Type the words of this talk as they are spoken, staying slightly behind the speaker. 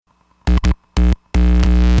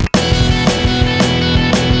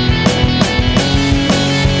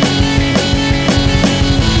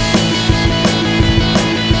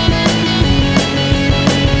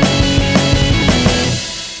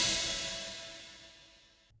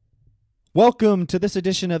Welcome to this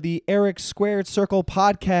edition of the Eric Squared Circle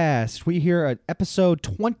podcast. We here at episode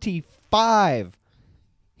 25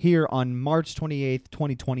 here on March 28th,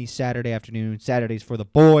 2020, Saturday afternoon. Saturdays for the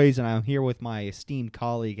boys, and I'm here with my esteemed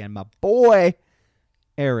colleague and my boy,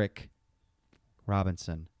 Eric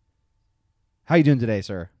Robinson. How you doing today,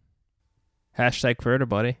 sir? Hashtag Ferda,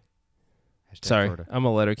 buddy. Hashtag Sorry, Ferda. I'm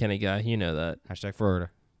a Letterkenny guy. You know that. Hashtag Ferda.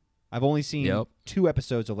 I've only seen Yep. 2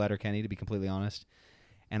 episodes of Letterkenny, to be completely honest,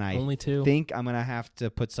 and I Only 2? think I'm going to have to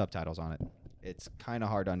put subtitles on it. It's kind of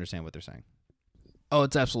hard to understand what they're saying. Oh,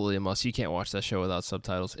 it's absolutely a must. You can't watch that show without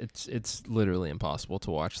subtitles. It's literally impossible to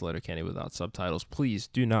watch Letterkenny without subtitles. Please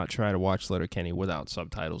do not try to watch Letterkenny without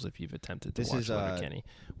subtitles if you've attempted to watch Letterkenny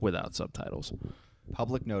without subtitles.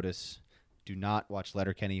 Public notice, do not watch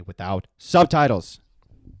Letterkenny without subtitles.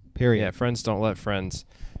 Period. Yeah, friends don't let friends.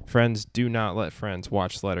 Friends do not let friends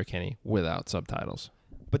watch Letterkenny without subtitles.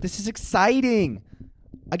 But this is exciting.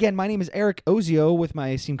 Again, my name is Eric Ozio with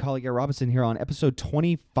my esteemed colleague Eric Robinson here on episode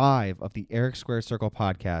 25 of the Eric Square Circle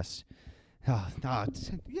podcast.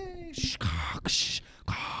 Yay.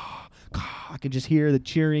 I can just hear the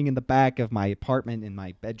cheering in the back of my apartment in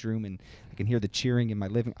my bedroom, and I can hear the cheering in my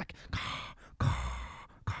living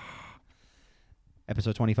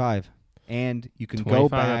Episode 25. And you can go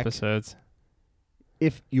back. Episodes.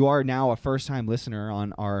 If you are now a first-time listener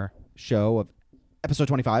on our show of episode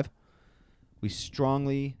 25, we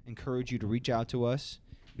strongly encourage you to reach out to us.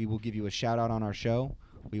 We will give you a shout-out on our show.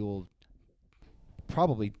 We will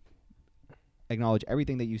probably acknowledge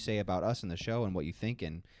everything that you say about us and the show and what you think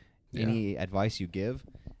and any advice you give,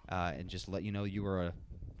 and just let you know you are a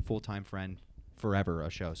full-time friend forever, a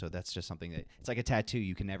show. So that's just something that it's like a tattoo.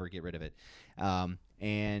 You can never get rid of it.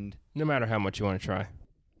 And No matter how much you want to try.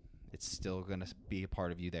 it's still going to be a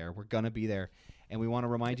part of you there. We're going to be there. And we want to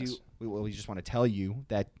remind you, we just want to tell you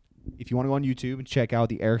that if you want to go on YouTube and check out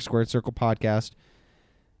the Eric Squared Circle podcast,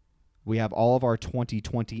 we have all of our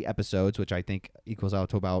 2020 episodes, which I think equals out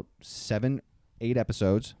to about 7-8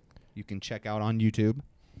 episodes. You can check out on YouTube.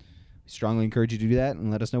 We strongly encourage you to do that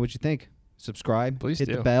and let us know what you think. Subscribe. Please hit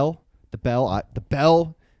do. the bell. The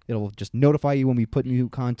bell. It'll just notify you when we put new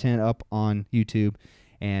content up on YouTube.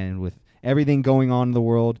 And with everything going on in the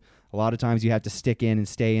world, a lot of times you have to stick in and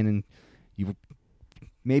stay in, and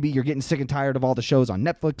maybe you're getting sick and tired of all the shows on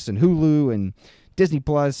Netflix and Hulu and Disney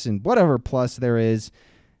Plus and whatever plus there is.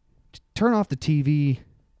 Turn off the TV,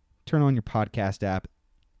 turn on your podcast app,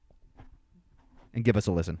 and give us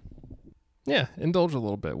a listen. Yeah, indulge a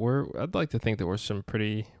little bit. I'd like to think that we're some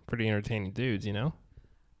pretty entertaining dudes, you know?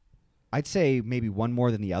 I'd say maybe one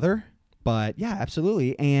more than the other, but yeah,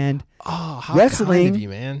 absolutely. And how wrestling, kind of you,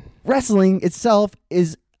 man. Wrestling itself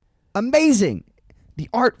is amazing. The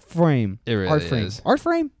art frame. It really art frame. is. Art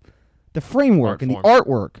frame? The framework Art and form. the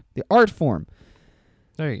artwork. The art form.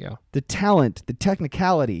 There you go. The talent, the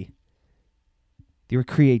technicality, your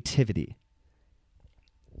creativity.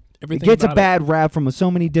 Everything It gets a about bad rap from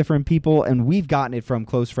so many different people, and we've gotten it from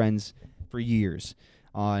close friends for years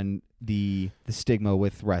on the stigma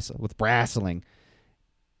with wrestling.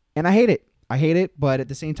 And I hate it, but at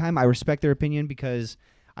the same time, I respect their opinion because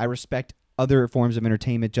I respect other forms of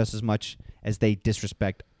entertainment just as much as they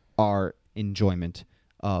disrespect our enjoyment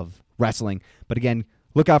of wrestling. But again,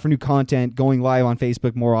 look out for new content going live on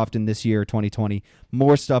Facebook more often this year, 2020.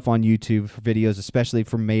 More stuff on YouTube for videos, especially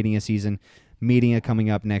for Mania season. Media coming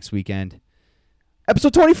up next weekend.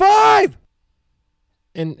 Episode 25!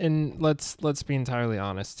 And let's be entirely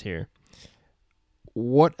honest here.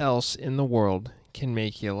 What else in the world can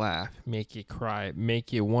make you laugh, make you cry,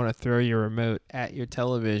 make you want to throw your remote at your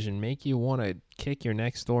television, make you want to kick your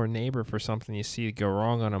next door neighbor for something you see go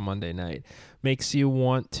wrong on a Monday night, makes you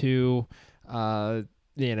want to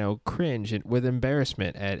cringe with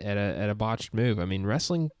embarrassment at a botched move. I mean,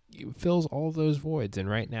 wrestling fills all those voids, and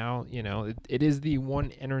right now, it is the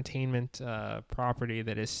one entertainment property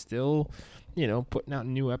that is still, putting out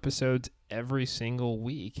new episodes every single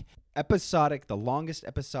week. The longest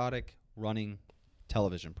episodic running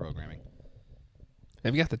television programming.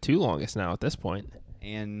 They've got the 2 longest now at this point.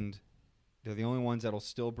 And they're the only ones that'll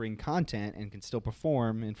still bring content and can still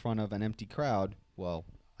perform in front of an empty crowd, well,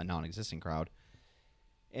 a non-existent crowd,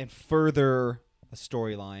 and further a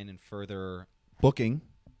storyline and further booking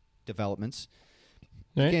developments.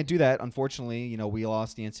 Right. You can't do that, unfortunately. We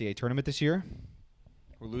lost the NCAA tournament this year.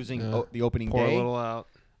 We're losing the opening Pour day. a little out.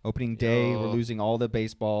 Opening day, we're Yo. losing all the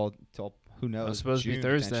baseball till who knows? It was supposed to be June,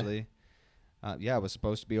 Thursday. potentially. Yeah, it was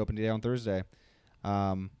supposed to be opening day on Thursday.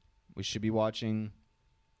 We should be watching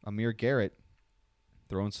Amir Garrett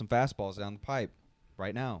throwing some fastballs down the pipe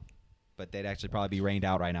right now. but they'd actually probably be rained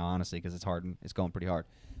out right now, honestly, because it's hard and it's going pretty hard.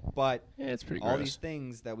 But Yeah, it's pretty all gross. these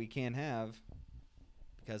things that we can't have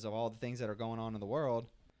because of all the things that are going on in the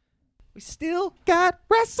world, we still got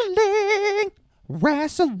wrestling. We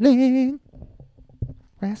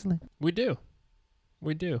do.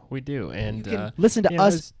 And You can listen to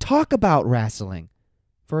us talk about wrestling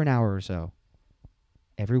for an hour or so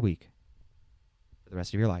every week for the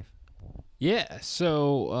rest of your life. yeah.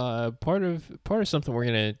 So part of something we're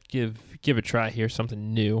gonna give a try here,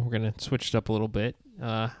 something new. We're gonna switch it up a little bit.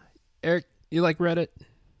 Eric, you like Reddit?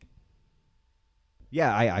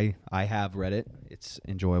 Yeah, I have read it. It's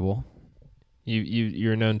enjoyable.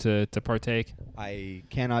 You're known to partake. I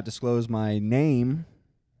cannot disclose my name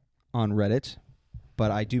on Reddit, but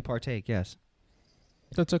I do partake. Yes.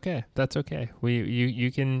 That's okay.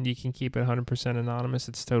 You can keep it 100% anonymous.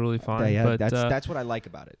 It's totally fine. Yeah, but that's what I like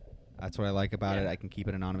about it. That's what I like about Yeah. it. I can keep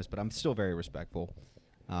it anonymous, but I'm still very respectful.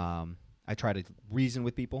 I try to reason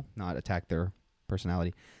with people, not attack their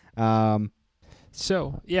personality.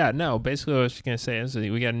 So yeah, no. Basically, what I was just gonna say is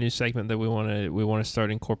that we got a new segment that we want to start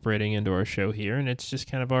incorporating into our show here, and it's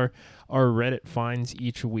just kind of our Reddit finds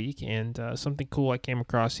each week. And something cool I came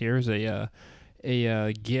across here is a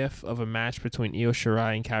GIF of a match between Io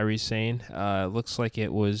Shirai and Kairi Sane. Looks like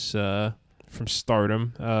it was from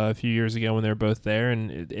Stardom a few years ago when they were both there,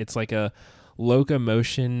 and it's like a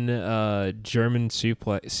locomotion German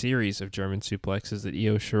suplex series of German suplexes that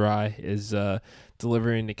Io Shirai is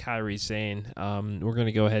delivering to Kairi Sane. We're going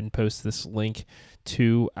to go ahead and post this link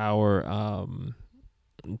to our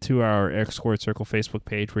Eric Squared Circle Facebook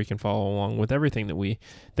page where you can follow along with everything that we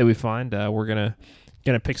find. We're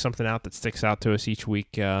gonna pick something out that sticks out to us each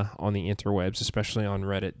week on the interwebs, especially on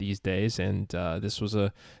Reddit these days. And this was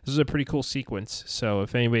a pretty cool sequence. So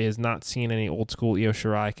if anybody has not seen any old school Io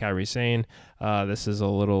Shirai, Kairi Sane, this is a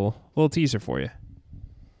little teaser for you.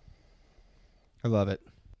 I love it.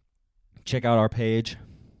 Check out our page.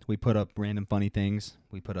 We put up random funny things.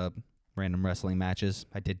 We put up random wrestling matches.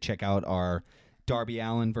 I did check out our Darby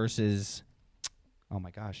Allin versus, oh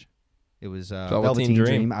my gosh, it was Velveteen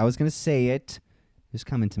Dream. I was gonna say it. It was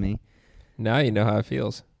coming to me. Now you know how it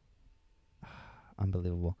feels.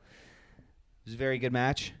 Unbelievable. It was a very good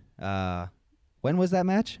match. When was that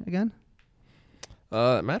match again?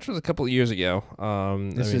 Match was a couple of years ago.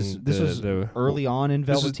 This was early on in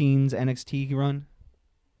Velveteen's NXT run.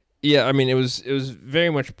 Yeah, I mean it was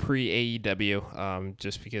very much pre AEW.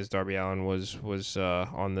 Just because Darby Allin was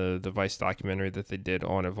on the Vice documentary that they did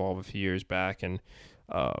on Evolve a few years back, and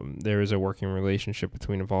there is a working relationship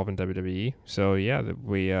between Evolve and WWE. So yeah,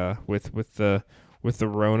 we with the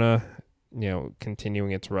Rona,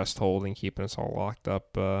 continuing its rest hold and keeping us all locked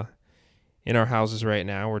up in our houses right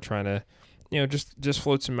now, we're trying to just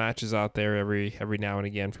float some matches out there every now and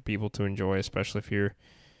again for people to enjoy, especially if you're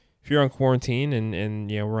on quarantine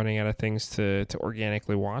and running out of things to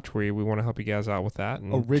organically watch. We want to help you guys out with that.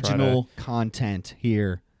 And original content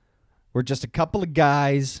here. We're just a couple of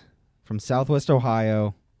guys from Southwest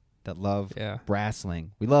Ohio that love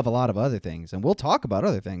wrestling. We love a lot of other things, and we'll talk about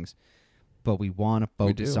other things, but we want to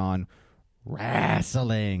focus on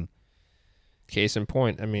wrestling. Case in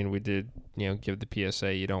point, I mean, we did give the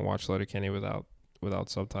PSA: you don't watch Letterkenny without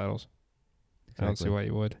subtitles. Exactly. I don't see why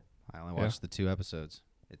you would. I only watched the 2 episodes.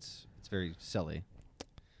 It's very silly.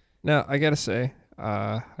 Now I gotta say,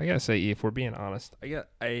 if we're being honest,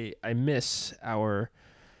 I miss our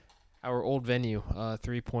old venue.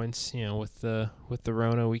 3 Points, with the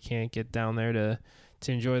Rona, we can't get down there to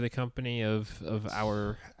enjoy the company of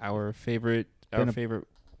our favorite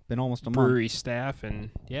been almost a brewery month. staff, and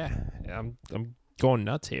I'm going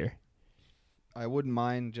nuts here. I wouldn't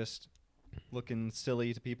mind just looking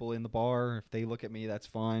silly to people in the bar. If they look at me, that's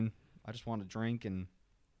fine. I just want to drink and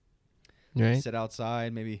sit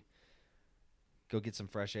outside, maybe go get some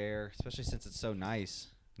fresh air, especially since it's so nice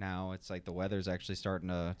now. It's like the weather's actually starting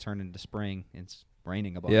to turn into spring. It's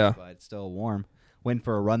raining a bunch, but it's still warm. Went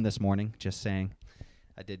for a run this morning, just saying.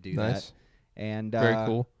 I did do that. And very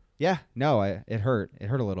cool. Yeah, no, it hurt. It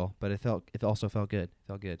hurt a little, but it also felt good.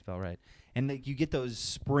 It felt right. And you get those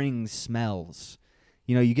spring smells.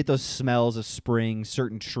 You get those smells of spring,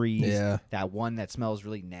 certain trees. Yeah. That one that smells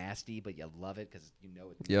really nasty, but you love it because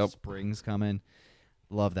spring's coming.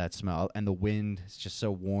 Love that smell. And the wind is just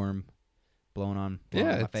so warm, blowing on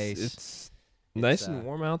my face. It's nice and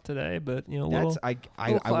warm out today, but I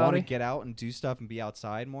want to get out and do stuff and be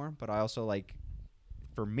outside more, but I also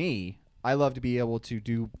for me, I love to be able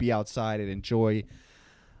to be outside and enjoy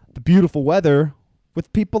the beautiful weather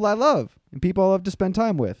with people I love and people I love to spend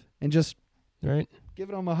time with, and just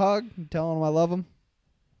giving them a hug and telling them I love them.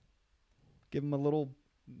 Give them a little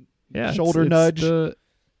shoulder nudge.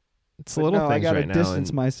 It's the little no, things I gotta right now. distance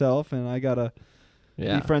And, myself, and I gotta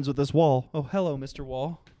yeah. be friends with this wall. Oh, hello, Mr.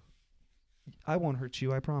 Wall. I won't hurt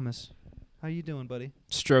you, I promise. How you doing, buddy?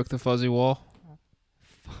 Stroke the fuzzy wall.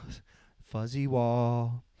 Fuzzy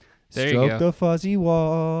wall. There you Stroke go. the fuzzy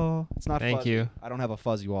wall. It's not Thank fuzzy. you. I don't have a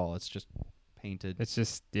fuzzy wall. It's just painted. It's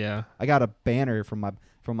just, yeah. I got a banner from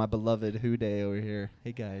my beloved Who Day over here.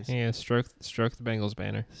 Hey guys. Yeah, stroke the Bengals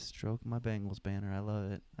banner. Stroke my Bengals banner. I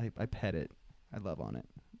love it. I pet it. I love on it.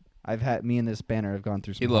 Me and this banner have gone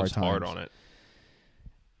through some He hard loves times. hard on it.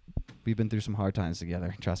 We've been through some hard times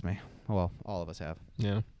together. Trust me. Well, all of us have.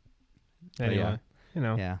 Yeah. But Anyway, yeah. you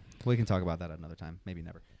know. Yeah. We can talk about that another time. Maybe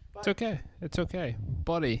never. It's okay. It's okay.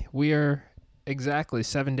 Buddy, we are exactly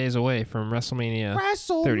 7 days away from WrestleMania.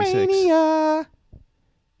 WrestleMania.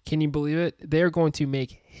 Can you believe it? They're going to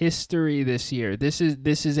make history this year. This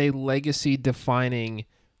is a legacy defining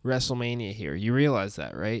WrestleMania here. You realize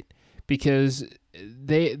that, right? Because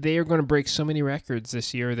they are going to break so many records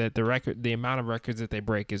this year that the amount of records that they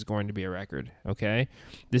break is going to be a record, okay?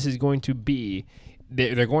 This is going to be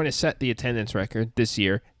they're going to set the attendance record this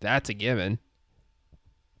year. That's a given.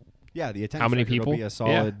 Yeah, the attendance How many record will people? be a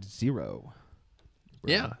solid 0.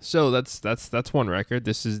 Yeah, so that's one record.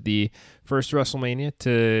 This is the first WrestleMania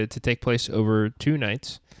to take place over 2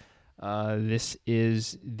 nights. This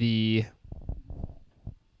is the.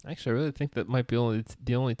 Actually, I really think that might be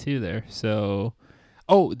the only 2 there. So,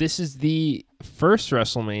 this is the first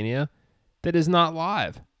WrestleMania that is not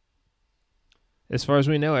live. As far as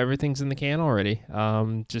we know, everything's in the can already.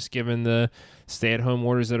 Just given the stay-at-home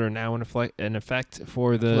orders that are now in effect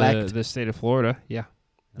for the state of Florida. Yeah.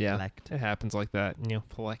 Yeah, Elect. it happens like that.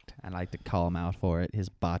 Select. I like to call him out for it. His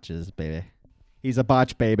botches, baby. He's a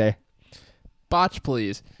botch, baby. Botch,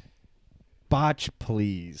 please. Botch,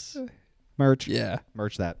 please. Merch. Yeah.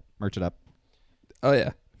 Merch that. Merch it up. Oh,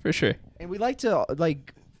 yeah, for sure. And we like to,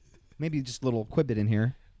 maybe just a little quibit in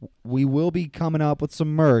here. We will be coming up with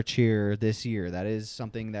some merch here this year. That is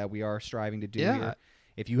something that we are striving to do here.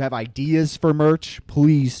 If you have ideas for merch,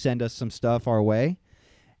 please send us some stuff our way.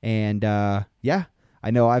 And, I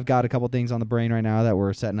know I've got a couple things on the brain right now that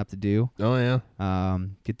we're setting up to do. Oh, yeah.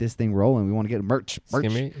 Get this thing rolling. We want to get merch. It's gonna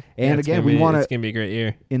be, And again, we want to, it's going to be a great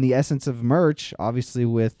year. in the essence of merch, obviously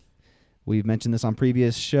we've mentioned this on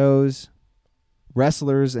previous shows,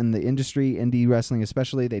 wrestlers in the industry, indie wrestling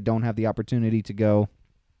especially, they don't have the opportunity to go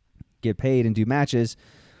get paid and do matches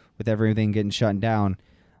with everything getting shut down.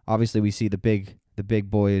 Obviously, we see the big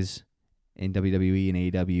boys in WWE and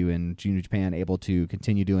AEW and Junior Japan able to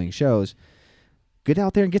continue doing shows. Get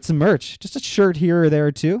out there and get some merch. Just a shirt here or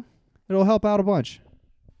there too. It'll help out a bunch.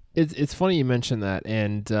 It's funny you mentioned that,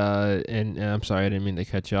 and I'm sorry I didn't mean to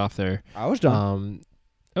cut you off there. I was done.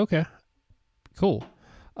 Okay, cool.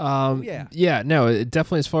 Yeah. No,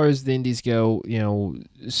 definitely. As far as the indies go,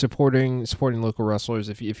 supporting local wrestlers.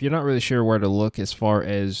 If you're not really sure where to look as far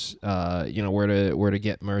as where to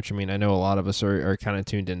get merch, I mean, I know a lot of us are kind of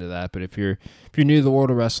tuned into that. But if you're new to the world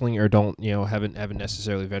of wrestling or don't haven't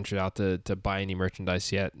necessarily ventured out to buy any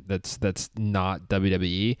merchandise yet, that's not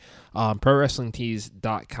WWE.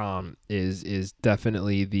 ProWrestlingTees.com is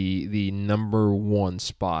definitely the number one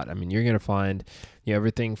spot. I mean, you're gonna find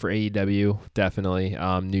everything for AEW, definitely.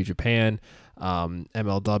 New Japan,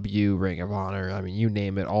 MLW, Ring of Honor. I mean, you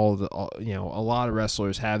name it. A lot of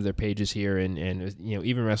wrestlers have their pages here, and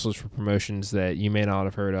even wrestlers for promotions that you may not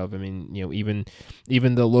have heard of. I mean,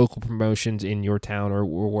 even the local promotions in your town or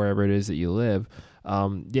wherever it is that you live.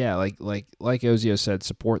 Like Ozio said,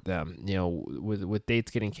 support them. With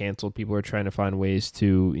dates getting canceled, people are trying to find ways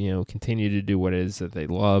to continue to do what it is that they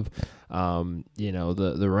love.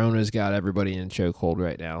 The Rona's got everybody in a chokehold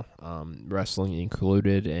right now, wrestling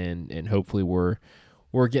included, and hopefully we're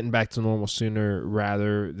getting back to normal sooner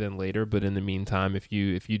rather than later. But in the meantime, if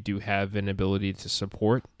you do have an ability to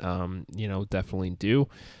support, definitely do.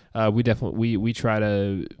 We try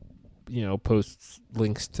to post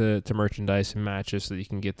links to merchandise and matches so that you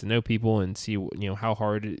can get to know people and see how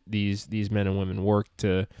hard these men and women work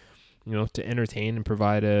to entertain and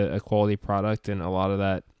provide a quality product, and a lot of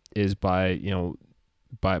that is by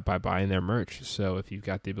buying their merch. So if you've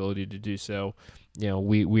got the ability to do so,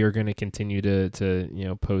 we are going to continue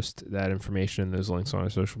to post that information and those links on our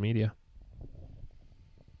social media.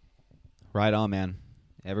 Right on, man.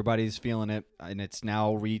 Everybody's feeling it, and it's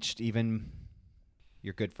now reached even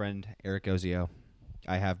your good friend Eric Ozio.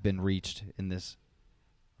 I have been reached in this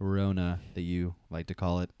Rona, that you like to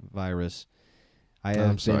call it, virus.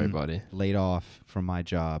 I'm sorry, buddy. Laid off from my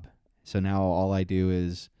job. So now all I do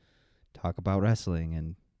is talk about wrestling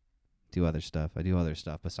and do other stuff. I do other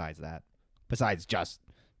stuff besides that. Besides just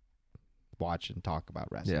watch and talk about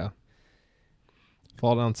wrestling. Yeah.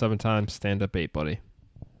 Fall down 7 times, stand up 8, buddy.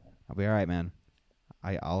 I'll be all right, man.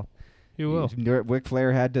 I'll. You will. Ric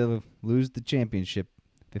Flair had to lose the championship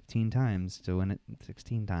 15 times to win it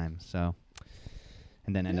 16 times. So,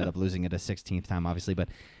 and then ended up losing it a 16th time, obviously. But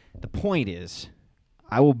the point is,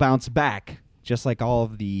 I will bounce back, just like all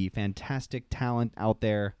of the fantastic talent out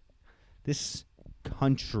there. This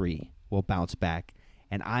country will bounce back,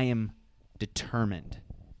 and I am determined,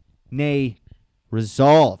 nay,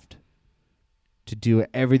 resolved, to do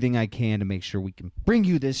everything I can to make sure we can bring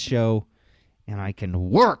you this show, and I can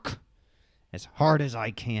work as hard as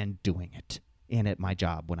I can doing it and at my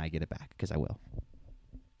job when I get it back, because I will.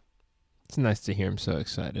 It's nice to hear him so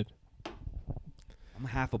excited. I'm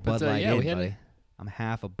half a Bud Light yeah, in, buddy. I'm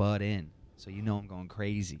half a Bud in, so you know I'm going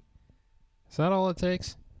crazy. Is that all it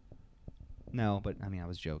takes? No, but I mean, I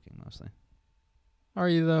was joking mostly. Are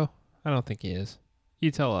you, though? I don't think he is.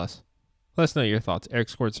 You tell us. Let us know your thoughts.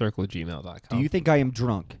 EricSquaredCircle@gmail.com. Do you think I am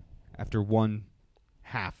drunk after one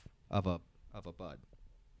half of a Bud?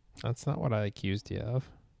 That's not what I accused you of.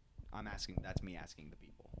 I'm asking. That's me asking the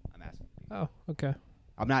people. I'm asking the people. Oh, okay.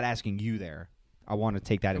 I'm not asking you there. I want to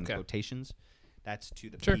take that in Okay. quotations. That's to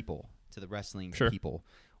the Sure. people, to the wrestling Sure. people,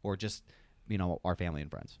 or just, our family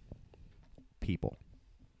and friends. People.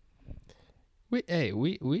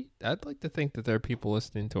 I'd like to think that there are people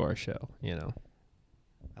listening to our show,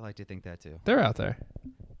 I like to think that too. They're out there.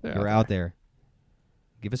 You're out there.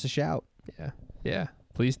 Give us a shout. Yeah.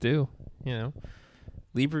 Please do.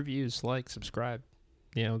 Leave reviews, like, subscribe.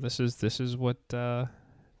 This is what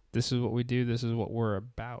we do. This is what we're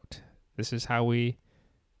about. This is how we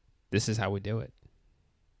do it.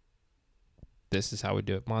 This is how we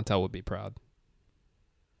do it. Montel would be proud.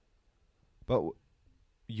 But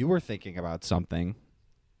you were thinking about something,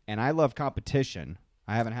 and I love competition.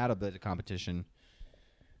 I haven't had a bit of competition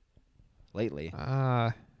lately.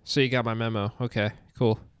 So you got my memo. Okay,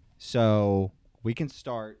 cool. So we can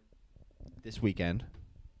start this weekend.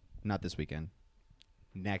 Not this weekend.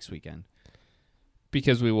 Next weekend.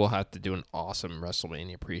 Because we will have to do an awesome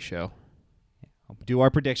WrestleMania pre-show. Do our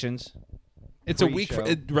predictions. It's a week.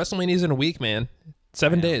 WrestleMania's in a week, man.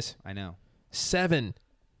 7 days. I know. 7.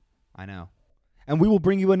 I know. And we will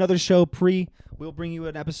bring you another show We'll bring you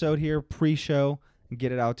an episode here pre-show and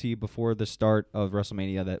get it out to you before the start of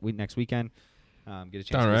WrestleMania next weekend. Get a chance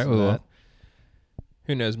to listen to that.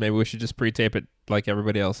 Who knows? Maybe we should just pre-tape it like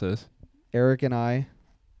everybody else is. Eric and I,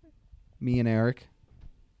 me and Eric,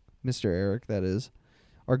 Mr. Eric, that is,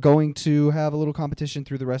 are going to have a little competition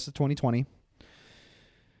through the rest of 2020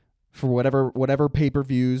 for whatever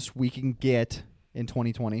pay-per-views we can get in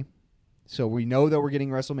 2020. So we know that we're getting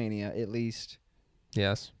WrestleMania, at least.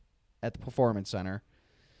 Yes. At the Performance Center.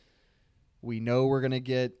 We know we're going to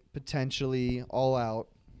get potentially All Out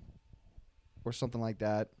or something like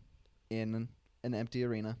that in an empty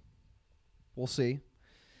arena. We'll see.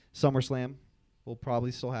 SummerSlam will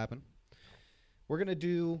probably still happen. We're going to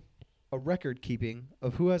do a record keeping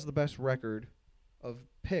of who has the best record of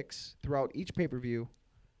picks throughout each pay-per-view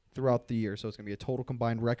throughout the year. So it's going to be a total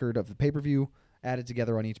combined record of the pay-per-view added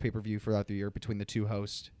together on each pay-per-view throughout the year between the two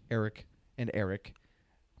hosts, Eric and Eric,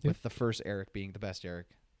 with the first Eric being the best Eric.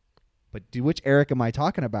 But which Eric am I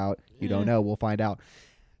talking about? You don't know. We'll find out.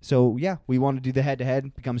 So, yeah, we want to do the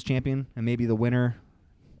head-to-head, becomes champion, and maybe the winner,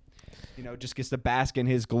 just gets to bask in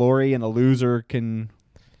his glory, and the loser can...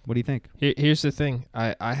 What do you think? Here's the thing.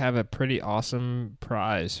 I have a pretty awesome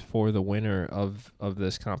prize for the winner of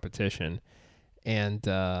this competition, and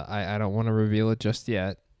I don't want to reveal it just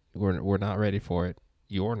yet. We're not ready for it.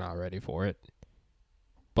 You're not ready for it.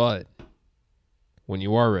 But when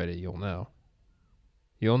you are ready, you'll know.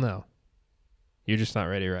 You'll know. You're just not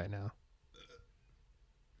ready right now.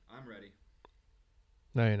 I'm ready.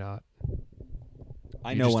 No, you're not.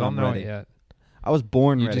 I know when I'm ready. It yet. I was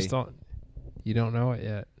born ready. You don't know it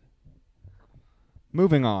yet.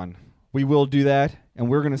 Moving on. We will do that, and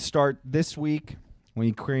we're going to start this week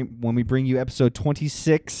when we bring you episode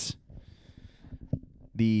 26,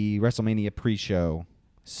 the WrestleMania pre-show.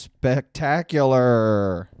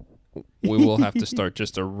 Spectacular. We will have to start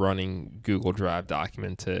just a running Google Drive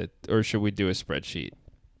document or should we do a spreadsheet?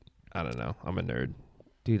 I don't know. I'm a nerd.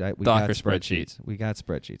 Dude, we Docker got spreadsheets. We got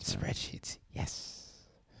spreadsheets. Man. Spreadsheets. Yes.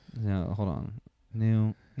 No, hold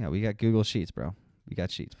on. Yeah, we got Google Sheets, bro. We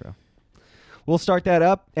got Sheets, bro. We'll start that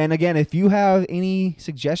up. And again, if you have any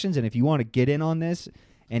suggestions and if you want to get in on this,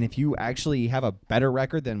 and if you actually have a better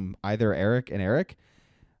record than either Eric and Eric,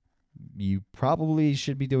 you probably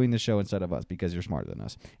should be doing the show instead of us because you're smarter than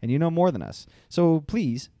us and you know more than us. So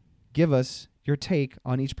please give us your take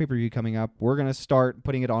on each pay-per-view coming up. We're going to start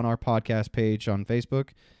putting it on our podcast page on Facebook.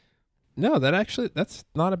 No, that's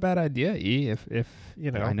not a bad idea, E. If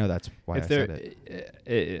you know, I know that's why if I there, said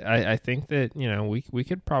it. I think that we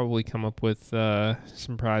could probably come up with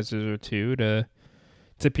some prizes or two to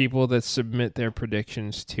people that submit their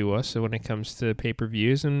predictions to us. So when it comes to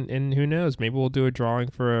pay-per-views, and who knows, maybe we'll do a drawing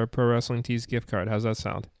for a Pro Wrestling Tees gift card. How's that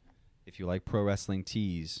sound? If you like pro wrestling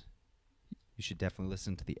tees, you should definitely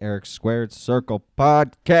listen to the Eric Squared Circle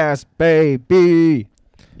podcast, baby.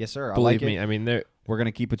 Yes, sir. Believe I like me, it. I mean We're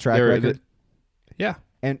gonna keep a track they're record. yeah.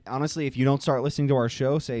 And honestly, if you don't start listening to our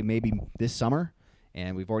show, say maybe this summer,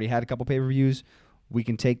 and we've already had a couple pay-per-views, we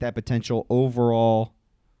can take that potential overall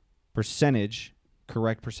percentage,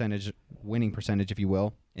 correct percentage, winning percentage, if you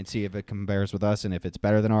will, and see if it compares with us and if it's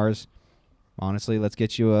better than ours. Honestly, let's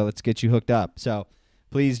get you hooked up. So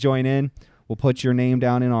please join in. We'll put your name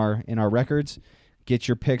down in our records. Get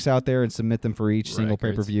your picks out there and submit them for each single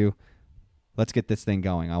pay-per-view. Let's get this thing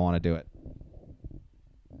going. I want to do it.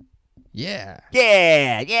 Yeah.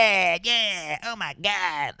 Yeah. Oh my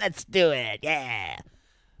God, let's do it. Yeah.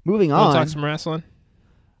 Moving Want on. to talk some wrestling?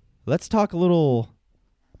 Let's talk a little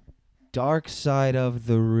Dark Side of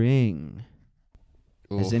the Ring.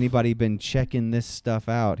 Has Oof. anybody been checking this stuff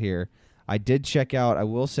out here? I did check out, I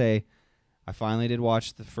will say, I finally did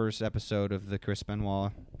watch the first episode of the Chris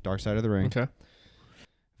Benoit Dark Side of the Ring. Okay.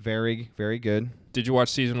 Very, very good. Did you watch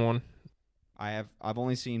season 1? I've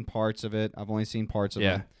only seen parts of it. I've only seen parts of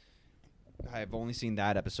Yeah. it. I've only seen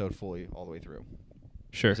that episode fully all the way through.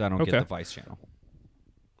 Sure. Because I don't Okay. get the Vice channel.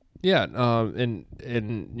 Yeah, and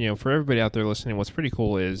for everybody out there listening, what's pretty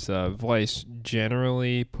cool is Vice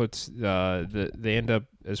generally puts they end up,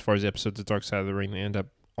 as far as the episodes of Dark Side of the Ring, they end up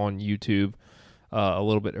on YouTube a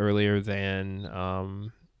little bit earlier than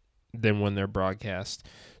when they're broadcast.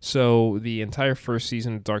 So the entire first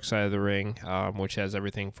season of Dark Side of the Ring, which has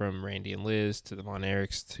everything from Randy and Liz to the Von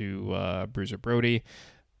Erichs to Bruiser Brody.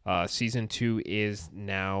 Season 2 is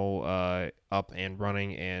now up and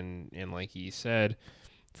running, and like he said,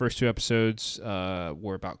 first 2 episodes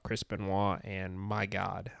were about Chris Benoit, and my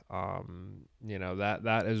God,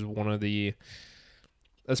 that is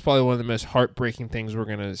that's probably one of the most heartbreaking things we're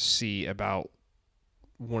gonna see about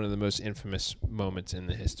one of the most infamous moments in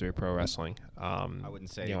the history of pro wrestling. I wouldn't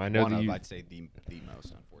say I know one that of, you, I'd say the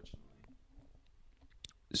most, unfortunately.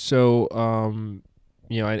 So,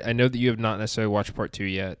 I know that you have not necessarily watched part 2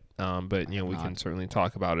 yet, but we not. can certainly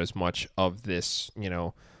talk about as much of this,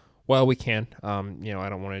 well, we can. I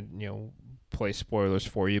don't want to, play spoilers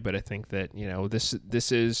for you, but I think that,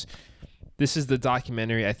 this is the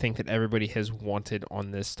documentary I think that everybody has wanted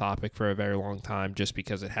on this topic for a very long time, just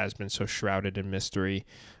because it has been so shrouded in mystery.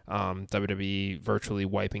 WWE virtually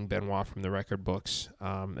wiping Benoit from the record books,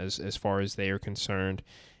 as far as they are concerned,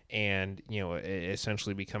 and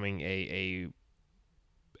essentially becoming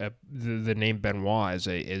the name Benoit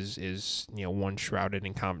is one shrouded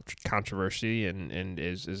in controversy and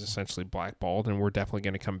is essentially blackballed, and we're definitely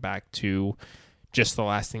going to come back to just the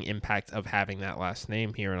lasting impact of having that last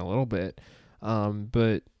name here in a little bit.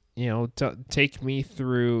 But take me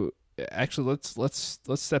through. Actually, let's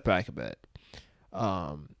step back a bit.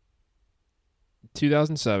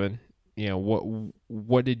 2007.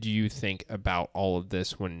 What did you think about all of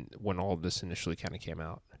this when all of this initially kind of came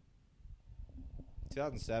out?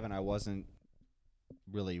 2007, I wasn't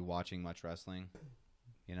really watching much wrestling.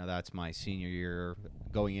 That's my senior year.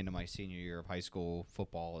 Going into my senior year of high school,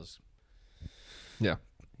 football is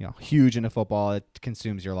huge into football. It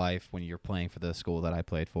consumes your life when you're playing for the school that I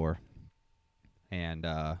played for. And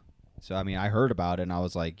so, I heard about it, and I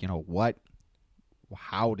was like, what?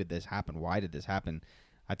 How did this happen? Why did this happen?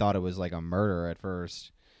 I thought it was like a murder at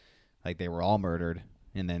first. Like they were all murdered.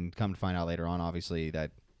 And then come to find out later on, obviously,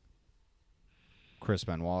 that Chris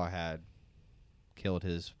Benoit had killed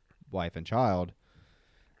his wife and child.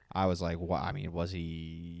 I was like, what? Was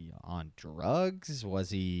he on drugs?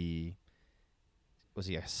 Was he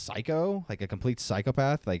a psycho? Like a complete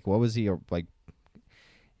psychopath? Like what was he like?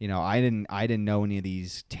 I didn't know any of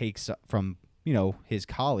these takes from, his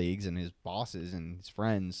colleagues and his bosses and his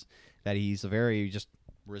friends, that he's a very just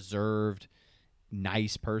reserved,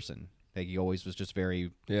 nice person. Like he always was just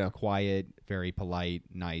very quiet, very polite,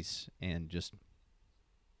 nice, and just.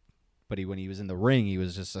 But when he was in the ring, he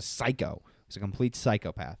was just a psycho. He was a complete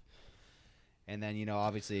psychopath. And then,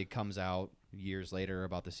 obviously it comes out years later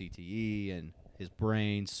about the CTE and his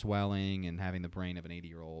brain swelling and having the brain of an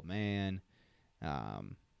 80-year-old man.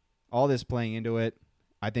 All this playing into it,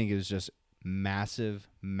 I think it was just massive,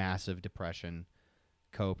 massive depression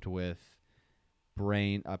coped with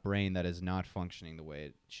a brain that is not functioning the way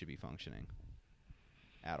it should be functioning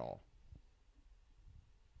at all.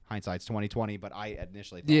 Hindsight's 20/20, but I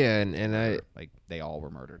initially thought and I like they all were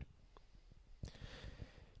murdered.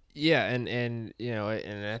 Yeah, and and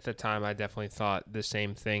at the time I definitely thought the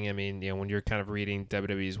same thing. I mean, when you're kind of reading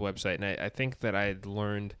WWE's website, and I think that I'd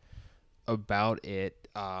learned about it.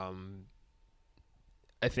 I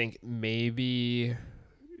think maybe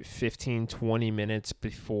 15, 20 minutes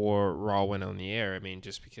before Raw went on the air. I mean,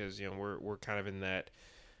 just because we're kind of in that.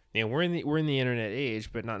 We're in the internet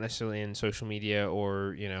age, but not necessarily in social media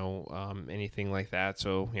or anything like that.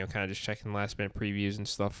 So kind of just checking last minute previews and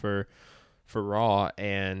stuff for Raw,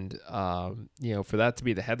 and for that to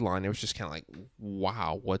be the headline, it was just kind of like,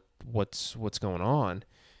 wow, what's going on,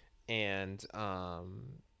 and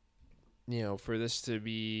for this to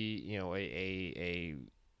be a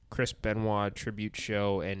Chris Benoit tribute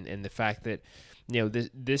show, and the fact that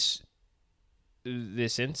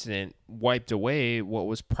this incident wiped away what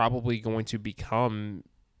was probably going to become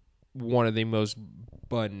one of the most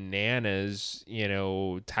bananas,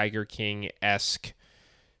 Tiger King-esque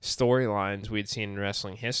storylines we'd seen in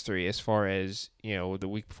wrestling history. As far as the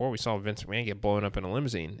week before, we saw Vince McMahon get blown up in a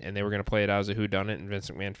limousine, and they were going to play it out as a whodunit, and Vince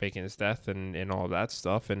McMahon faking his death and all of that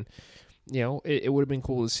stuff. And it would have been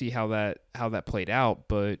cool to see how that played out,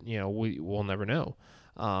 but we'll never know,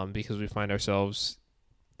 because we find ourselves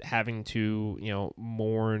having to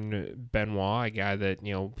mourn Benoit, a guy that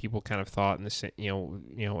people kind of thought in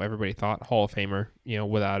the everybody thought Hall of Famer,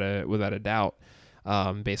 without a doubt.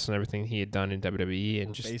 Based on everything he had done in WWE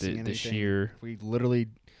and just the sheer. We literally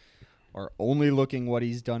are only looking what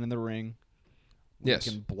he's done in the ring. Yes.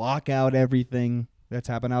 We can block out everything that's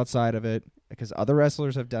happened outside of it, because other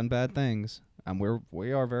wrestlers have done bad things, and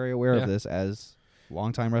we are very aware of this as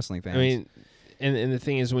longtime wrestling fans. I mean, and the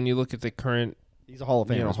thing is, when you look at the current, he's a Hall of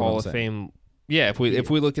Famer. Hall of Fame. Yeah, if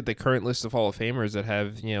we look at the current list of Hall of Famers that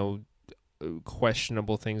have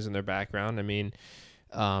questionable things in their background, I mean.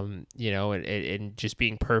 And just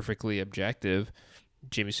being perfectly objective,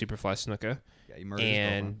 Jimmy Superfly Snuka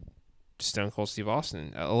and Stone Cold Steve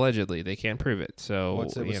Austin, allegedly. They can't prove it. So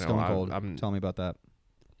what's it with Stone Cold? Tell me about that.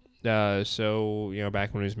 So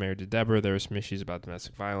back when he was married to Deborah, there were some issues about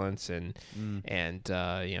domestic violence, and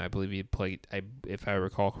I believe he played, if I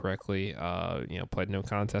recall correctly, played no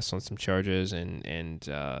contest on some charges, and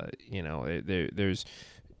there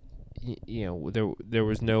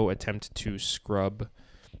was no attempt to scrub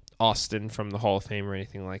Austin from the Hall of Fame or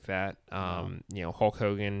anything like that. Hulk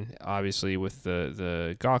Hogan, obviously, with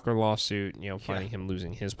the Gawker lawsuit, finding him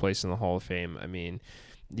losing his place in the Hall of Fame. I mean,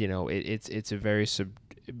 it's a very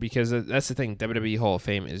because that's the thing. WWE Hall of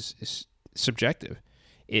Fame is subjective.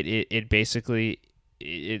 It basically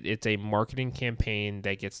it's a marketing campaign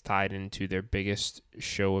that gets tied into their biggest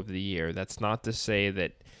show of the year. That's not to say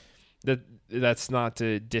that's not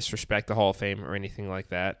to disrespect the Hall of Fame or anything like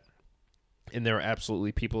that. And there are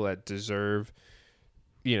absolutely people that deserve,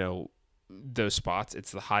 those spots.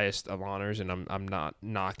 It's the highest of honors, and I'm not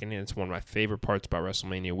knocking it. It's one of my favorite parts about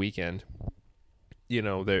WrestleMania weekend.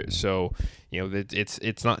 It's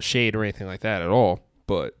not shade or anything like that at all.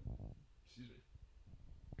 But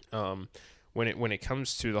when it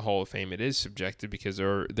comes to the Hall of Fame, it is subjective, because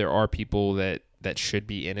there are people that should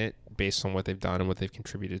be in it based on what they've done and what they've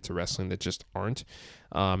contributed to wrestling that just aren't.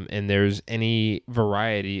 And there's any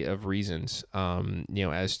variety of reasons,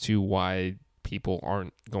 as to why people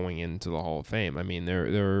aren't going into the Hall of Fame. I mean, there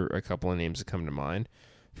are a couple of names that come to mind.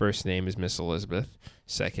 First name is Miss Elizabeth.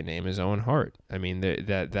 Second name is Owen Hart. I mean,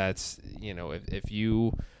 that's if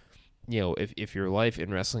your life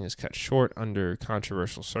in wrestling is cut short under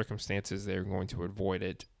controversial circumstances, they're going to avoid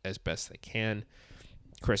it as best they can.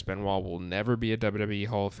 Chris Benoit will never be a WWE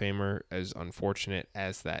Hall of Famer, as unfortunate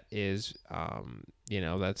as that is.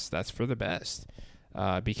 That's for the best,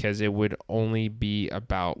 because it would only be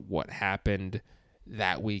about what happened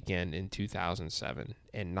that weekend in 2007,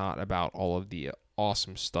 and not about all of the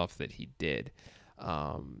awesome stuff that he did.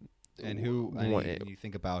 And you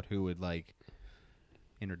think about who would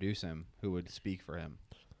introduce him, who would speak for him.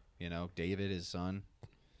 David, his son.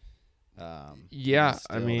 That's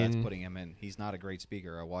putting him in. He's not a great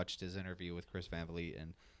speaker. I watched his interview with Chris Van Vliet,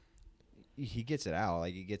 and he gets it out.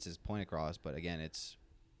 He gets his point across. But again, it's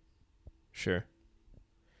sure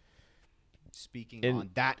speaking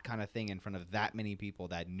on that kind of thing in front of that many people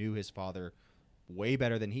that knew his father way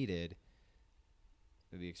better than he did. It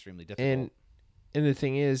would be extremely difficult. And the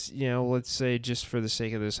thing is, let's say, just for the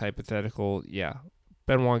sake of this hypothetical,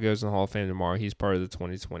 Benoit goes in the Hall of Fame tomorrow. He's part of the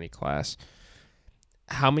 2020 class.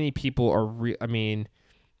 How many people are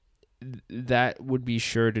that would be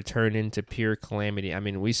sure to turn into pure calamity. I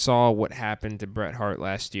mean, we saw what happened to Bret Hart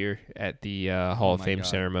last year at the Hall of Fame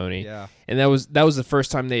ceremony. Yeah. And that was the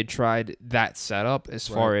first time they had tried that setup, as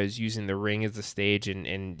far as using the ring as the stage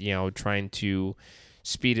and trying to,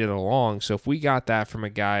 speed it along. So if we got that from a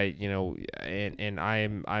guy, you know, and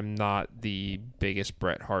I'm not the biggest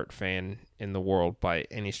Bret Hart fan in the world by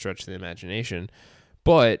any stretch of the imagination,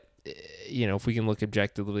 but you know, if we can look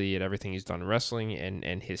objectively at everything he's done in wrestling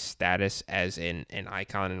and his status as an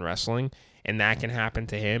icon in wrestling, and that can happen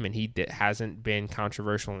to him, and he hasn't been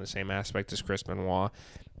controversial in the same aspect as Chris Benoit,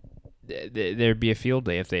 there'd be a field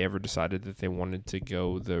day if they ever decided that they wanted to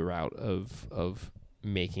go the route of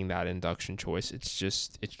making that induction choice. It's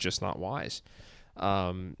just not wise.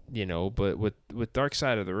 You know, but with Dark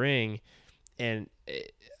Side of the Ring, and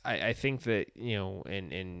I think that, you know,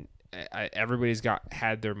 and everybody's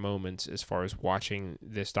had their moments as far as watching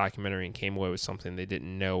this documentary and came away with something they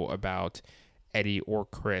didn't know about Eddie or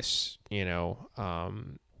Chris, you know,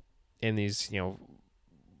 in these, you know,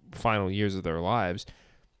 final years of their lives.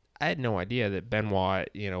 I had no idea that Benoit,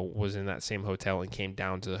 you know, was in that same hotel and came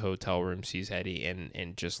down to the hotel room, sees Eddie,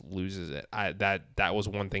 and just loses it. That was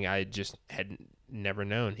one thing I just had never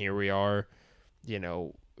known. Here we are, you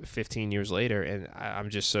know, 15 years later, and I'm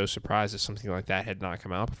just so surprised that something like that had not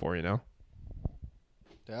come out before, you know?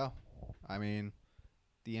 Yeah. I mean,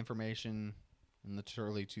 the information in the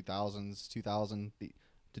early 2000s,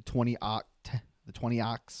 the 20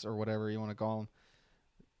 ox or whatever you want to call them,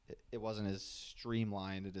 it wasn't as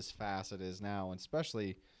streamlined and as fast as it is now, and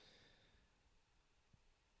especially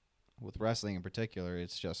with wrestling in particular.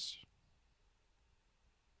 It's just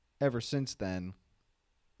ever since then,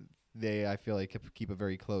 I feel like keep a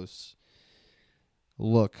very close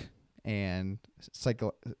look and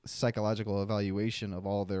psychological evaluation of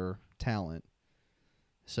all their talent.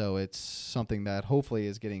 So it's something that hopefully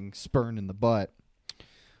is getting spurned in the butt.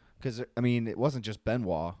 Because, I mean, it wasn't just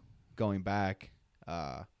Benoit going back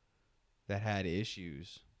that had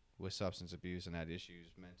issues with substance abuse and had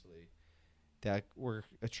issues mentally that were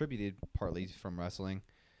attributed partly from wrestling,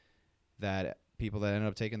 that people that ended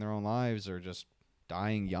up taking their own lives are just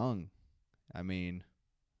dying young. I mean,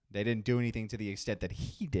 they didn't do anything to the extent that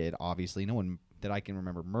he did, obviously. No one that I can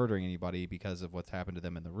remember murdering anybody because of what's happened to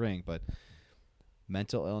them in the ring, but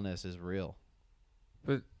mental illness is real.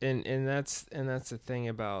 But and that's the thing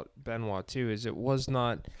about Benoit too, is it was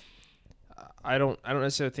not, I don't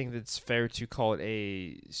necessarily think that it's fair to call it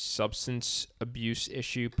a substance abuse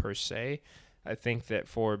issue per se. I think that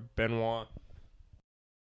for Benoit,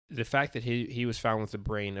 the fact that he was found with the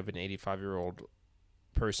brain of an 85-year-old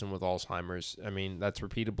person with Alzheimer's, I mean, that's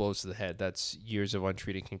repeated blows to the head. That's years of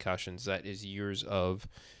untreated concussions. That is years of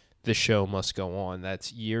the show must go on.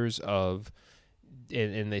 That's years of,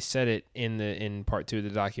 and they said it in part 2 of the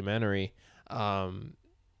documentary,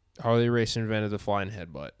 Harley Race invented the flying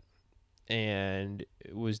headbutt and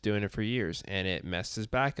was doing it for years, and it messed his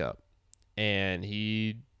back up. And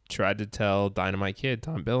he tried to tell Dynamite Kid,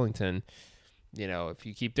 Tom Billington, you know, if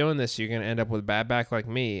you keep doing this, you're going to end up with a bad back like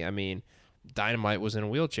me. I mean, Dynamite was in a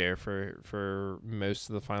wheelchair for most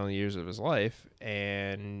of the final years of his life,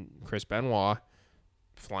 and Chris Benoit,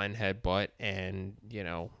 flying headbutt, and, you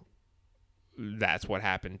know, that's what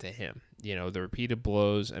happened to him. You know, the repeated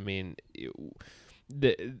blows. I mean,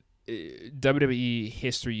 the WWE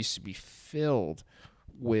history used to be filled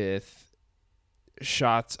with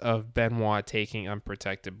shots of Benoit taking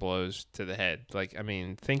unprotected blows to the head. Like, I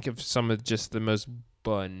mean, think of some of just the most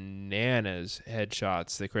bananas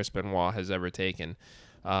headshots that Chris Benoit has ever taken.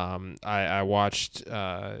 I watched,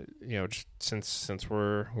 you know, since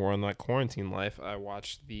we're on that quarantine life, I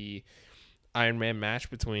watched the Iron Man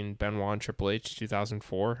match between Benoit and Triple H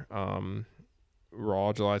 2004.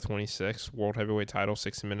 Raw, July 26th, World Heavyweight Title,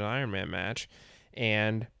 60-minute Iron Man match.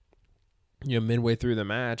 And, you know, midway through the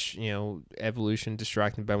match, you know, Evolution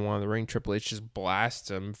distracting Benoit in the ring. Triple H just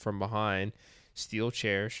blasts him from behind, steel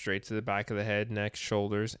chair straight to the back of the head, neck,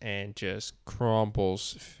 shoulders, and just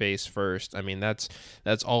crumbles face first. I mean, that's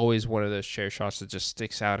always one of those chair shots that just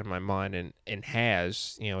sticks out in my mind, and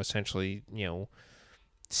has, you know, essentially, you know,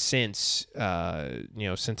 since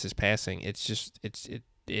his passing. It's just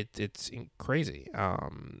it's crazy.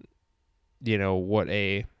 You know, what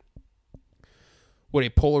a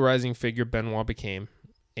polarizing figure Benoit became,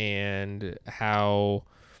 and how,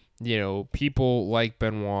 you know, people like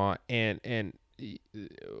Benoit, and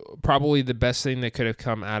probably the best thing that could have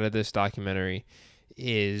come out of this documentary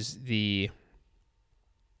is the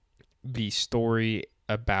story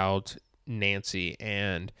about Nancy,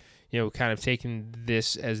 and, you know, kind of taking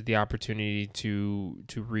this as the opportunity to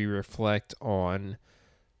re-reflect on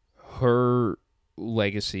her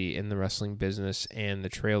legacy in the wrestling business and the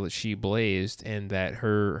trail that she blazed, and that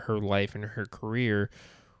her life and her career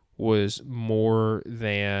was more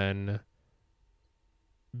than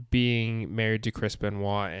being married to Chris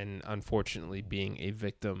Benoit and unfortunately being a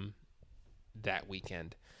victim that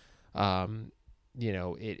weekend.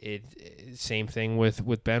 It same thing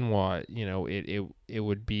with Benoit. It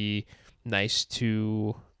would be nice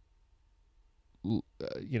to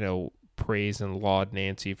praise and laud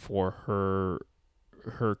Nancy for her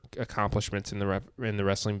accomplishments in the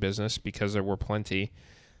wrestling business, because there were plenty.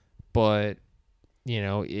 But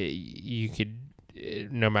you could,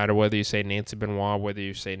 no matter whether you say Nancy Benoit, whether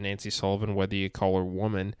you say Nancy Sullivan, whether you call her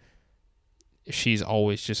woman, she's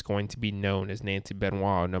always just going to be known as Nancy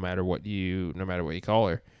Benoit, no matter what you call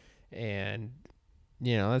her. And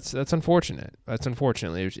that's unfortunate. It's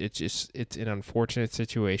an unfortunate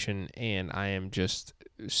situation, and I am just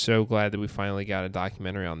so glad that we finally got a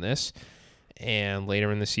documentary on this. And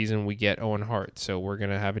later in the season, we get Owen Hart, so we're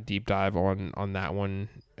gonna have a deep dive on that one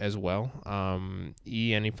as well.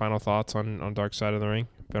 Any final thoughts on Dark Side of the Ring,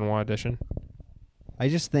 Benoit edition? I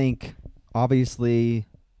just think, obviously,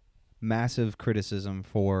 massive criticism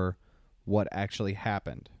for what actually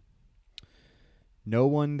happened. No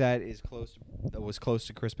one that was close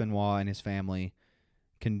to Chris Benoit and his family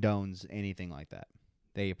condones anything like that.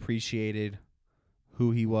 They appreciated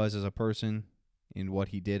who he was as a person, in what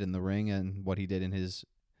he did in the ring, and what he did in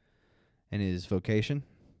his vocation.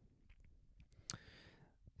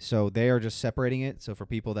 So they are just separating it. So for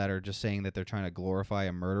people that are just saying that they're trying to glorify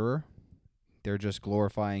a murderer, they're just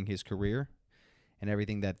glorifying his career and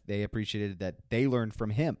everything that they appreciated, that they learned from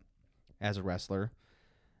him as a wrestler.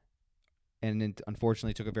 And it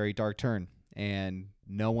unfortunately took a very dark turn. And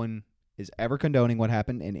no one is ever condoning what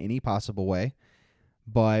happened in any possible way.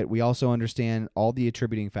 But we also understand all the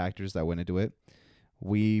attributing factors that went into it.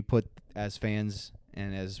 We put, as fans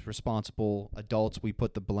and as responsible adults, we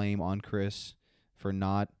put the blame on Chris for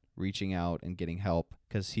not reaching out and getting help,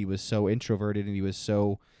 because he was so introverted and he was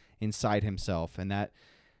so inside himself. And that,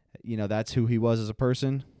 that's who he was as a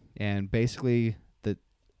person. And basically the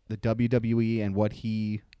WWE and what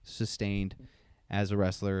he sustained as a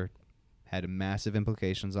wrestler had massive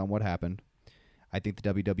implications on what happened. I think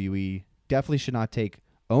the WWE definitely should not take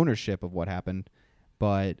ownership of what happened,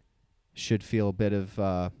 but should feel a bit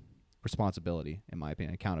of responsibility, in my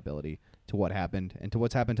opinion, accountability to what happened and to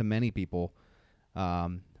what's happened to many people,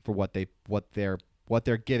 for what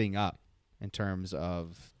they're giving up in terms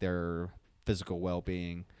of their physical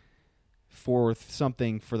well-being for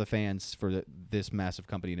something for the fans, for this massive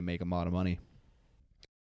company to make a lot of money.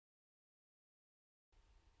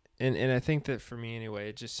 And I think that for me anyway,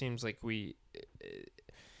 it just seems like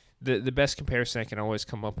the best comparison I can always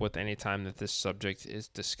come up with anytime that this subject is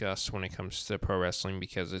discussed when it comes to pro wrestling,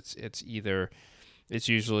 because it's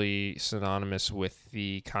usually synonymous with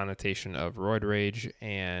the connotation of roid rage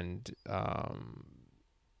and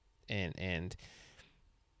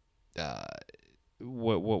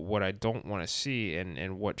what I don't want to see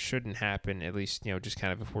and what shouldn't happen, at least just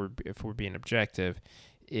kind of if we're being objective,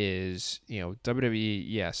 is WWE.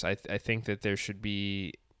 Yes, I think that there should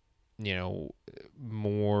be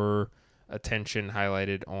more attention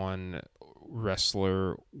highlighted on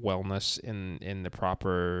wrestler wellness in the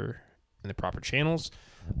proper channels.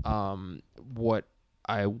 What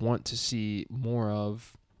I want to see more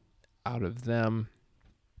of out of them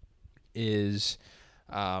is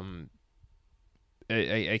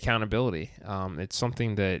accountability. It's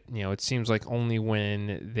something that it seems like only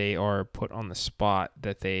when they are put on the spot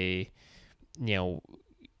that they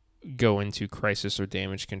go into crisis or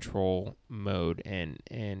damage control mode,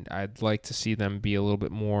 and I'd like to see them be a little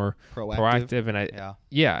bit more proactive.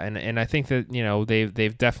 And I think that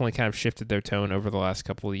they've definitely kind of shifted their tone over the last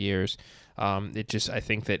couple of years. I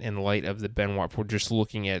think that in light of the Benoit, if we're just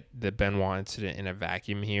looking at the Benoit incident in a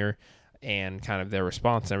vacuum here, and kind of their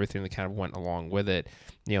response and everything that kind of went along with it,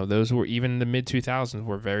 those were, even the mid 2000s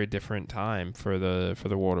were a very different time for the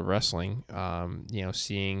world of wrestling.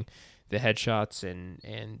 Seeing the headshots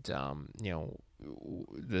and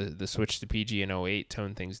the switch to PG in 08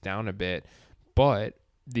 toned things down a bit, but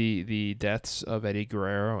the deaths of Eddie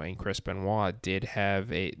Guerrero and Chris Benoit did have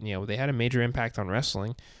they had a major impact on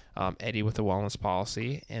wrestling. Eddie with the wellness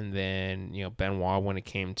policy, and then Benoit when it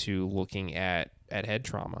came to looking at head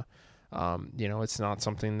trauma. It's not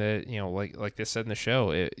something that like they said in the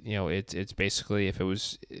show. It's basically, if it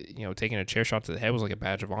was taking a chair shot to the head was like a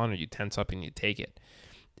badge of honor, you tense up and you take it.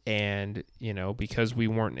 And because we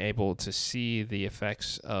weren't able to see the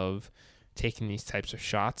effects of taking these types of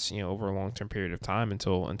shots over a long-term period of time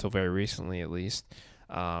until very recently, at least,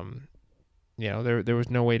 there was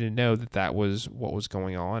no way to know that was what was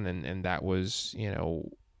going on, and that was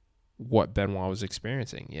what Benoit was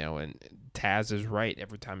experiencing. And Taz is right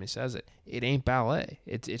every time he says it. It ain't ballet.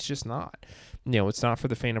 It's just not. It's not for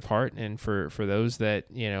the faint of heart, and for those that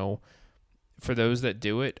for those that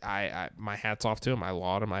do it, I my hat's off to them. I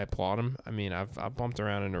laud them. I applaud them. I mean, I've bumped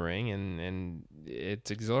around in the ring, and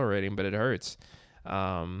it's exhilarating, but it hurts.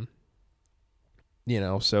 So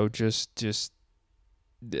just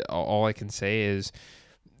all I can say is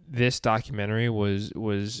this documentary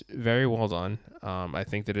was very well done. I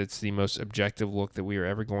think that it's the most objective look that we are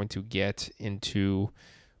ever going to get into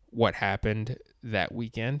what happened that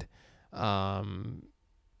weekend. And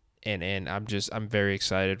I'm very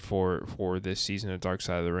excited for this season of Dark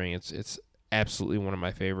Side of the Ring. It's absolutely one of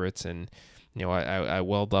my favorites, and I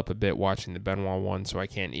welled up a bit watching the Benoit one, so I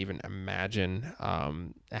can't even imagine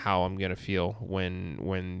how I'm gonna feel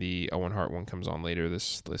when the Owen Hart one comes on later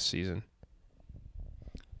this season.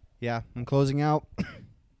 Yeah, and closing out,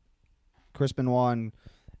 Chris Benoit and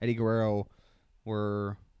Eddie Guerrero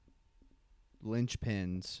were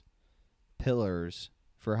linchpins, pillars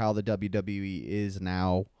for how the WWE is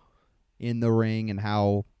now in the ring, and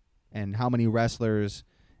how many wrestlers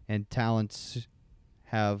and talents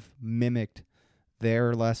have mimicked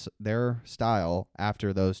their style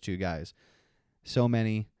after those two guys. So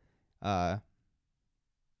many, and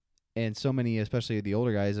so many, especially the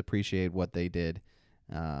older guys, appreciate what they did.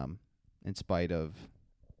 In spite of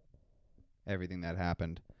everything that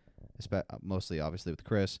happened, mostly obviously with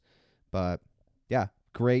Chris, but yeah,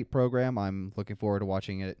 great program. I'm looking forward to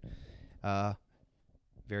watching it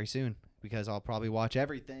very soon, because I'll probably watch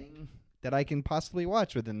everything that I can possibly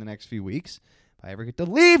watch within the next few weeks if I ever get to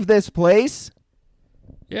leave this place.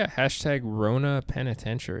 Yeah, hashtag Rona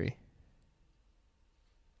Penitentiary.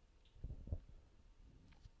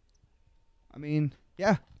 I mean,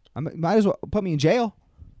 yeah, I might as well put me in jail.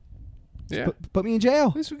 Yeah, put me in jail.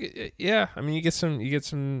 At least we get, yeah. I mean, you get some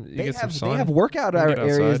sun. They have workout You can get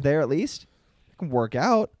areas outside. there at least. You can work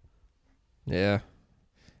out. Yeah.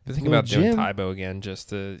 But think Little about doing gym. Taibo again, just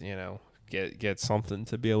to get something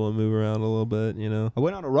to be able to move around a little bit. I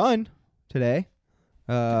went on a run today.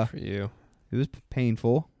 Good for you. It was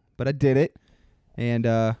painful, but I did it, and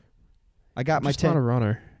I got Just not a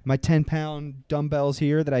runner. my 10-pound dumbbells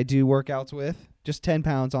here that I do workouts with. Just 10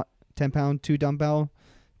 pounds on 10-pound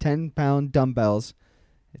 10-pound dumbbells.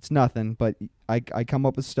 It's nothing, but I come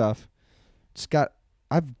up with stuff.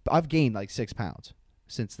 I've gained like 6 pounds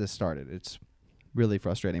since this started. It's really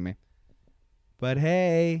frustrating me. But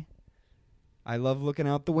hey, I love looking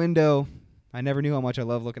out the window. I never knew how much I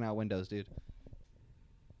love looking out windows, dude.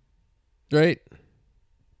 Right.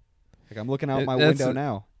 Like, I'm looking out my That's window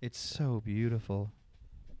now. It's so beautiful.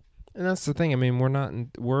 And that's the thing. I mean,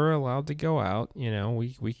 we're allowed to go out.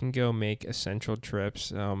 We can go make essential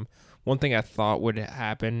trips. One thing I thought would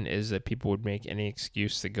happen is that people would make any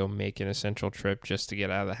excuse to go make an essential trip just to get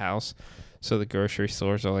out of the house. So the grocery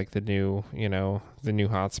stores are like the new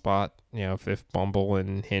hot spot. If Bumble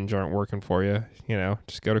and Hinge aren't working for you,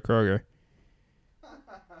 just go to Kroger.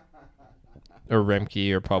 Or Remke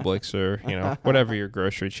or Publix or, whatever your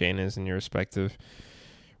grocery chain is in your respective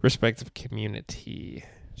community.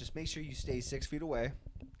 Just make sure you stay 6 feet away.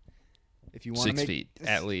 If you want to 6 feet,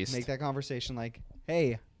 at least. make that conversation like,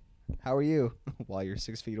 hey, how are you? While you're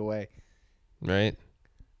 6 feet away. Right?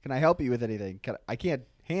 Can I help you with anything? I can't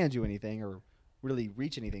hand you anything or really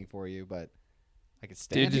reach anything for you, but I can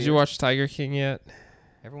stand Dude, did here. you watch Tiger King yet?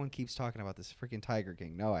 Everyone keeps talking about this freaking Tiger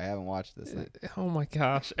King. No, I haven't watched this thing. Oh my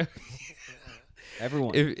gosh.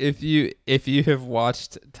 Everyone. If you have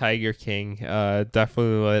watched Tiger King,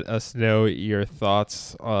 definitely let us know your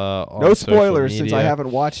thoughts on No social spoilers since I media.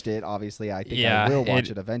 haven't watched it. Obviously, I think Yeah, I will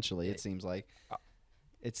watch it eventually. It seems like.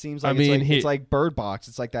 It seems I like mean, it's like Bird Box.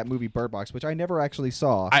 It's like that movie Bird Box, which I never actually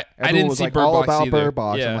saw. I Everyone didn't was see like Bird all Box about either. Bird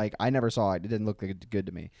Box. Yeah. I'm like, I never saw it. It didn't look good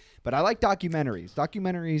to me. But I like documentaries.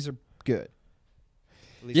 Documentaries are good.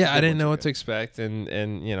 At least the Yeah, I good didn't ones know are what good. to expect,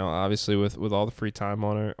 and obviously with all the free time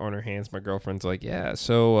on her hands, my girlfriend's like, yeah.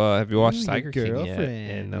 So have you watched Ooh, Tiger your King yet?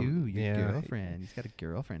 girlfriend. And Ooh, your yeah, girlfriend. He's got a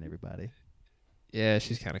girlfriend. Everybody. yeah,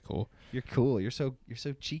 she's kind of cool. You're cool. You're so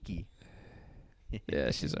cheeky.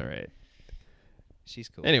 Yeah, she's all right. She's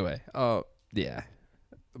cool. Anyway, yeah,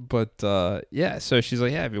 but yeah. So she's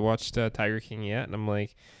like, yeah, have you watched Tiger King yet? And I'm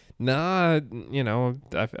like, nah.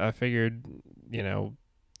 I figured,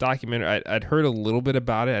 documentary. I'd heard a little bit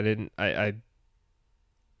about it. I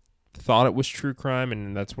thought it was true crime,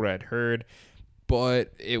 and that's what I'd heard.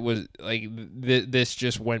 But it was like this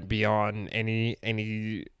just went beyond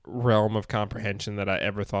any realm of comprehension that I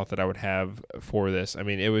ever thought that I would have for this. I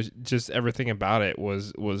mean, it was just everything about it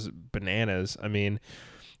was bananas. I mean,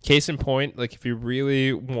 case in point, like if you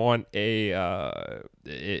really want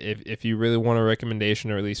if you really want a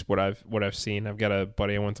recommendation, or at least what I've seen, I've got a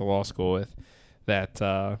buddy I went to law school with that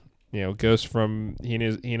goes from he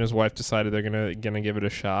and his wife decided they're gonna give it a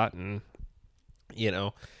shot, and you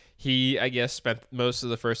know, he, I guess, spent most of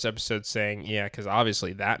the first episode saying, yeah, because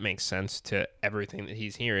obviously that makes sense to everything that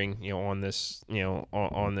he's hearing, on this,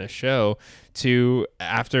 on this show, to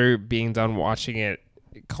after being done watching it,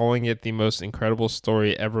 calling it the most incredible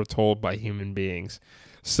story ever told by human beings.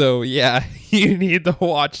 So, yeah, you need to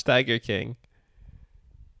watch Tiger King.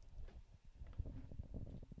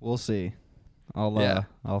 We'll see. I'll Yeah.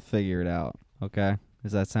 I'll figure it out. Okay.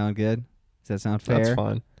 Does that sound good? Does that sound fair? That's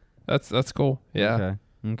fun. That's cool. Yeah.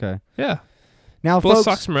 Okay. Yeah. Now, Well, let's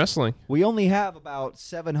folks, talk some wrestling. we only have about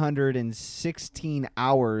 716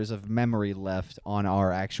 hours of memory left on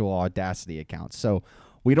our actual Audacity account. So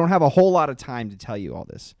we don't have a whole lot of time to tell you all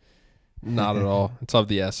this. Not at all. It's of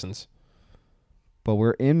the essence. But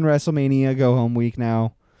we're in WrestleMania go-home week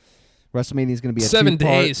now. WrestleMania is going to be a 7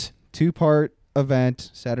 days. two-part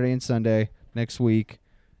event, Saturday and Sunday, next week,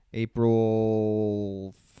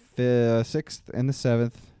 April 6th and the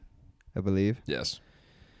 7th, I believe. Yes.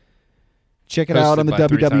 Check it out on the Hosted by WWE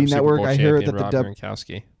three-time Super Network. Bowl I heard champion that the Rob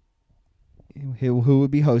Gronkowski. who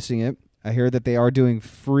would be hosting it. I hear that they are doing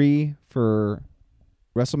free for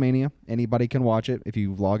WrestleMania. Anybody can watch it. If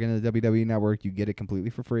you log into the WWE Network, you get it completely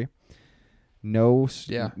for free. No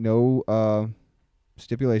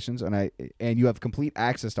stipulations, and you have complete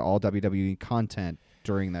access to all WWE content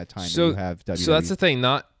during that time. So- that you have WWE. So that's the thing.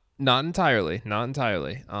 Not entirely.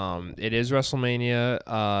 It is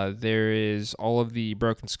WrestleMania. There is all of the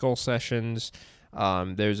Broken Skull sessions.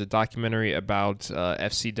 There's a documentary about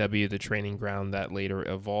FCW, the training ground that later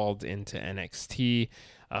evolved into NXT,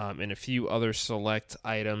 and a few other select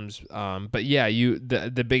items. But yeah,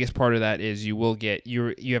 the biggest part of that is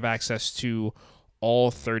you have access to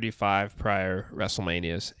all 35 prior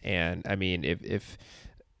WrestleManias, and I mean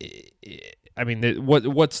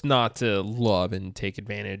what's not to love and take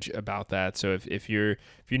advantage about that? So if you're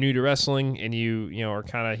new to wrestling and you are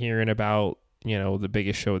kind of hearing about the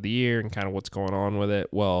biggest show of the year and kind of what's going on with it,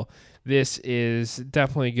 well, this is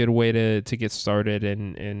definitely a good way to get started.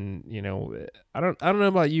 And I don't know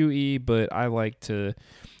about you, E, but I like to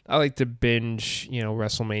binge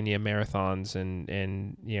WrestleMania marathons and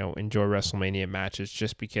enjoy WrestleMania matches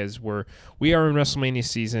just because we are in WrestleMania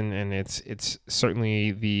season, and it's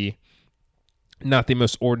certainly not the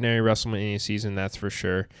most ordinary WrestleMania season, that's for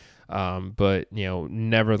sure. But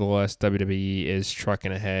nevertheless, WWE is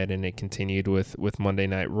trucking ahead, and it continued with Monday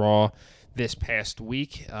Night Raw this past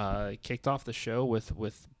week. Kicked off the show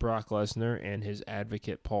with Brock Lesnar and his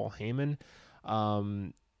advocate Paul Heyman.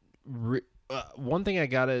 One thing I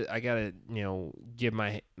gotta give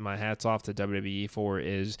my hats off to WWE for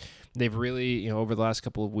is they've really over the last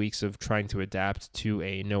couple of weeks of trying to adapt to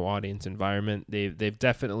a no audience environment. They've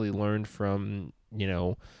definitely learned from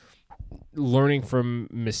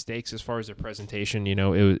mistakes as far as their presentation. It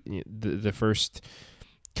was the first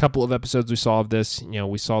couple of episodes we saw of this.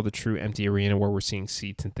 We saw the true empty arena where we're seeing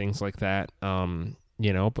seats and things like that.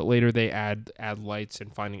 But later they add lights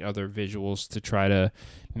and finding other visuals to try to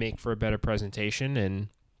make for a better presentation, and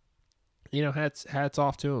hats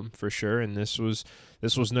off to them for sure. And this was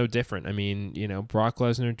no different. I mean, Brock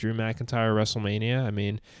Lesnar, Drew McIntyre, WrestleMania. I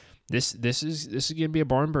mean, this is gonna be a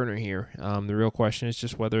barn burner here. The real question is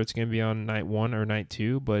just whether it's gonna be on night 1 or night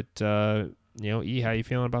 2. But E, how you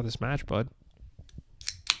feeling about this match, bud?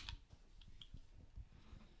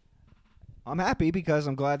 I'm happy because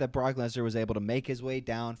I'm glad that Brock Lesnar was able to make his way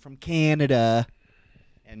down from Canada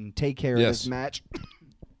and take care of this match.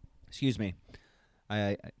 Excuse me.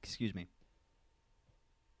 Excuse me.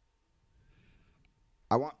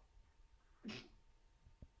 I want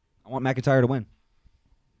McIntyre to win.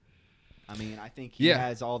 I mean, I think he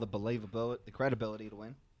has all the believability, the credibility to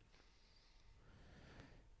win,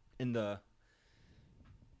 and the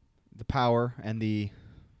power and the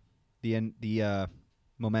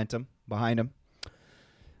momentum behind him.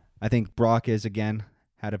 I think Brock is again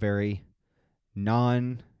had a very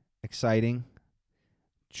non-exciting,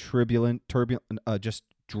 turbulent, just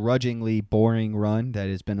drudgingly boring run that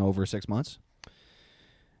has been over 6 months.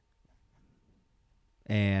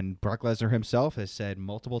 And Brock Lesnar himself has said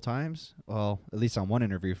multiple times, well, at least on one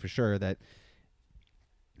interview for sure, that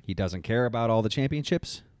he doesn't care about all the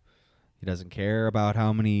championships. He doesn't care about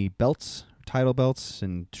how many belts, title belts,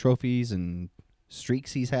 and trophies and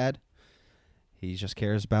streaks he's had. He just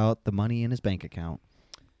cares about the money in his bank account.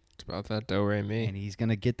 It's about that do-re-mi. And he's going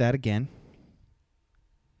to get that again.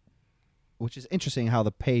 Which is interesting how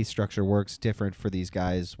the pay structure works different for these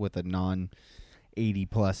guys with a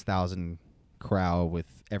non-80+ thousand crowd,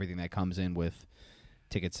 with everything that comes in with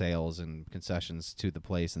ticket sales and concessions to the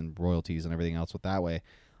place and royalties and everything else with that way.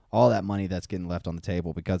 All that money that's getting left on the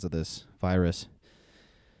table because of this virus.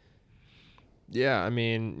 Yeah, I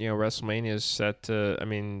mean, WrestleMania is set to. I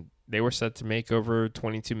mean, they were set to make over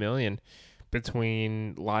 $22 million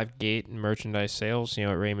between live gate and merchandise sales.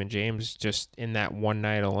 At Raymond James, just in that one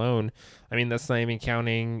night alone. I mean, that's not even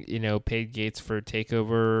counting paid gates for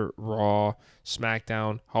Takeover, Raw,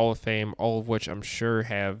 SmackDown, Hall of Fame, all of which I'm sure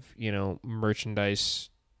have merchandise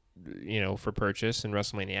for purchase, and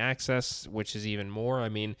WrestleMania Access, which is even more. I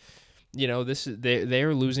mean, this is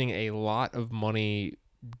they're losing a lot of money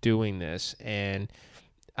doing this, and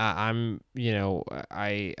I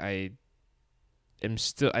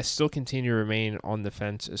still continue to remain on the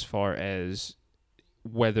fence as far as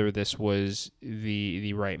whether this was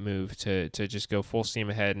the right move to just go full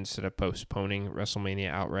steam ahead instead of postponing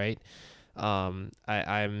WrestleMania outright.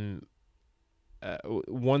 I'm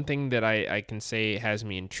one thing that I can say has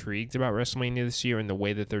me intrigued about WrestleMania this year and the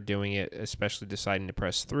way that they're doing it, especially deciding to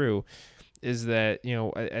press through, is that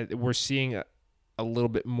we're seeing a little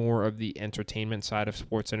bit more of the entertainment side of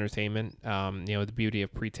sports entertainment. The beauty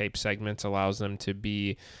of pre-tape segments allows them to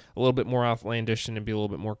be a little bit more outlandish and to be a little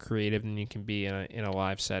bit more creative than you can be in a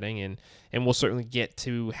live setting. And we'll certainly get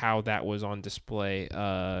to how that was on display,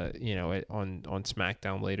 on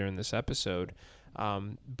SmackDown later in this episode.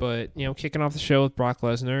 But kicking off the show with Brock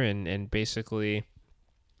Lesnar and basically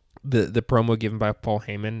the promo given by Paul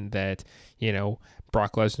Heyman that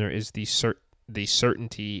Brock Lesnar is the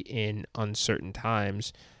certainty in uncertain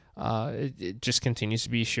times. It just continues to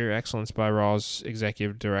be sheer excellence by Raw's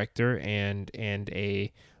executive director and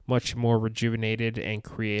a much more rejuvenated and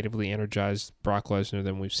creatively energized Brock Lesnar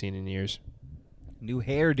than we've seen in years. New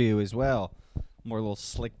hairdo as well. More a little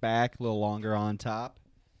slick back, a little longer on top.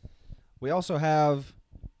 We also have...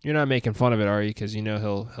 You're not making fun of it, are you? Because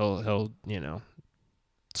he'll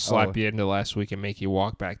slap you into last week and make you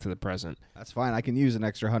walk back to the present. That's fine. I can use an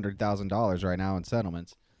extra $100,000 right now in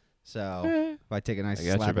settlements. So if I take a nice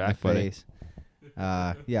slap in the face,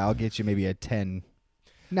 I'll get you maybe a 10.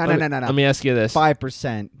 No. Let me ask you this: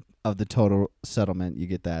 5% of the total settlement, you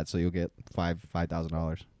get that. So you'll get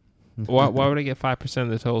 $5,000. Why would I get 5% of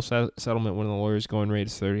the total settlement when the lawyer's going rate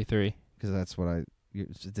is 33? Because that's what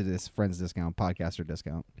did this friends discount, podcaster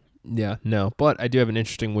discount. Yeah, no, but I do have an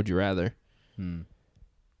interesting. Would you rather? Would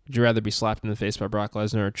you rather be slapped in the face by Brock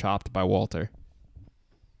Lesnar or chopped by Walter?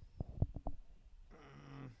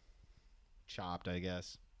 Chopped, I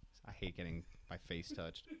guess. I hate getting my face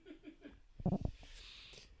touched.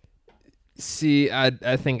 See, I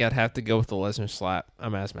think I'd have to go with the Lesnar slap.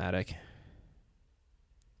 I'm asthmatic.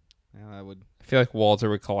 Yeah, I would. I feel like Walter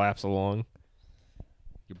would collapse along.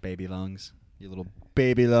 Your baby lungs. Your little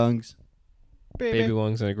baby lungs. Baby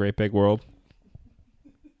lungs in a great big world.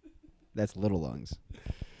 That's little lungs,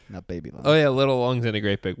 not baby lungs. Oh, yeah, little lungs in a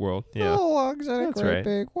great big world. Yeah. Little lungs in a great right.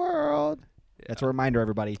 big world. Yeah. That's a reminder,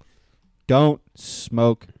 everybody. Don't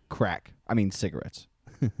smoke crack. I mean cigarettes.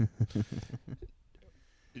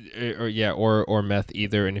 or meth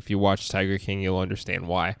either. And if you watch Tiger King, you'll understand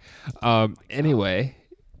why. Anyway,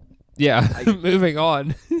 moving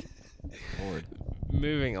on. Lord.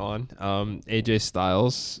 Moving on. AJ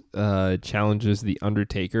Styles challenges The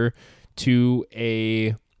Undertaker to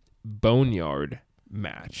a Boneyard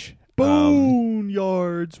match.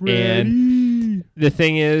 Boneyard's ready. And the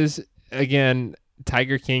thing is, again,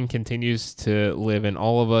 Tiger King continues to live in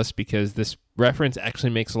all of us because this reference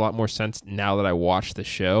actually makes a lot more sense now that I watch the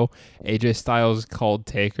show. AJ Styles called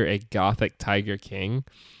Taker a gothic Tiger King,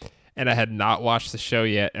 and I had not watched the show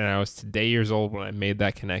yet, and I was today years old when I made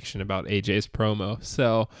that connection about AJ's promo.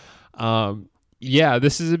 So,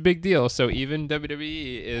 this is a big deal. So even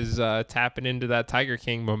WWE is tapping into that Tiger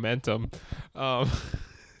King momentum. It's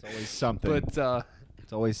always something. But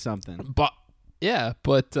it's always something. But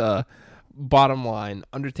bottom line,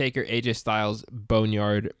 Undertaker, AJ Styles,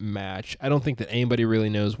 Boneyard match. I don't think that anybody really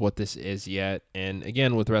knows what this is yet. And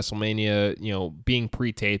again, with WrestleMania, being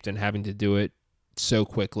pre-taped and having to do it so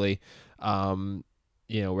quickly,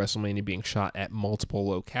 WrestleMania being shot at multiple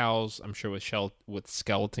locales, I'm sure with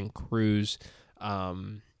skeleton crews, all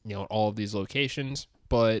of these locations.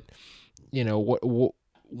 But, what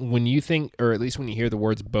when you think, or at least when you hear the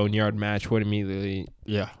words Boneyard match, what immediately,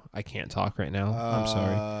 I can't talk right now. I'm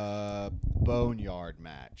sorry. Boneyard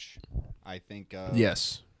match. I think.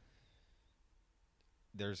 Yes.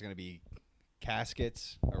 There's going to be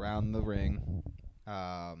caskets around the ring.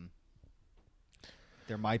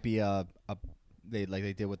 There might be they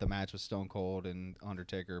did with the match with Stone Cold and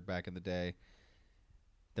Undertaker back in the day.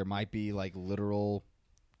 There might be like literal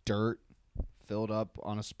dirt filled up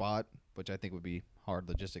on a spot, which I think would be hard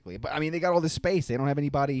logistically. But I mean, they got all this space. They don't have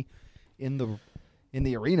anybody in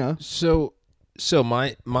the arena. So So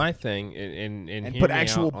my thing, and And hear put me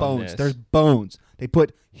actual out on bones. this. There's bones. They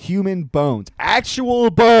put human bones. Actual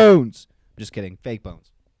bones. Just kidding. Fake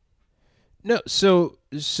bones. No, so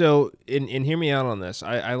and hear me out on this.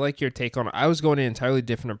 I like your take on it. I was going an entirely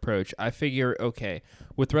different approach. I figure, okay,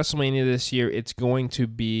 with WrestleMania this year, it's going to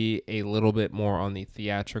be a little bit more on the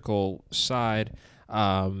theatrical side.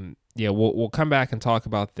 Yeah, we'll come back and talk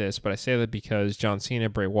about this, but I say that because John Cena,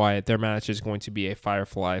 Bray Wyatt, their match is going to be a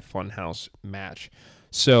Firefly Funhouse match.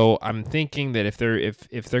 So I'm thinking that if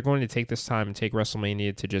they're going to take this time and take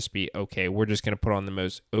WrestleMania to just be, okay, we're just going to put on the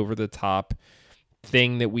most over the top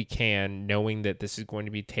thing that we can, knowing that this is going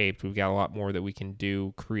to be taped. We've got a lot more that we can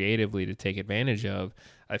do creatively to take advantage of.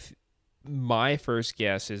 My first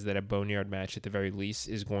guess is that a Boneyard match at the very least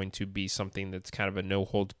is going to be something that's kind of a no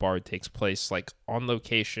holds barred, takes place like on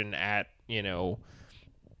location at,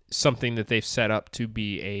 something that they've set up to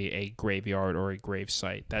be a graveyard or a grave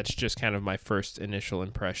site. That's just kind of my first initial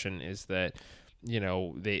impression, is that,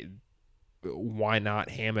 why not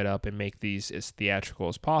ham it up and make these as theatrical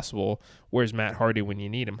as possible? Where's Matt Hardy when you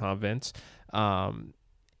need him, huh, Vince? And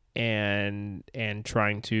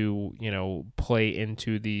trying to play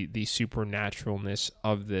into the supernaturalness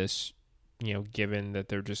of this, given that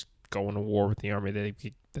they're just going to war with the army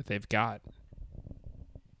that they've got.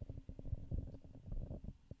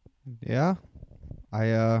 Yeah.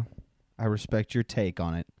 I respect your take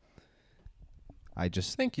on it.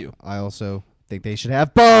 Thank you. I also think they should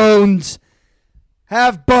have bones.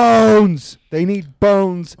 Have bones. They need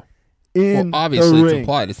bones in obviously the it's ring.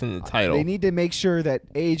 implied. It's in the title. They need to make sure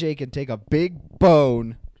that AJ can take a big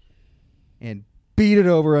bone and beat it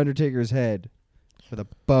over Undertaker's head with a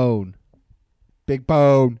bone. Big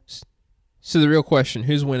bone. So the real question,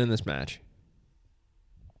 who's winning this match?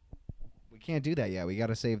 We can't do that yet. We got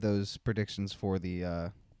to save those predictions for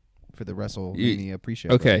the WrestleMania pre-show.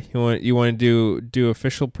 Okay, you want to do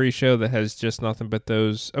official pre-show that has just nothing but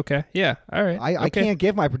those. Okay, yeah, all right. I okay. can't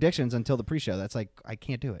give my predictions until the pre-show. That's like, I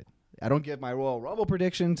can't do it. I don't give my Royal Rumble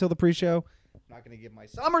prediction until the pre-show. I'm not going to give my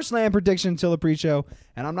SummerSlam prediction until the pre-show.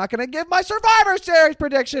 And I'm not going to give my Survivor Series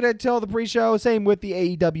prediction until the pre-show. Same with the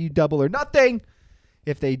AEW Double or Nothing.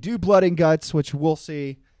 If they do Blood and Guts, which we'll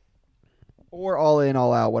see, or All In,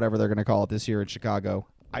 All Out, whatever they're going to call it this year in Chicago,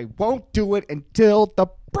 I won't do it until the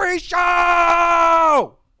pre-show!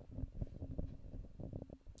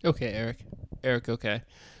 Okay, Eric, okay.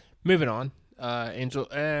 Moving on. Angel,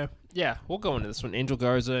 yeah, we'll go into this one. Angel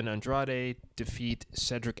Garza and Andrade defeat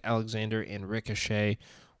Cedric Alexander and Ricochet.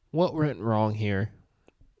 What went wrong here?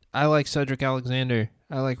 I like Cedric Alexander.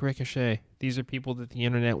 I like Ricochet. These are people that the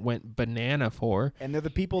internet went banana for. And they're the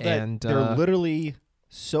people that And, they're literally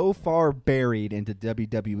so far buried into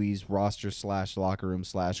WWE's roster / locker room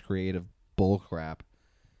 / creative bullcrap.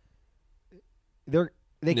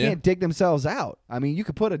 They can't dig themselves out. I mean, you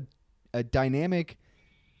could put a dynamic,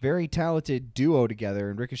 very talented duo together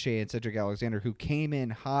in Ricochet and Cedric Alexander, who came in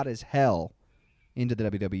hot as hell into the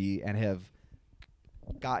WWE and have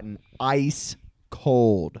gotten ice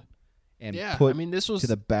cold and put this was to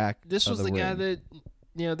the back. This was of the guy ring.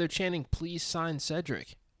 that they're chanting, "Please sign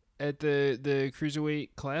Cedric," at the Cruiserweight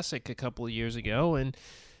Classic a couple of years ago, and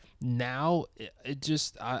now it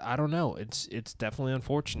just I don't know. It's definitely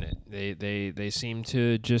unfortunate. They seem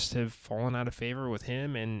to just have fallen out of favor with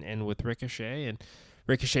him and with Ricochet, and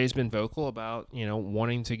Ricochet's been vocal about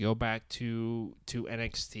wanting to go back to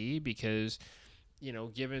NXT because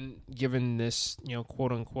given this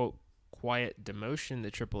quote unquote quiet demotion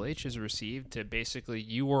that Triple H has received to basically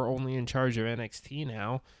you are only in charge of NXT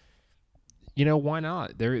now. Why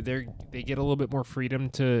not? They get a little bit more freedom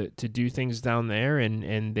to do things down there,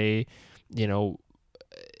 and they,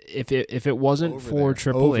 if it wasn't for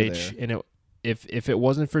Triple H and if it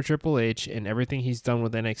wasn't for Triple H and everything he's done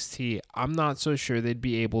with NXT, I'm not so sure they'd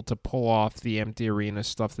be able to pull off the empty arena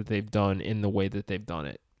stuff that they've done in the way that they've done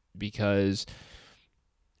it, because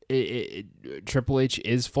Triple H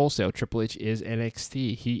is Full Sail. Triple H is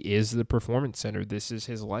NXT. He is the Performance Center. This is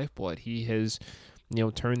his lifeblood. He has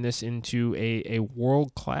turn this into a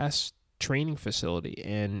world-class training facility,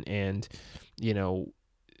 and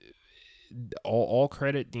all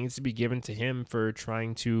credit needs to be given to him for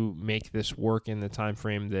trying to make this work in the time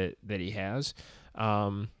frame that he has.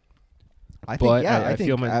 I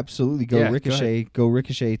think absolutely go Ricochet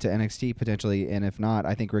to NXT potentially, and if not,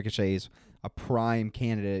 I think Ricochet is a prime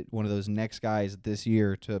candidate, one of those next guys this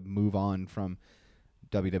year to move on from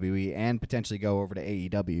WWE and potentially go over to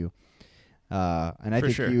AEW. And I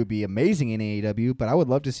think he would be amazing in AEW, but I would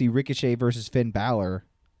love to see Ricochet versus Finn Balor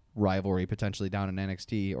rivalry potentially down in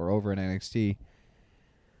NXT or over in NXT.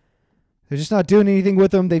 They're just not doing anything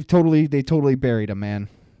with him. They totally buried him, man.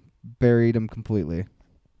 buried him completely.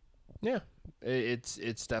 Yeah, it's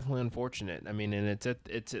definitely unfortunate. I mean, and it's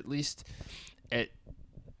at least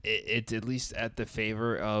it's at least at the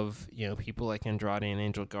favor of people like Andrade and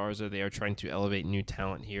Angel Garza. They are trying to elevate new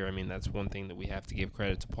talent here. I mean, that's one thing that we have to give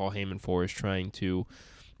credit to Paul Heyman for, is trying to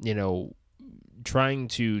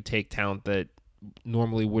take talent that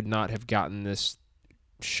normally would not have gotten this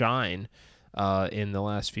shine in the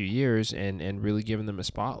last few years and really giving them a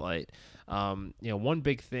spotlight. One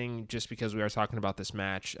big thing, just because we are talking about this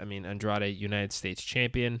match, I mean, Andrade, United States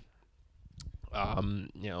champion.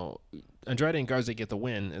 Andrade and Garza get the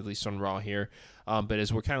win, at least on Raw here. But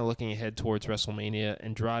as we're kind of looking ahead towards WrestleMania,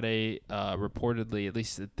 Andrade reportedly, at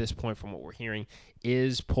least at this point from what we're hearing,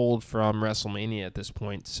 is pulled from WrestleMania at this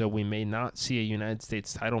point. So we may not see a United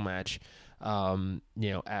States title match,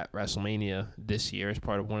 at WrestleMania this year as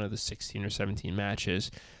part of one of the 16 or 17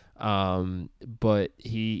 matches. But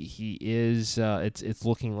he is, it's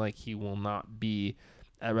looking like he will not be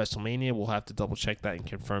at WrestleMania. We'll have to double check that and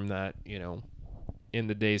confirm that, in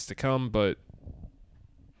the days to come, but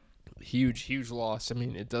huge loss. I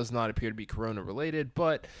mean, it does not appear to be Corona related,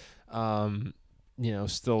 but,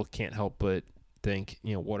 still can't help but think,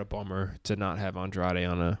 what a bummer to not have Andrade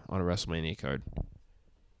on a WrestleMania card.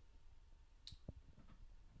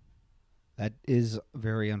 That is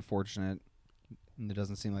very unfortunate. And it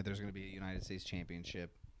doesn't seem like there's going to be a United States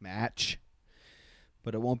Championship match,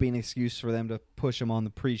 but it won't be an excuse for them to push him on the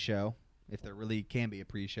pre-show, if there really can be a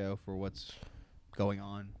pre-show for what's going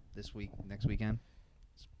on this week, next weekend.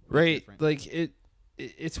 Right, different. like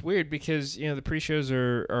it's weird because the pre-shows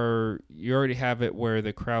are you already have it where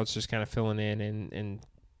the crowd's just kind of filling in and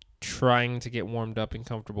trying to get warmed up and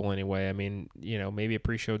comfortable anyway. I mean, maybe a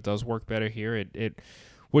pre-show does work better here. It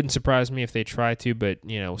wouldn't surprise me if they try to, but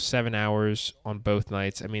 7 hours on both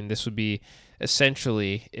nights. I mean, this would be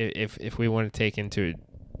essentially, if we want to take into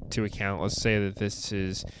account, let's say that this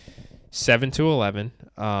is 7 to 11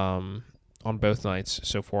 on both nights,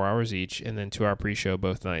 so 4 hours each, and then 2 hour pre-show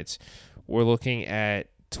both nights. We're looking at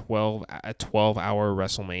a 12-hour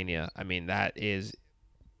WrestleMania. I mean, that is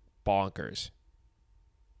bonkers.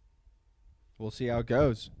 We'll see how it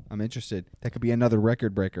goes. I'm interested. That could be another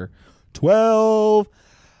record breaker. 12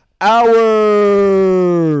 hours!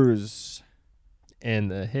 And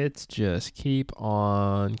the hits just keep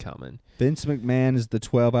on coming. Vince McMahon is the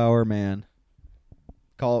 12-hour man.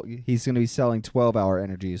 He's going to be selling 12-hour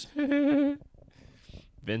energies.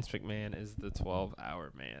 Vince McMahon is the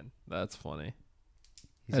 12-hour man. That's funny.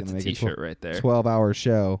 He's That's gonna a make T-shirt right there. 12-hour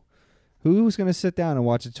show. Who's going to sit down and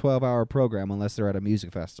watch a 12-hour program unless they're at a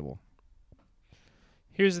music festival?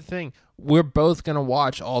 Here's the thing. We're both going to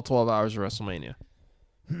watch all 12 hours of WrestleMania.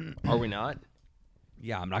 Are we not?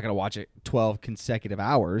 Yeah, I'm not going to watch it 12 consecutive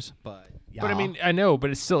hours, but yeah. But I mean, I know, but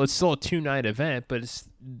it's still a 2-night event, but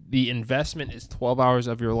the investment is 12 hours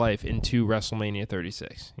of your life into WrestleMania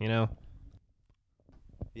 36,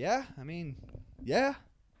 Yeah, I mean, yeah.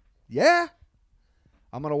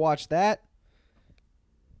 I'm going to watch that.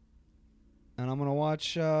 And I'm going to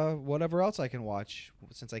watch whatever else I can watch,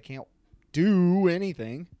 since I can't do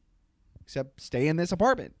anything except stay in this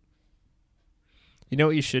apartment. You know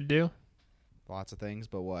what you should do? Lots of things,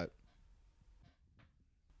 but what?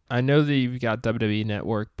 I know that you've got WWE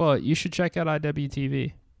Network, but you should check out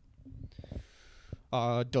IWTV.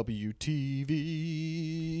 WTV.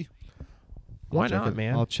 Why not,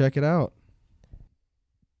 man? I'll check it out.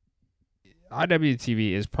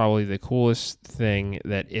 IWTV is probably the coolest thing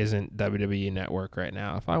that isn't WWE Network right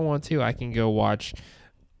now. If I want to, I can go watch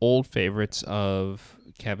old favorites of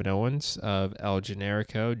Kevin Owens, of El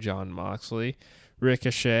Generico, Jon Moxley,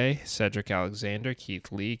 Ricochet, Cedric Alexander,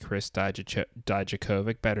 Keith Lee, Chris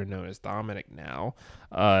Dijakovic, better known as Dominic now,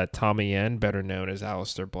 Tommy Yen, better known as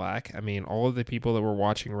Aleister Black. I mean, all of the people that we're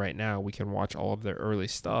watching right now, we can watch all of their early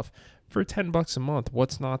stuff for $10 a month.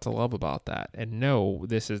 What's not to love about that? And no,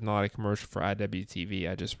 this is not a commercial for IWTV.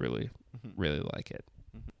 I just really like it.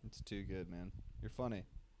 It's too good, man. You're funny.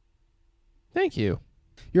 Thank you.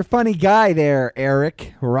 You're a funny guy there,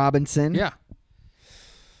 Eric Robinson. Yeah.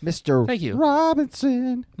 Mr. Thank you.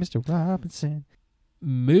 Robinson. Mr. Robinson.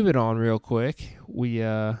 Moving on real quick. We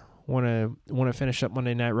want to finish up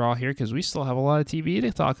Monday Night Raw here because we still have a lot of TV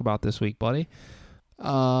to talk about this week, buddy.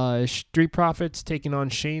 Street Profits taking on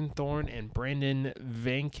Shane Thorne and Brandon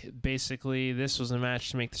Vink. Basically, this was a match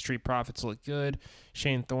to make the Street Profits look good.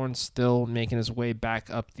 Shane Thorne still making his way back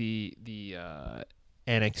up the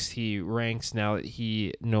NXT ranks now that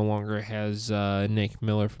he no longer has Nick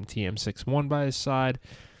Miller from TM61 by his side.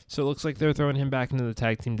 So it looks like they're throwing him back into the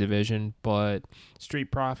tag team division, but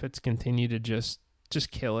Street Profits continue to just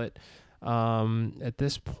kill it. At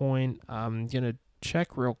this point, I'm going to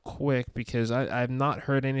check real quick because I've not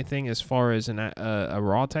heard anything as far as a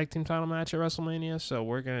Raw Tag Team title match at WrestleMania. So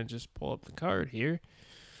we're going to just pull up the card here,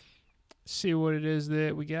 see what it is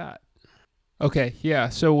that we got. Okay, yeah,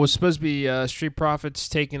 so it was supposed to be Street Profits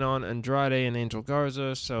taking on Andrade and Angel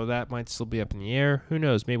Garza, so that might still be up in the air. Who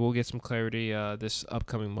knows? Maybe we'll get some clarity this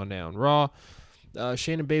upcoming Monday on Raw.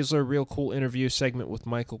 Shayna Baszler, real cool interview segment with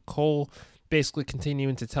Michael Cole, basically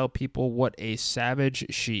continuing to tell people what a savage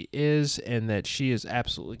she is and that she is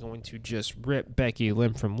absolutely going to just rip Becky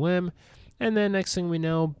limb from limb. And then next thing we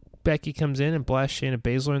know, Becky comes in and blasts Shayna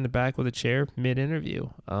Baszler in the back with a chair mid-interview.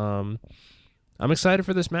 I'm excited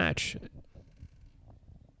for this match.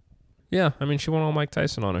 Yeah, I mean, she won all Mike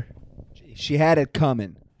Tyson on her. She had it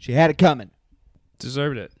coming. She had it coming.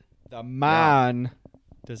 Deserved it. The man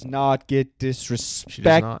does not get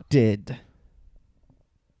disrespected.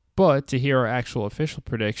 But to hear our actual official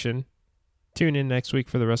prediction, tune in next week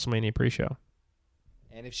for the WrestleMania pre-show.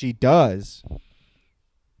 And if she does,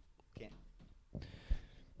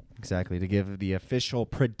 exactly, to give the official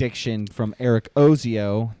prediction from Eric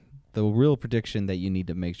Ozio, the real prediction that you need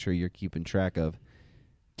to make sure you're keeping track of.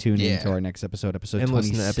 Tune in to our next episode and 26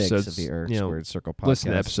 listen to episodes, of the Eric Squared Circle podcast.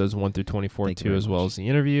 Listen to episodes 1 through 24 too, as well as the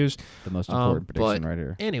interviews. The most important prediction right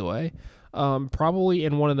here. Anyway, probably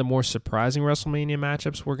in one of the more surprising WrestleMania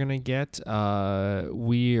matchups we're going to get,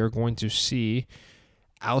 we are going to see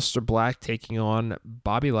Aleister Black taking on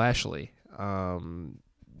Bobby Lashley.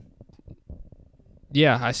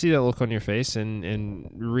 Yeah, I see that look on your face, and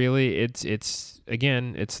really, it's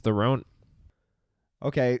the Rowan.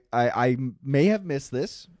 Okay, I may have missed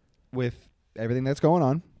this with everything that's going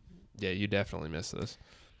on. Yeah, you definitely missed this.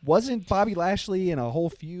 Wasn't Bobby Lashley in a whole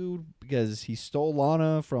feud because he stole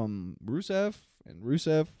Lana from Rusev? And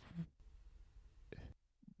Rusev...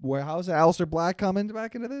 how's Aleister Black coming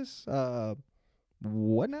back into this?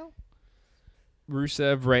 What now?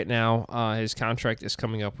 Rusev right now, his contract is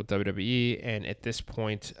coming up with WWE, and at this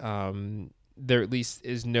point... there at least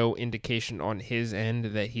is no indication on his end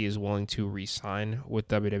that he is willing to re-sign with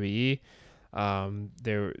WWE.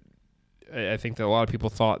 I think that a lot of people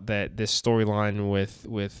thought that this storyline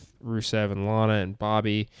with Rusev and Lana and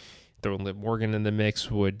Bobby, throwing Liv Morgan in the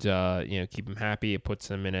mix, would keep him happy. It puts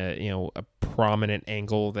him in a prominent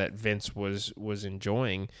angle that Vince was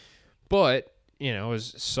enjoying, but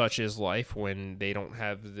as such is life when they don't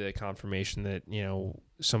have the confirmation that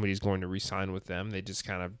somebody's going to re-sign with them. They just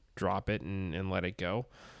kind of drop it and let it go.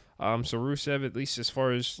 So Rusev, at least as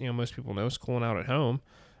far as most people know, is cooling out at home.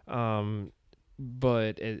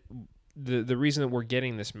 But the reason that we're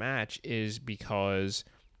getting this match is because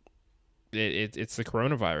it's the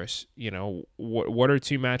coronavirus. What are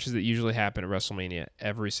two matches that usually happen at WrestleMania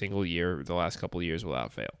every single year the last couple of years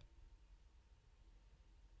without fail?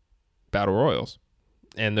 Battle Royals.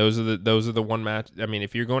 And those are the one match. I mean,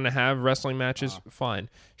 if you're going to have wrestling matches, fine,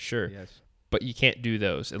 sure. Yes. But you can't do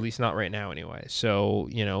those, at least not right now anyway. So,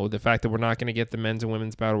 the fact that we're not going to get the men's and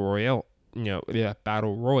women's battle royals, they've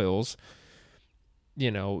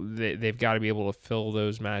got to be able to fill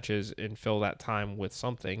those matches and fill that time with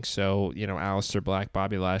something. So, Aleister Black,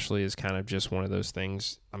 Bobby Lashley is kind of just one of those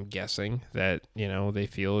things, I'm guessing, that, they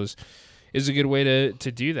feel is a good way to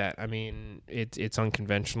do that. I mean, it's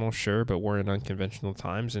unconventional, sure, but we're in unconventional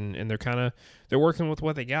times, and they're working with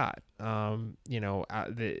what they got.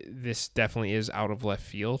 This definitely is out of left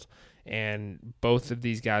field, and both of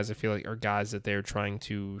these guys, I feel like, are guys that they're trying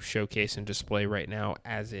to showcase and display right now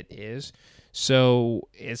as it is. So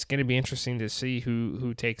it's going to be interesting to see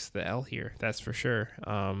who takes the L here. That's for sure.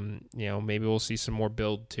 Maybe we'll see some more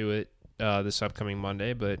build to it this upcoming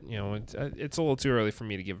Monday, but it's a little too early for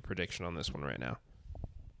me to give a prediction on this one right now.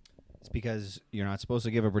 It's because you're not supposed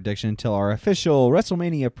to give a prediction until our official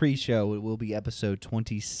WrestleMania pre-show. It will be episode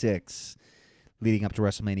 26, leading up to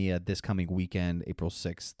WrestleMania this coming weekend, April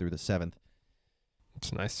 6th through the 7th.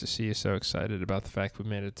 It's nice to see you so excited about the fact we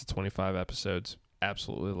made it to 25 episodes.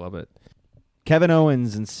 Absolutely love it. Kevin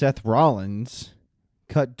Owens and Seth Rollins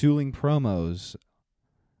cut dueling promos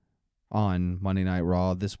on Monday Night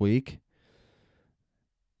Raw this week.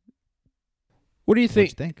 What do you think?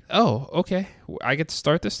 What you think? Oh, okay. I get to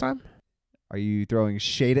start this time? Are you throwing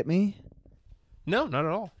shade at me? No, not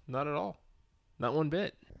at all. Not at all. Not one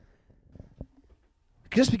bit.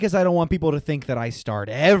 Just because I don't want people to think that I start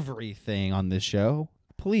everything on this show,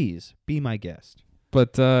 please be my guest.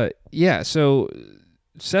 But, so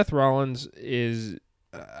Seth Rollins is...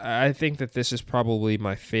 I think that this is probably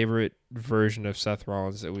my favorite version of Seth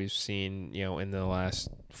Rollins that we've seen, in the last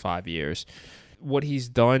 5 years. What he's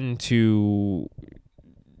done to,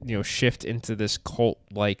 shift into this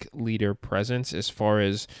cult-like leader presence as far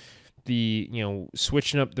as the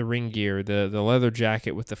switching up the ring gear, the leather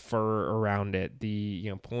jacket with the fur around it,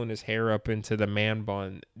 the pulling his hair up into the man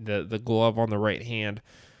bun, the glove on the right hand,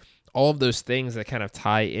 all of those things that kind of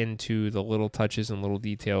tie into the little touches and little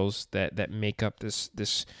details that make up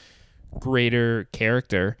this greater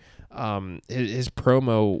character. His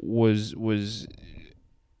promo was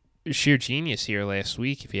sheer genius here last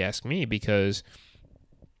week, if you ask me, because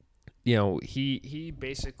he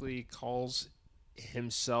basically calls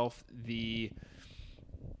himself the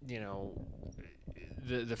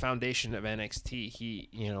foundation of NXT. He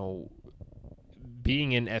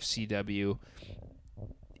being in FCW,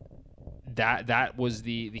 that was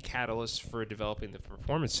the catalyst for developing the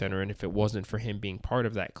Performance Center, and if it wasn't for him being part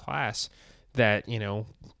of that class that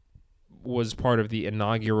was part of the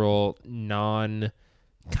inaugural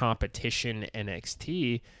non-competition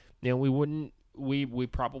NXT, we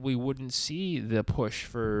probably wouldn't see the push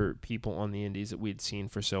for people on the indies that we'd seen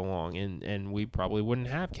for so long, and we probably wouldn't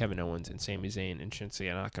have Kevin Owens and Sami Zayn and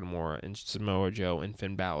Shinsuke Nakamura and Samoa Joe and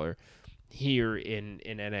Finn Balor here in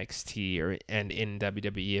NXT and in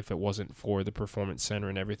WWE if it wasn't for the Performance Center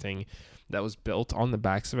and everything that was built on the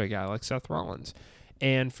backs of a guy like Seth Rollins.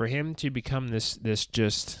 And for him to become this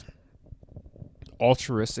just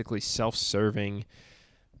altruistically self-serving,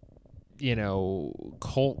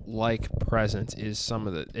 cult-like presence is some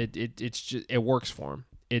of the it's just, it works for him.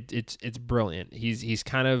 It's brilliant. He's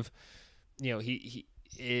kind of, he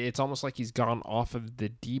it's almost like he's gone off of the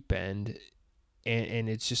deep end, and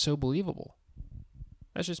it's just so believable.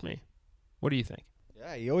 That's just me. What do you think?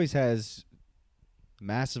 Yeah, he always has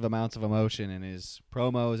massive amounts of emotion in his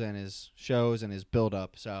promos and his shows and his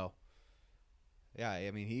build-up. So, yeah, I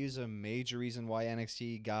mean, he's a major reason why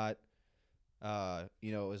NXT got,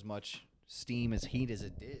 as much steam as heat as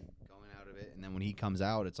it did going out of it. And then when he comes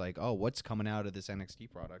out, it's like, oh, what's coming out of this NXT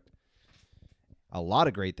product? A lot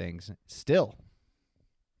of great things still.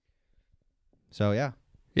 So, yeah.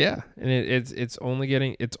 Yeah, and it's only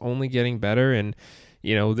getting better, and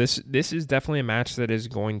this is definitely a match that is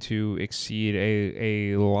going to exceed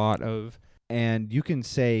a lot of. And you can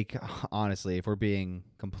say, honestly, if we're being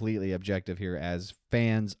completely objective here as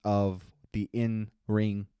fans of the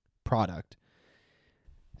in-ring product,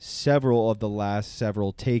 several of the last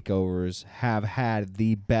several takeovers have had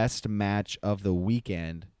the best match of the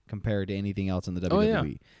weekend compared to anything else in the WWE. Yeah.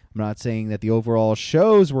 I'm not saying that the overall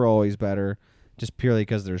shows were always better, just purely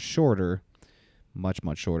because they're shorter, much,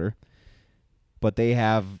 much shorter. But they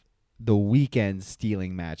have the weekend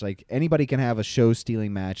stealing match. Like, anybody can have a show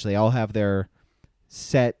stealing match. They all have their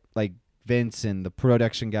set, like Vince and the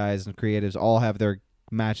production guys and creatives all have their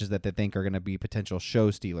matches that they think are going to be potential show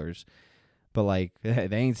stealers. But, like, they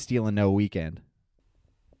ain't stealing no weekend.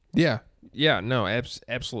 Yeah, no,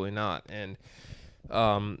 absolutely not. And,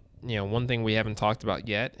 one thing we haven't talked about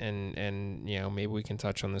yet, and maybe we can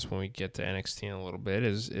touch on this when we get to NXT in a little bit,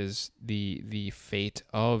 is the fate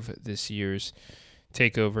of this year's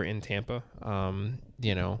takeover in Tampa.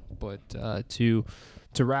 But to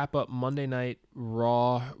wrap up Monday Night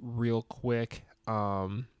Raw real quick,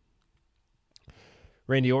 Randy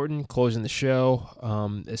Orton closing the show,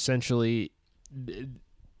 essentially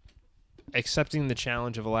accepting the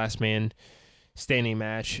challenge of a last man standing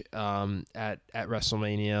match at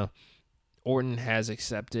WrestleMania. Orton has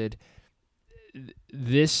accepted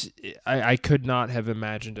this. I could not have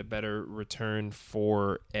imagined a better return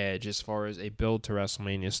for Edge as far as a build to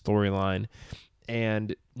WrestleMania storyline.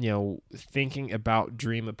 And thinking about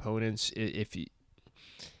dream opponents,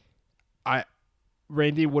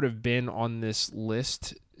 Randy would have been on this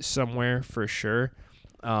list somewhere for sure,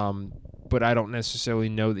 but I don't necessarily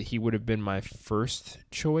know that he would have been my first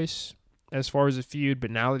choice as far as a feud. But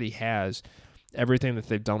now that he has, everything that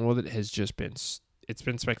they've done with it has just been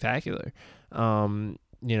spectacular.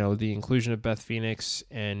 The inclusion of Beth Phoenix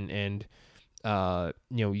and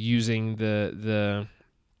using the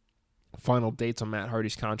final dates on Matt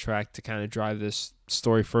Hardy's contract to kind of drive this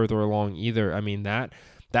story further along either. I mean, that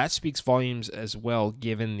speaks volumes as well,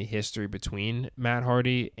 given the history between Matt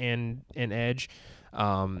Hardy and Edge.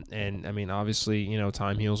 And I mean, obviously,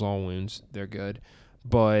 time heals all wounds. They're good.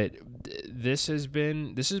 But this has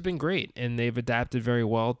been great, and they've adapted very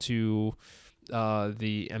well to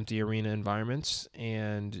the empty arena environments.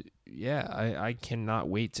 And yeah, I cannot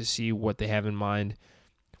wait to see what they have in mind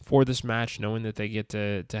for this match, knowing that they get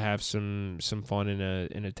to have some fun in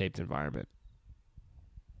a taped environment.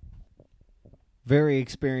 Very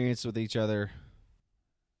experienced with each other.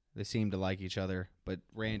 They seem to like each other, but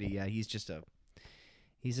Randy, yeah, he's a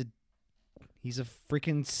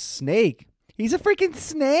freaking snake. He's a freaking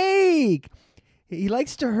snake. He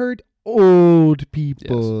likes to hurt old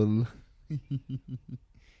people. Yes.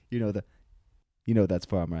 You know that's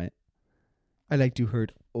from, right? I like to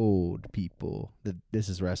hurt old people. This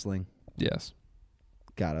is wrestling. Yes.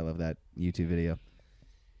 God, I love that YouTube video.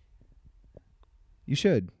 You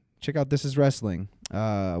should check out This Is Wrestling.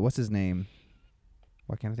 What's his name?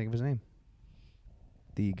 Why can't I think of his name?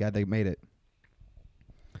 The guy that made it.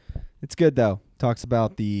 It's good though. Talks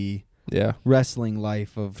about the wrestling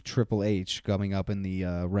life of Triple H coming up in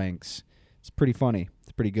the ranks. It's pretty funny.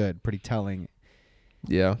 It's pretty good. Pretty telling.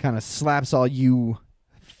 Yeah. Kind of slaps all you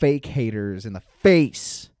fake haters in the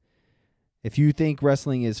face. If you think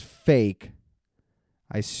wrestling is fake,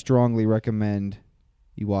 I strongly recommend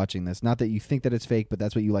you watching this. Not that you think that it's fake, but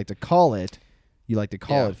that's what you like to call it. You like to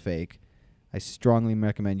call it fake. I strongly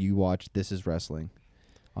recommend you watch This Is Wrestling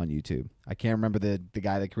on YouTube. I can't remember the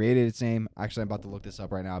guy that created its name. Actually, I'm about to look this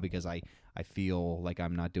up right now because I feel like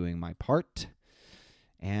I'm not doing my part.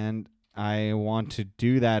 And I want to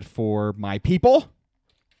do that for my people,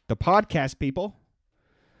 the podcast people.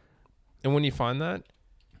 And when you find that,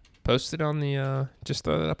 post it on the just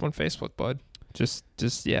throw that up on Facebook, bud. Just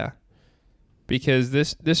yeah. Because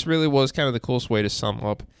this really was kind of the coolest way to sum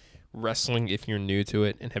up wrestling if you're new to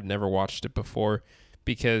it and have never watched it before.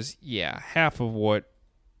 Because half of what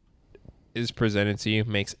is presented to you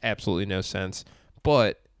makes absolutely no sense.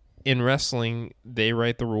 But in wrestling, they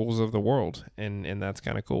write the rules of the world, and that's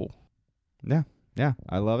kind of cool. Yeah,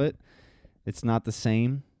 I love it. It's not the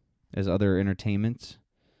same as other entertainments,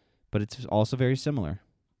 but it's also very similar.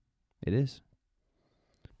 It is.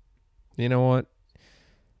 You know what?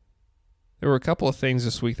 There were a couple of things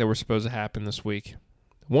this week that were supposed to happen this week.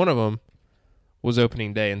 One of them was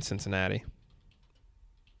opening day in Cincinnati.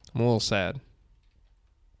 I'm a little sad.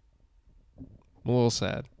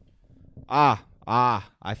 I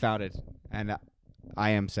found it. And I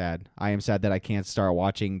am sad. I am sad that I can't start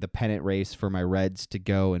watching the pennant race for my Reds to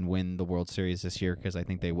go and win the World Series this year because I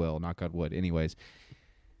think they will, knock on wood. Anyways,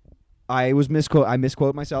 I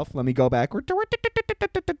misquote myself. Let me go back. We're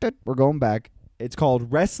going back. It's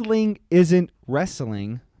called Wrestling Isn't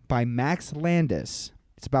Wrestling by Max Landis.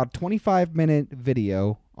 It's about a 25-minute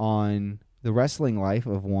video on the wrestling life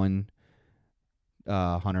of one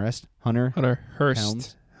Hunter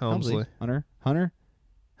Hurst. Helmsley. Hunter.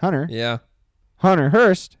 Yeah. Hunter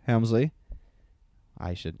Hurst Helmsley.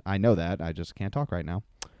 I know that. I just can't talk right now.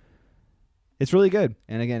 It's really good.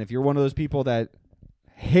 And again, if you're one of those people that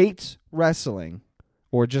hates wrestling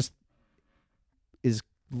or just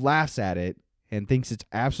laughs at it and thinks it's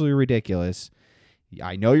absolutely ridiculous,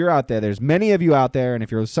 I know you're out there. There's many of you out there, and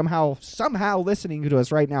if you're somehow listening to us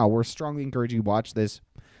right now, we're strongly encouraging you to watch this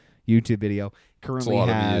YouTube video. Currently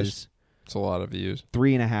has It's a lot of views.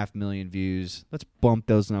 3.5 million views. Let's bump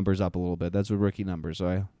those numbers up a little bit. That's a rookie number,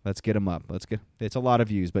 so let's get them up. It's a lot of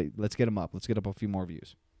views, but let's get them up. Let's get up a few more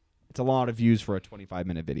views. It's a lot of views for a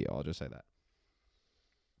 25-minute video. I'll just say that.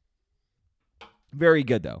 Very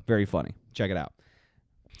good, though. Very funny. Check it out.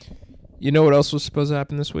 You know what else was supposed to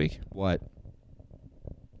happen this week? What?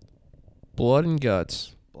 Blood and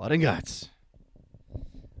Guts. Blood and guts.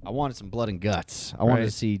 I wanted some blood and guts. I wanted to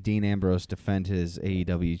Right. see Dean Ambrose defend his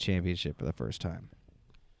AEW championship for the first time.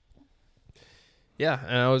 Yeah,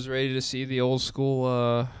 and I was ready to see the old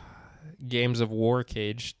school Games of War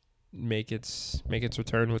cage make its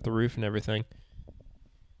return with the roof and everything.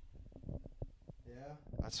 Yeah.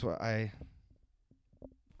 That's what I'm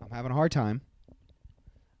having a hard time.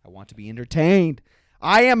 I want to be entertained.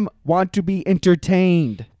 Want to be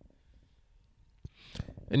entertained.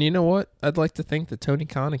 And you know what? I'd like to think that Tony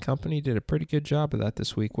Khan and company did a pretty good job of that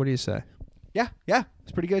this week. What do you say? Yeah.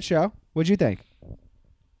 It's a pretty good show. What'd you think?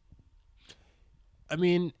 I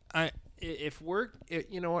mean,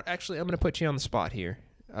 you know what? Actually, I'm going to put you on the spot here.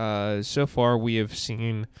 So far, we have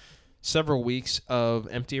seen several weeks of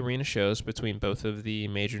empty arena shows between both of the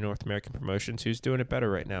major North American promotions. Who's doing it better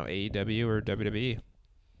right now, AEW or WWE?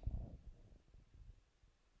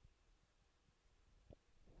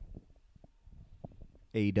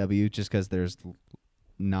 AEW, just because there's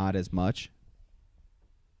not as much,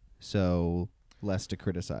 so less to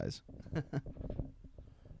criticize.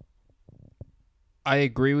 I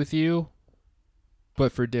agree with you,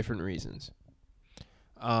 but for different reasons.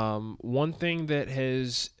 One thing that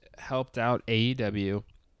has helped out AEW,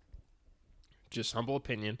 just humble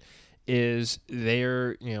opinion, is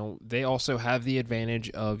they also have the advantage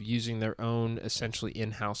of using their own essentially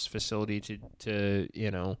in-house facility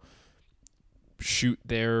to shoot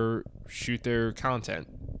their content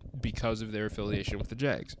because of their affiliation with the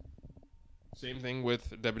Jags. Same thing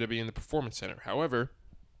with WWE and the Performance Center. However,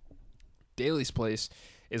 Daly's Place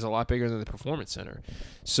is a lot bigger than the Performance Center,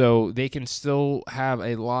 so they can still have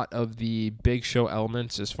a lot of the big show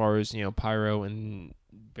elements as far as pyro and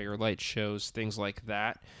bigger light shows, things like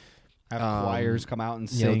that. Have choirs come out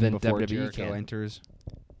and you know, sing than before WWE Jericho can. enters.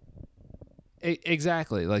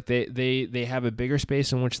 Exactly. Like they have a bigger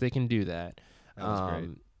space in which they can do that. That was great.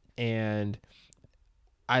 And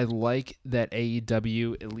I like that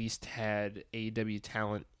AEW at least had AEW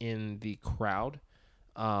talent in the crowd.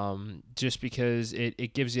 Just because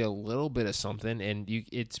it gives you a little bit of something, and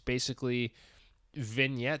it's basically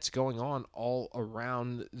vignettes going on all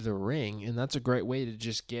around the ring, and that's a great way to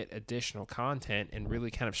just get additional content and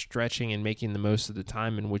really kind of stretching and making the most of the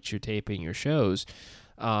time in which you're taping your shows.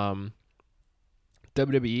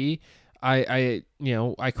 WWE, I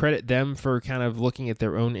credit them for kind of looking at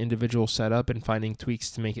their own individual setup and finding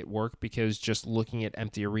tweaks to make it work, because just looking at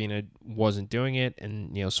empty arena wasn't doing it,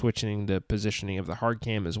 and switching the positioning of the hard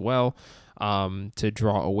cam as well, to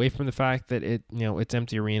draw away from the fact that it's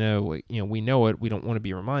empty arena. We know it. We don't want to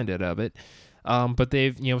be reminded of it. But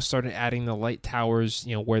they've started adding the light towers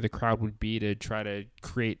where the crowd would be, to try to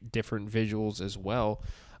create different visuals as well.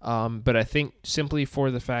 But I think simply for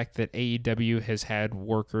the fact that AEW has had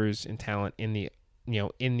workers and talent in the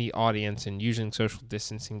audience, and using social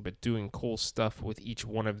distancing, but doing cool stuff with each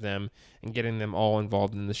one of them and getting them all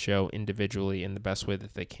involved in the show individually in the best way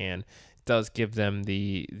that they can, does give them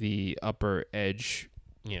the upper edge,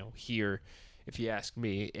 here, if you ask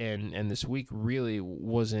me. And this week really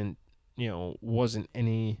wasn't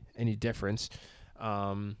any difference.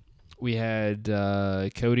 We had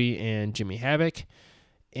Cody and Jimmy Havoc.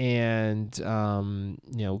 And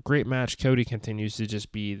great match. Cody continues to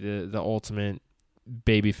just be the ultimate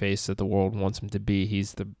babyface that the world wants him to be.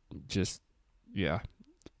 He's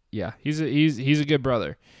He's a good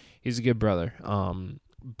brother. He's a good brother.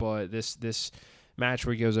 But this match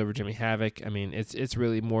where he goes over Jimmy Havoc, I mean, it's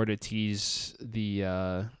really more to tease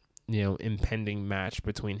the impending match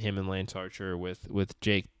between him and Lance Archer with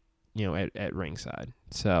Jake, at ringside.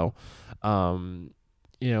 So,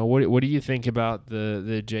 what do you think about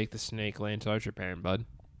the Jake the Snake Lance Archer pairing, bud?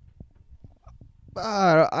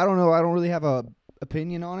 I don't know. I don't really have a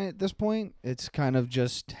opinion on it at this point. It's kind of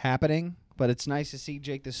just happening, but it's nice to see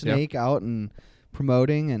Jake the Snake out and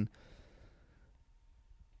promoting, and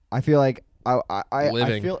I feel like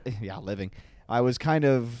living. I was kind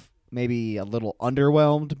of maybe a little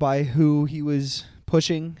underwhelmed by who he was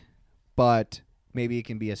pushing, but maybe it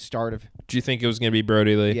can be a start of. Do you think it was going to be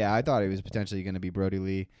Brody Lee? Yeah, I thought it was potentially going to be Brody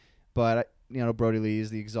Lee, but Brody Lee is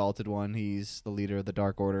the exalted one. He's the leader of the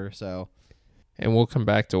Dark Order, so. And we'll come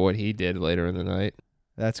back to what he did later in the night.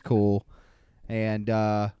 That's cool, and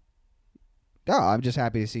I'm just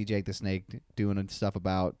happy to see Jake the Snake doing stuff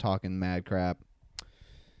about talking mad crap,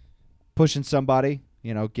 pushing somebody,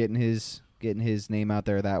 getting his name out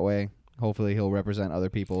there that way. Hopefully, he'll represent other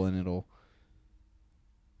people, and it'll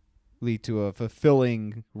lead to a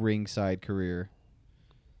fulfilling ringside career.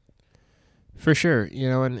 For sure.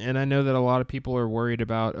 And I know that a lot of people are worried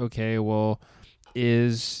about, okay, well,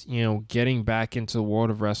 is, getting back into the world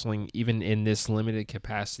of wrestling, even in this limited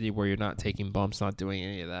capacity where you're not taking bumps, not doing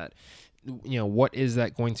any of that, what is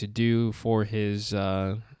that going to do for his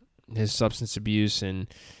substance abuse and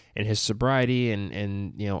his sobriety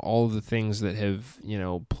and all of the things that have,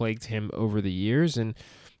 plagued him over the years. And,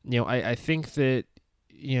 I think that,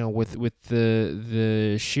 with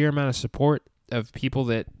the sheer amount of support of people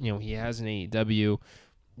that he has in AEW,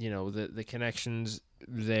 the connections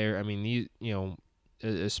there. I mean,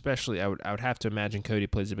 especially I would have to imagine Cody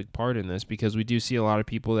plays a big part in this, because we do see a lot of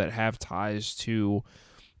people that have ties to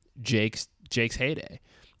Jake's heyday,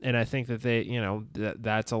 and I think that they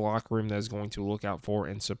that's a locker room that's going to look out for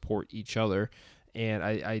and support each other, and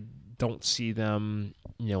I don't see them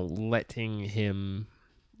letting him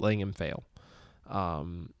fail.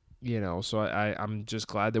 So I'm just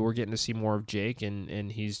glad that we're getting to see more of Jake,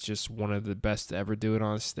 and he's just one of the best to ever do it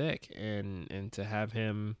on a stick, and to have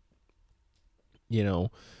him,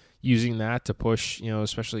 using that to push,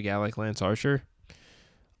 especially a guy like Lance Archer,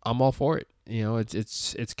 I'm all for it.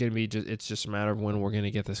 It's gonna be it's just a matter of when we're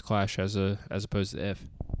gonna get this clash as opposed to if.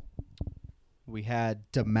 We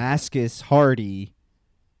had Damascus Hardy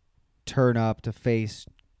turn up to face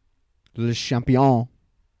Le Champion,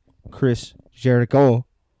 Chris Jericho.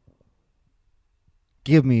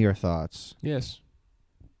 Give me your thoughts. Yes.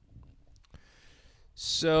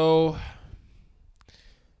 So,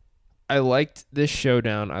 I liked this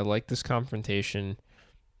showdown. I liked this confrontation.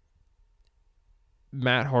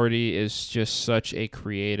 Matt Hardy is just such a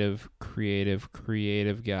creative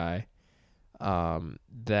guy.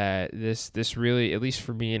 That this really, at least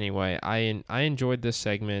for me anyway, I enjoyed this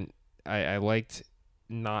segment. I liked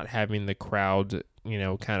not having the crowd,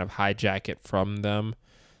 kind of hijack it from them.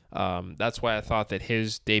 That's why I thought that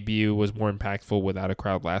his debut was more impactful without a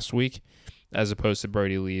crowd last week, as opposed to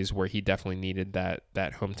Brody Lee's, where he definitely needed that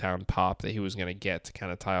hometown pop that he was going to get to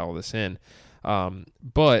kind of tie all this in.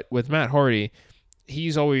 But with Matt Hardy,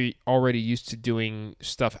 he's already used to doing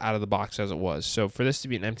stuff out of the box as it was. So for this to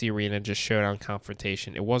be an empty arena, just showdown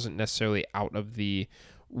confrontation, it wasn't necessarily out of the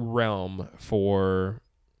realm for,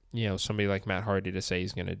 somebody like Matt Hardy to say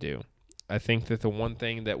he's going to do. I think that the one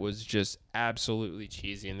thing that was just absolutely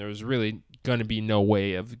cheesy, and there was really going to be no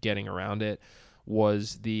way of getting around it,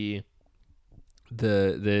 was the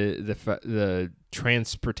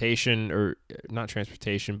transportation, or not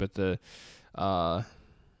transportation, but I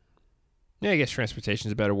guess transportation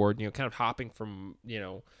is a better word. Kind of hopping from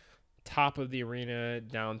top of the arena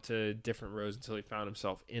down to different rows until he found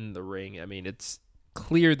himself in the ring. I mean, it's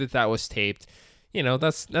clear that was taped.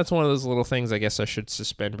 That's one of those little things I guess I should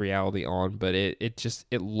suspend reality on, but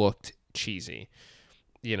it looked cheesy.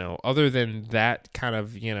 Other than that kind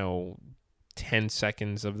of 10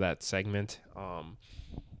 seconds of that segment,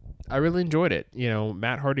 I really enjoyed it.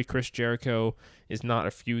 Matt Hardy, Chris Jericho is not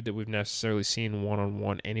a feud that we've necessarily seen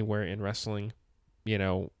one-on-one anywhere in wrestling,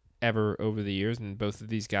 ever over the years. And both of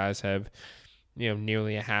these guys have,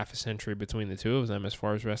 nearly a half a century between the two of them as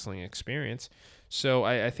far as wrestling experience. So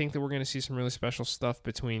I think that we're going to see some really special stuff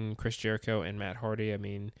between Chris Jericho and Matt Hardy. I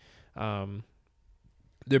mean,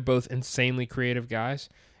 they're both insanely creative guys,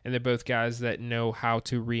 and they're both guys that know how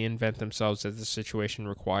to reinvent themselves as the situation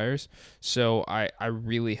requires. So I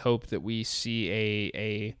really hope that we see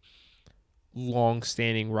a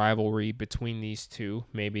long-standing rivalry between these two.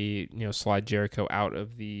 Maybe slide Jericho out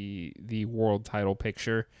of the world title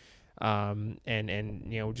picture, and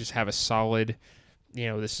just have a solid.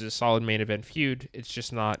 This is a solid main event feud. It's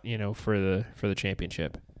just not for the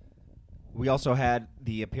championship. We also had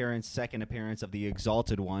the second appearance of the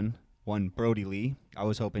Exalted One Brody Lee. I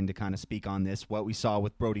was hoping to kind of speak on this, what we saw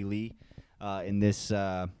with Brody Lee in this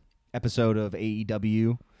episode of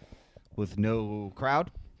AEW with no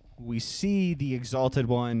crowd. We see the Exalted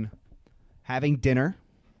One having dinner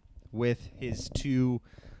with his two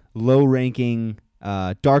low-ranking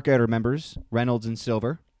Dark Order members, Reynolds and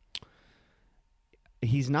Silver.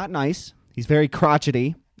 He's not nice. He's very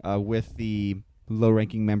crotchety with the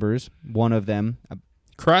low-ranking members. One of them...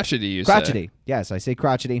 crotchety, you say? Crotchety. Yes, I say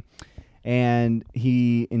crotchety. And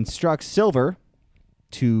he instructs Silver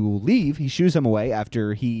to leave. He shoos him away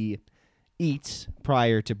after he eats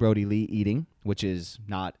prior to Brody Lee eating, which is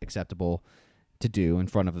not acceptable to do in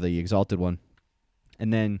front of the Exalted One.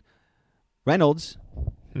 And then Reynolds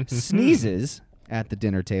sneezes at the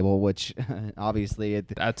dinner table, which obviously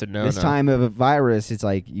that's a no-no. This time of a virus, it's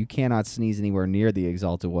like you cannot sneeze anywhere near the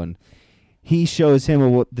Exalted One. He shows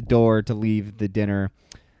him the door to leave the dinner,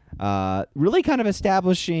 really kind of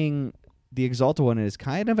establishing the Exalted One as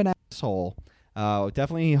kind of an asshole.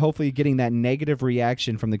 Definitely, hopefully getting that negative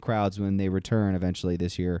reaction from the crowds when they return eventually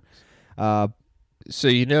this year. So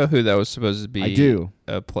you know who that was supposed to be? I do.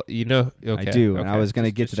 Okay. I do, and I was going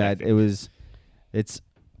to get to that. Checking. It's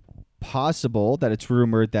possible that it's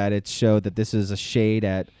rumored that it showed that this is a shade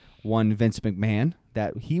at one Vince McMahon,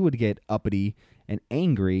 that he would get uppity and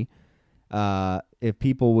angry if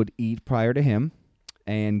people would eat prior to him,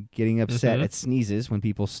 and getting upset at sneezes when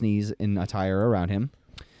people sneeze in attire around him.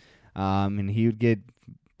 And he would get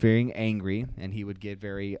very angry, and he would get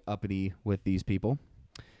very uppity with these people.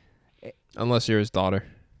 Unless you're his daughter.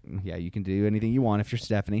 Yeah, you can do anything you want if you're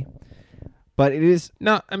Stephanie. But it is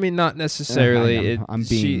not necessarily. I'm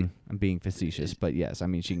being facetious, but yes, I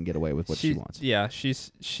mean she can get away with what she wants. Yeah,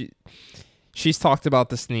 she's talked about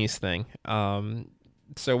the sneeze thing.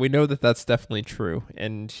 So we know that that's definitely true,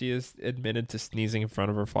 and she has admitted to sneezing in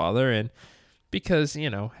front of her father, and because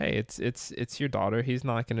hey, it's your daughter. He's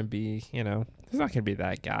not gonna be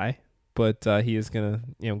that guy. But he is gonna,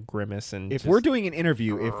 grimace and. If we're doing an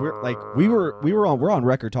interview, if we're like we're on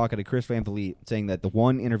record talking to Chris Van Vliet saying that the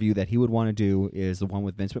one interview that he would want to do is the one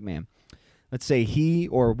with Vince McMahon. Let's say he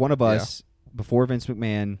or one of us before Vince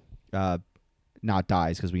McMahon not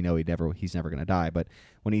dies, because we know he's never gonna die. But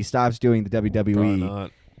when he stops doing the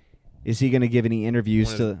WWE, is he going to give any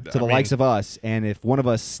interviews to the likes of us? And if one of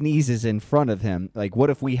us sneezes in front of him, like, what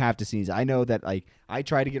if we have to sneeze? I know that, like, I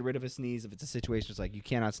try to get rid of a sneeze if it's a situation it's like you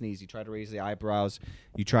cannot sneeze. You try to raise the eyebrows.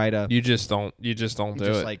 You try to. You just don't do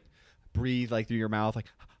it. Like breathe like through your mouth, like.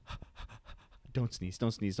 Don't sneeze.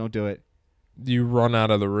 Don't do it. You run out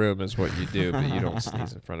of the room is what you do, but you don't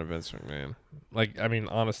sneeze in front of Vince McMahon. Like, I mean,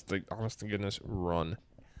 honest to goodness, run.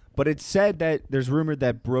 But it's said that there's rumored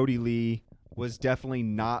that Brody Lee was definitely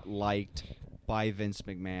not liked by Vince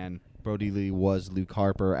McMahon. Brody Lee was Luke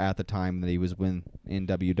Harper at the time that he was in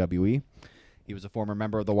WWE. He was a former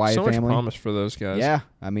member of the Wyatt So much family. promise for those guys. Yeah,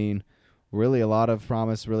 I mean, really a lot of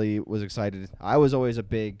promise. Really was excited. I was always a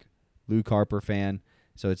big Luke Harper fan,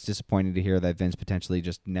 so it's disappointing to hear that Vince potentially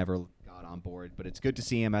just never got on board. But it's good to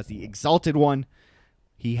see him as the exalted one.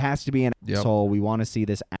 He has to be an asshole. We want to see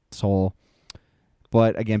this asshole.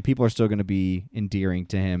 But again, people are still going to be endearing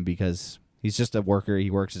to him because he's just a worker. He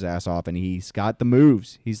works his ass off, and he's got the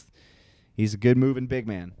moves. He's a good moving big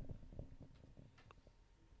man.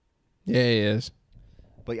 Yeah, he is.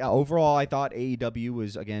 But yeah, overall, I thought AEW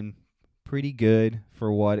was, again, pretty good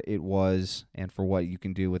for what it was and for what you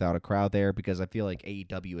can do without a crowd there, because I feel like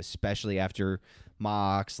AEW, especially after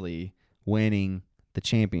Moxley winning the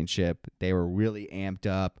championship, they were really amped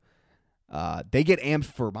up. They get amped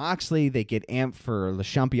for Moxley. They get amped for Le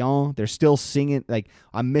Champion. They're still singing. Like,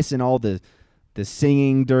 I'm missing all the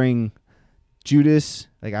singing during Judas.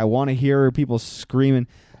 I want to hear people screaming,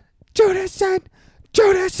 Judas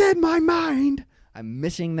in my mind. I'm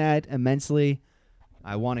missing that immensely.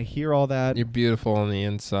 I want to hear all that. You're beautiful on the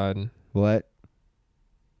inside. What?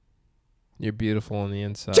 You're beautiful on the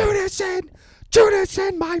inside. Judas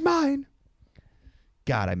in my mind.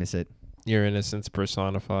 God, I miss it. Your innocence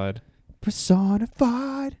personified.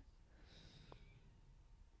 Personified.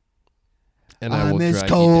 And I will I'm as drag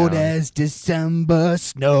cold you down. as December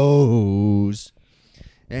snows.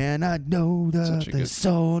 And I know Such a the good-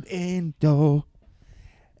 sold in door.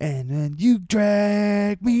 And then you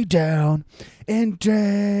drag me down and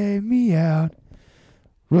drag me out.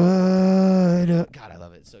 Right up. God, I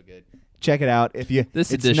love it. It's so good. Check it out. If you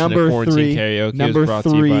This it's edition number of Quarantine three, Karaoke number is brought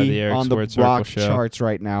to you by the three Eric on the Squared Circle rock Show. charts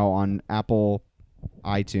right now on Apple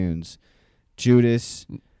iTunes. Judas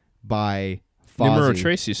by Numero Fozzy.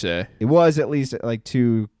 Trace, you say? It was at least like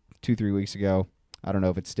 3 weeks ago. I don't know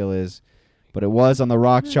if it still is, but it was on the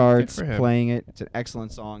rock charts for him. playing it. It's an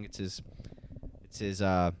excellent song. It's his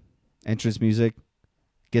entrance music.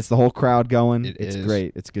 Gets the whole crowd going. It's is.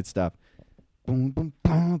 great. It's good stuff. Boom, boom,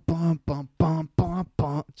 bum, bum, bum, bum, bum,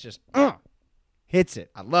 bum. It's just hits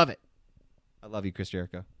it. I love it. I love you, Chris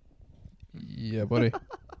Jericho. Yeah, buddy.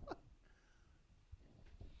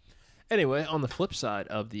 Anyway, on the flip side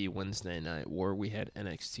of the Wednesday night war, we had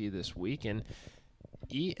NXT this week, and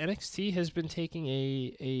NXT has been taking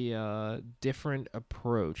a different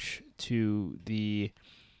approach to the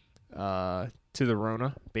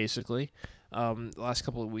Rona, basically. The last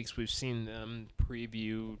couple of weeks, we've seen them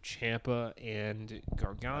preview Ciampa and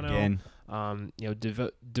Gargano. Again.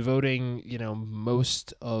 Devoting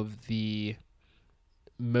most of the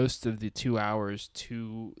 2 hours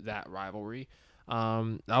to that rivalry.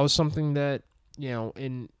 That was something that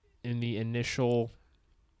in the initial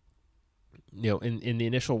in the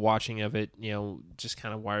initial watching of it, just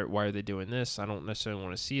kind of why are they doing this? I don't necessarily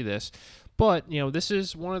want to see this. But, this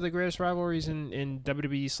is one of the greatest rivalries in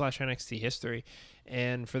WWE/NXT history.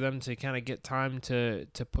 And for them to kind of get time to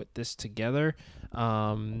put this together,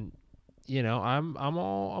 I'm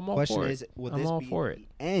all Question for is, it. will I'm this all be for it.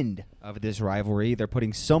 the end of this rivalry? They're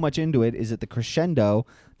putting so much into it. Is it the crescendo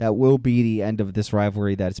that will be the end of this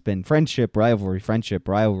rivalry that's been friendship, rivalry,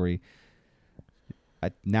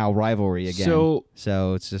 now rivalry again?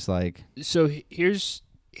 So it's just like... So here's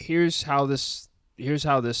how this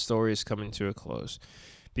story is coming to a close,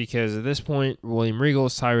 because at this point William Regal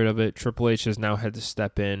is tired of it. Triple H has now had to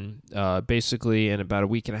step in. Basically, in about a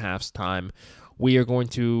week and a half's time, we are going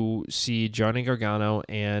to see Johnny Gargano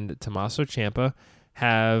and Tommaso Ciampa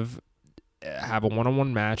have a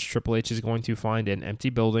one-on-one match. Triple H is going to find an empty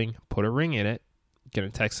building, put a ring in it, going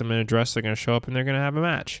to text them an address. They're going to show up and they're going to have a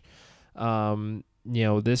match.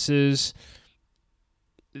 This is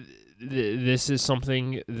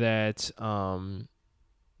something that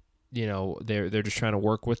they're just trying to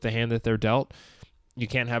work with the hand that they're dealt. You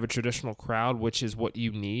can't have a traditional crowd, which is what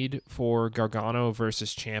you need for Gargano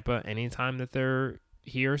versus Ciampa anytime that they're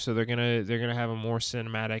here. So they're gonna have a more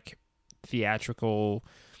cinematic, theatrical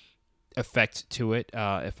effect to it.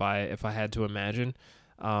 If I had to imagine,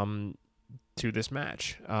 to this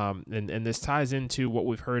match, and this ties into what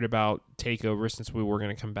we've heard about Takeover, since we were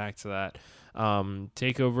going to come back to that.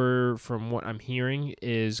 Takeover, from what I'm hearing,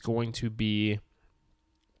 is going to be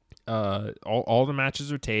all the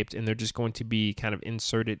matches are taped, and they're just going to be kind of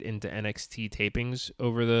inserted into NXT tapings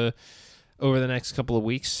over the next couple of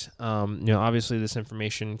weeks. Obviously this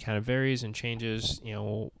information kind of varies and changes,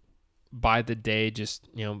 by the day, just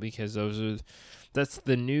because that's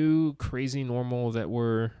the new crazy normal that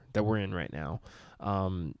we're in right now.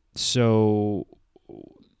 So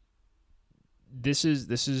this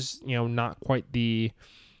is not quite the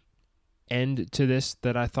end to this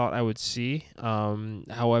that I thought I would see.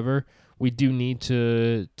 However, we do need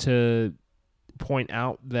to point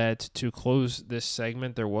out that to close this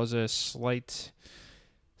segment, there was a slight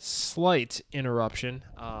interruption.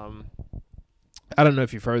 I don't know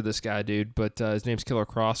if you've heard this guy, dude, but his name's Killer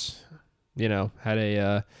Cross. You know, had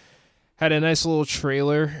a nice little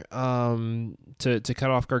trailer to cut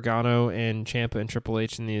off Gargano and Ciampa and Triple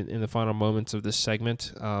H in the final moments of this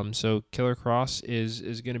segment. So Killer Cross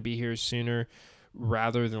is going to be here sooner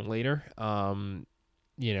rather than later.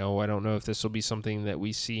 You know, I don't know if this will be something that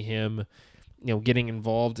we see him, you know, getting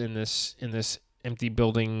involved in this empty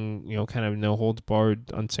building, you know, kind of no holds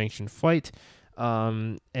barred unsanctioned fight.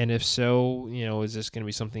 And if so, you know, is this going to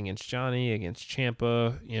be something against Johnny, against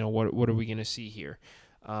Ciampa? You know, what are we going to see here?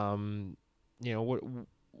 You know,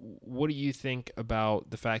 what do you think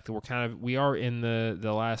about the fact that we are in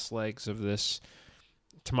the last legs of this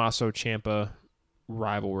Tommaso Ciampa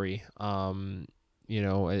rivalry? You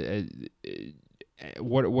know,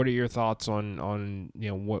 what are your thoughts on you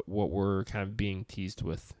know what we're kind of being teased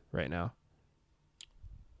with right now?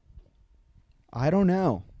 I don't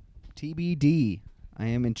know. TBD. I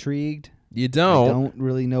am intrigued. You I don't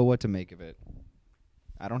really know what to make of it.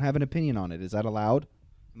 I don't have an opinion on it. Is that allowed?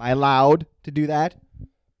 Am I allowed to do that?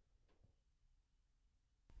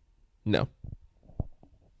 No.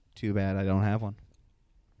 Too bad I don't have one.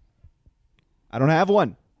 I don't have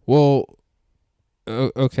one. Well,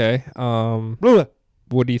 okay. Blah.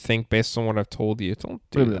 What do you think based on what I've told you? Don't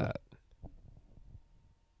do Blah. that.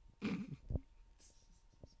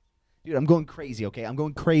 Dude, I'm going crazy, okay? I'm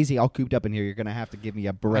going crazy all cooped up in here. You're going to have to give me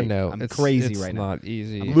a break. I know. I'm it's crazy right now. It's not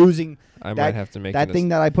easy. I'm losing. I might have to make that it thing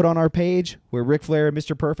that I put on our page where Ric Flair and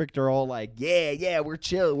Mr. Perfect are all like, yeah, we're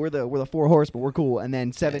chill. We're the four horsemen. We're cool. And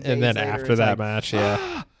then 7 days and then later, after it's that like, match,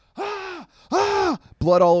 yeah.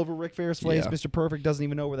 blood all over Ric Flair's face. Yeah. Mr. Perfect doesn't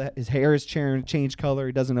even know where his hair is changed color.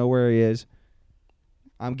 He doesn't know where he is.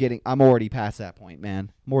 I'm already past that point,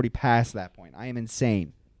 man. I'm already past that point. I am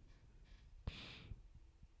insane.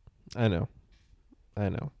 I know.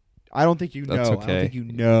 I don't think you know. That's I don't okay. think you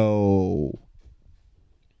know.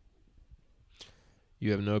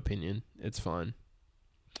 You have no opinion. It's fine.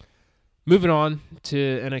 Moving on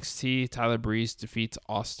to NXT, Tyler Breeze defeats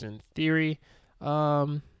Austin Theory.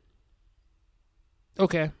 Okay.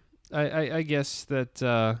 I guess that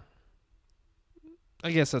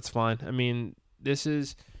I guess that's fine. I mean, this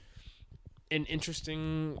is an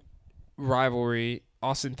interesting rivalry.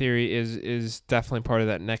 Austin Theory is definitely part of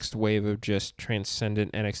that next wave of just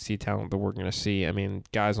transcendent NXT talent that we're going to see. I mean,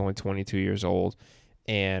 guy's only 22 years old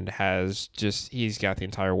and he's got the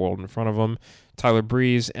entire world in front of him. Tyler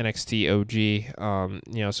Breeze, NXT OG.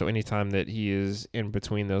 You know, so anytime that he is in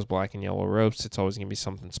between those black and yellow ropes, it's always going to be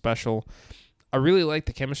something special. I really like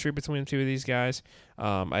the chemistry between the two of these guys.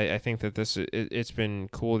 I think that it's been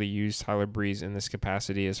cool to use Tyler Breeze in this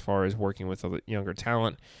capacity as far as working with a younger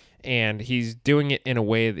talent. And he's doing it in a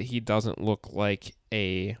way that he doesn't look like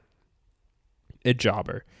a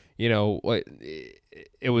jobber. You know,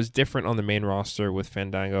 it was different on the main roster with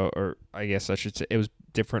Fandango, or I guess I should say it was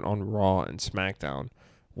different on Raw and SmackDown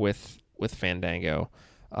with Fandango.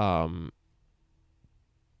 Or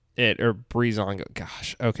Breezango.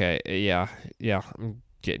 Gosh, okay, yeah, I'm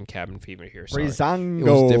getting cabin fever here. Sorry. Breezango.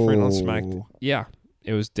 It was different on SmackDown. Yeah,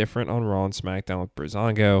 it was different on Raw and SmackDown with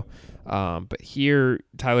Breezango. But here,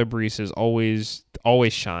 Tyler Breeze has always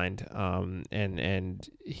shined. And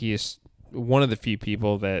he is one of the few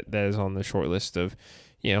people that is on the short list of,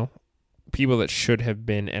 you know, people that should have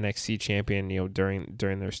been NXT champion, you know, during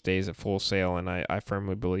their stays at Full Sail. And I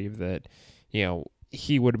firmly believe that, you know,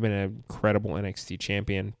 he would have been an incredible NXT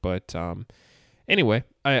champion. But anyway,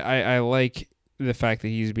 I like the fact that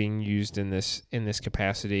he's being used in this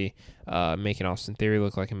capacity, making Austin Theory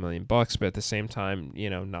look like $1 million, but at the same time, you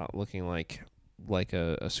know, not looking like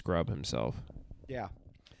a scrub himself. Yeah.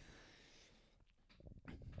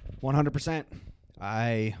 100%.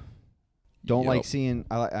 I don't like seeing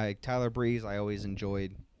I Tyler Breeze. I always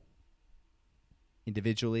enjoyed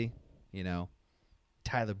individually, you know,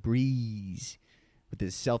 Tyler Breeze with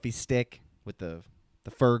his selfie stick with the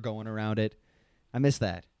fur going around it. I miss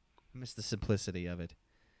that. I miss the simplicity of it.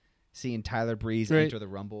 Seeing Tyler Breeze enter the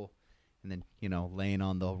Rumble and then, you know, laying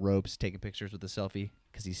on the ropes, taking pictures with the selfie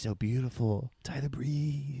because he's so beautiful. Tyler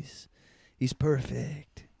Breeze. He's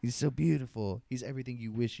perfect. He's so beautiful. He's everything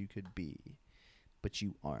you wish you could be, but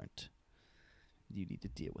you aren't. You need to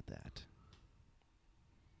deal with that.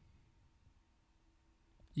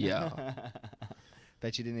 Yeah.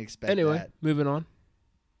 Bet you didn't expect that. Anyway, moving on.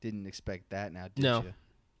 Didn't expect that now, did No. you?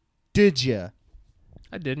 Did you?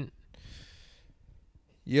 I didn't.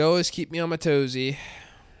 You always keep me on my toesy.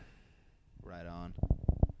 Right on.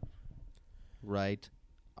 Right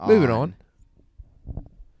on. Moving on.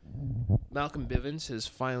 Malcolm Bivens has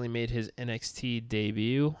finally made his NXT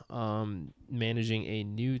debut, managing a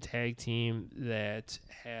new tag team that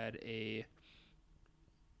had a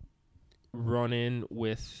run-in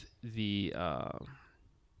with the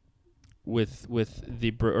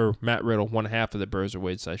Matt Riddle, one half of the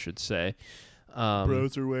Broserweights, I should say.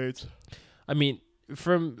 Broserweights. I mean,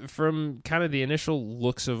 from kind of the initial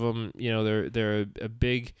looks of them, they're a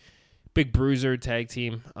big bruiser tag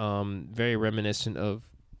team, very reminiscent of,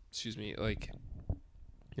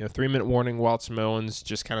 3-minute warning, Wild Samoans,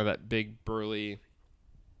 just kind of that big burly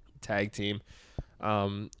tag team.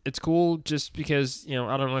 It's cool just because, I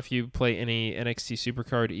don't know if you play any NXT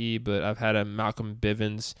Supercard E, but I've had a Malcolm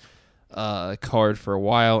Bivens card for a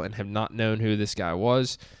while and have not known who this guy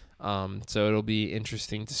was. So it'll be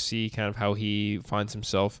interesting to see kind of how he finds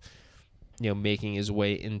himself, making his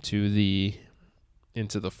way into the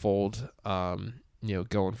fold,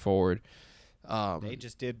 going forward. They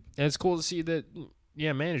just did. And it's cool to see that,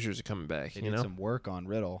 managers are coming back. They did some work on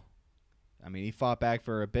Riddle. I mean, he fought back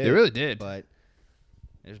for a bit. They really did. But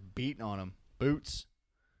they're just beating on him. Boots,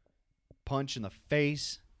 punch in the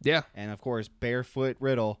face. Yeah. And, of course, barefoot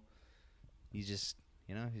Riddle. He's just,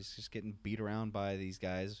 he's just getting beat around by these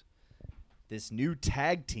guys. This new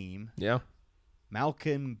tag team. Yeah.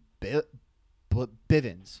 Malcolm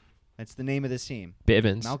Bivens. That's the name of this team.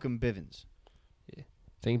 Bivens. Malcolm Bivens. Yeah.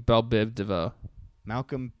 Think Bell Biv DeVoe.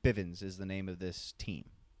 Malcolm Bivens is the name of this team.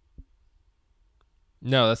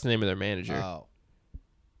 No, that's the name of their manager. Oh.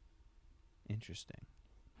 Interesting.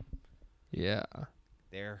 Yeah.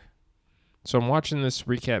 There. So I'm watching this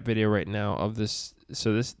recap video right now of this.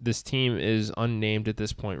 So this team is unnamed at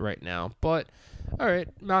this point right now. But, all right,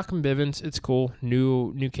 Malcolm Bivens, it's cool.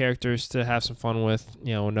 New characters to have some fun with.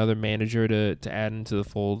 Another manager to add into the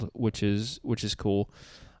fold, which is cool.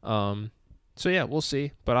 So, yeah, we'll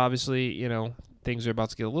see. But obviously, things are about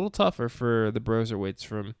to get a little tougher for the Broserweights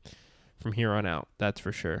from here on out. That's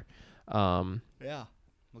for sure. Yeah,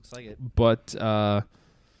 looks like it. But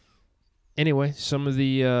anyway, some of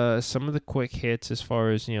the quick hits as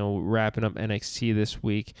far as wrapping up NXT this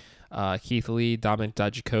week. Keith Lee, Dominic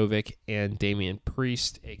Dijakovic, and Damian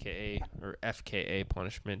Priest, aka or FKA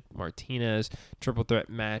Punishment Martinez, triple threat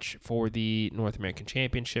match for the North American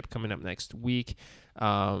Championship coming up next week.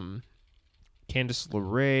 Candice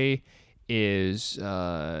LeRae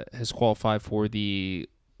has qualified for the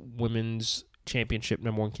Women's Championship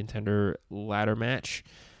 #1 contender ladder match.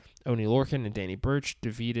 Oney Lorcan and Danny Burch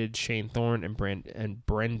defeated Shane Thorne and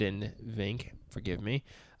Brendan Vink. Forgive me.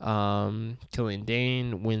 Killian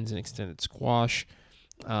Dane wins an extended squash.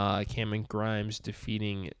 Cameron Grimes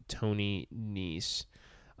defeating Tony Nese.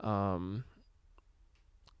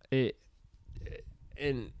 It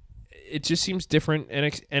just seems different.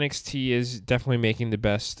 NXT is definitely making the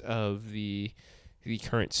best of the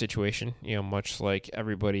current situation, much like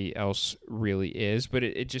everybody else really is. But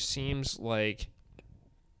it just seems like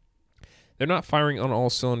they're not firing on all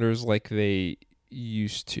cylinders like they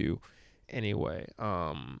used to anyway,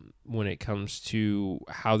 when it comes to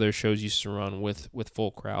how their shows used to run with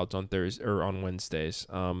full crowds on Thursdays or on Wednesdays.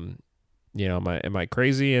 Am I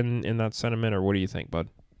crazy in that sentiment, or what do you think, bud?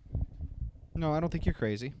 No, I don't think you're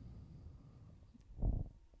crazy.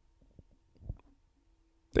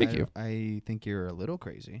 Thank you. I think you're a little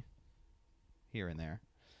crazy here and there,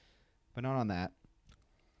 but not on that.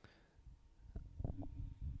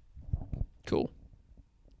 Cool.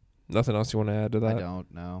 Nothing else you want to add to that? I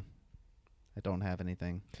don't know. I don't have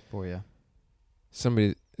anything for you.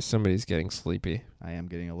 Somebody's getting sleepy. I am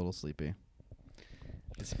getting a little sleepy.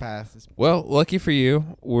 It's past. Well, lucky for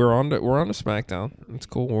you, we're on to SmackDown. It's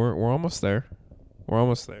cool. We're almost there.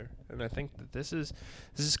 And I think that this is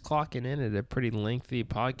clocking in at a pretty lengthy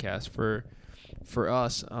podcast for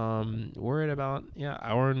us. We're at about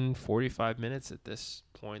hour and 45 minutes at this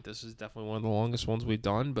point. This is definitely one of the longest ones we've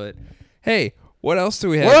done. But hey, what else do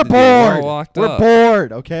we have? We're to do? bored. We're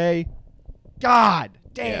bored. Okay. God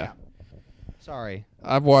damn. Yeah. Sorry.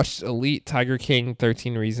 I've watched Elite, Tiger King,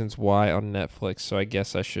 13 Reasons Why on Netflix, so I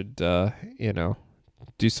guess I should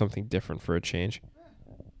do something different for a change.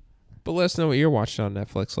 But let us know what you're watching on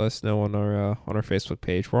Netflix. Let us know on our Facebook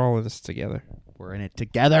page. We're all in this together. We're in it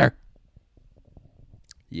together.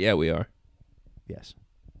 Yeah, we are. Yes.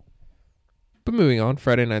 But moving on,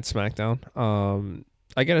 Friday Night SmackDown.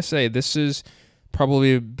 I gotta say, this has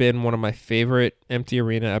probably been one of my favorite empty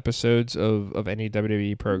arena episodes of any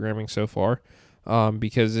WWE programming so far.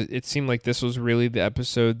 Because it seemed like this was really the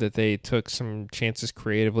episode that they took some chances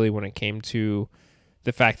creatively when it came to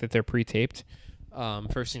the fact that they're pre-taped.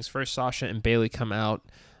 First things first, Sasha and Bayley come out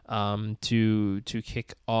to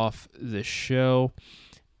kick off the show.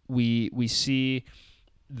 We see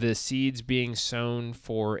the seeds being sown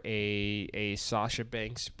for a Sasha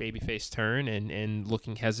Banks babyface turn, and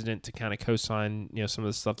looking hesitant to kind of co-sign some of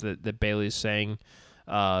the stuff that Bayley is saying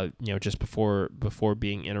just before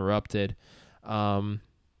being interrupted. I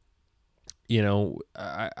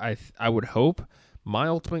would hope, my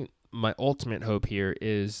ultimate hope here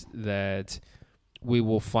is that we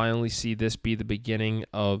will finally see this be the beginning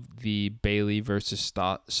of the Bayley versus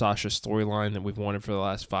Sasha storyline that we've wanted for the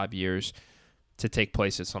last 5 years to take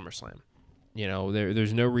place at SummerSlam.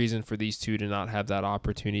 There's no reason for these two to not have that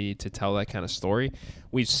opportunity to tell that kind of story.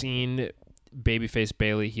 We've seen babyface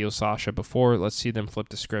Bayley heel Sasha before. Let's see them flip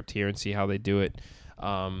the script here and see how they do it.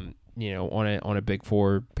 On a Big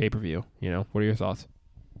Four pay-per-view. What are your thoughts?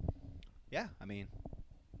 Yeah, I mean,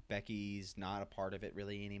 Becky's not a part of it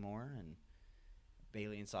really anymore, and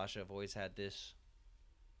Bayley and Sasha have always had this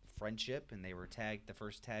friendship, and they were the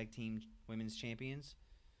first tag team women's champions.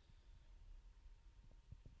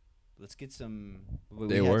 Let's get some.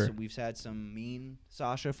 We've had some mean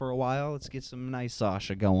Sasha for a while. Let's get some nice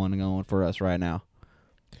Sasha going for us right now.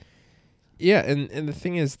 Yeah, and the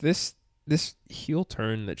thing is, this heel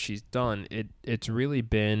turn that she's done, it's really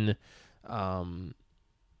been underwhelming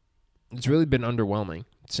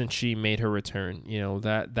since she made her return.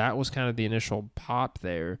 That was kind of the initial pop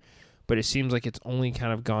there, but it seems like it's only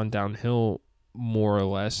kind of gone downhill more or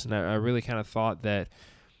less. And I really kind of thought that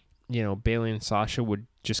Bayley and Sasha would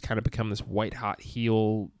just kind of become this white hot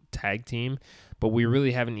heel tag team, but we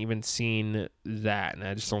really haven't even seen that, and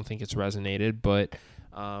I just don't think it's resonated. But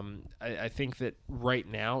I think that right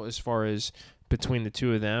now, as far as between the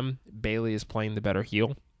two of them, Bayley is playing the better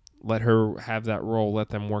heel. Let her have that role. Let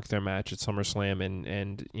them work their match at SummerSlam,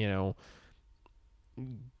 and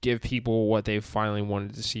give people what they've finally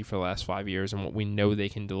wanted to see for the last 5 years, and what we know they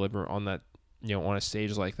can deliver on that, on a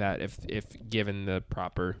stage like that, if given the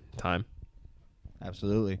proper time.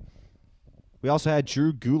 Absolutely. We also had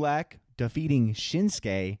Drew Gulak defeating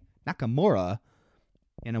Shinsuke Nakamura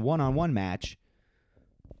in a one-on-one match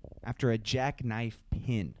after a jackknife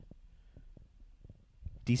pin.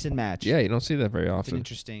 Decent match. Yeah, you don't see that very It's often. an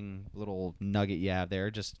interesting little nugget you have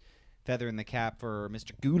there. Just feathering the cap for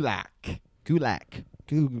Mr. Gulak. Gulak.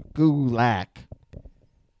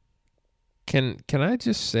 Can I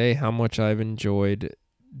just say how much I've enjoyed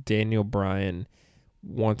Daniel Bryan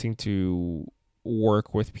wanting to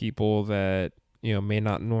work with people that may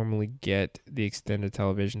not normally get the extended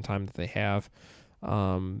television time that they have.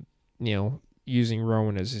 Using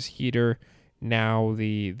Rowan as his heater. Now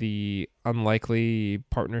the unlikely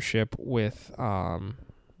partnership with Drew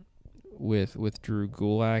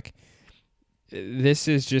Gulak. This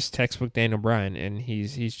is just textbook Daniel Bryan, and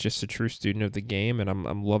he's just a true student of the game, and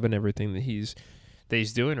I'm loving everything that he's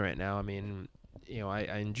doing right now. I mean,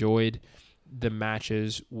 I enjoyed the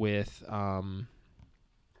matches with Daniel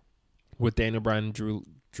Bryan and Drew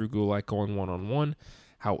Gulak going one-on-one.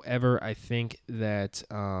 However, I think that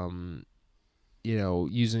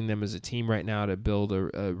using them as a team right now to build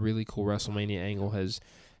a really cool WrestleMania angle has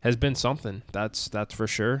been something. That's for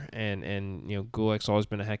sure. And Gulak's always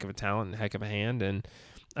been a heck of a talent and a heck of a hand, and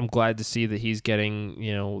I'm glad to see that he's getting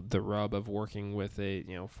the rub of working with a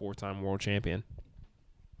 4-time world champion.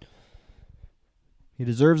 He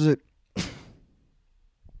deserves it.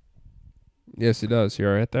 Yes, he does. You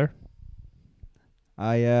all right there?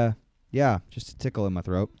 Just a tickle in my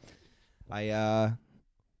throat.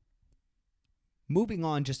 Moving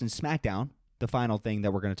on just in SmackDown, the final thing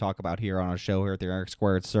that we're going to talk about here on our show here at the Eric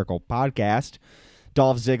Squared Circle podcast,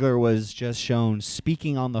 Dolph Ziggler was just shown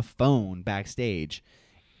speaking on the phone backstage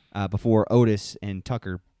before Otis and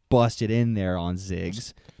Tucker busted in there on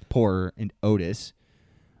Ziggs. Poor and Otis.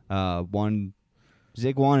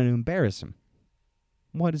 Zig wanted to embarrass him.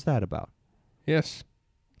 What is that about? Yes.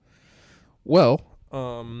 Well,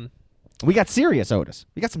 we got serious Otis.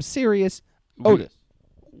 We got some serious Otis.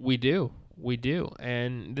 We do.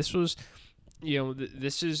 And this was,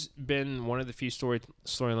 this has been one of the few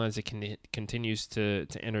storylines that continues to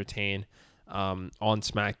entertain on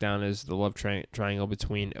SmackDown, is the love triangle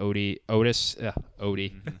between Otis,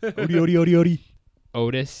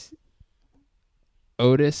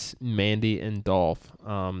 Mandy, and Dolph.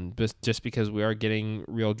 Just because we are getting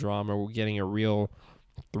real drama, we're getting a real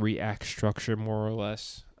 3-act structure, more or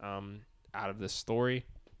less, out of this story.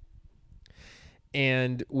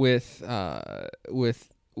 And with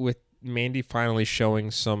Mandy finally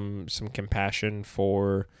showing some compassion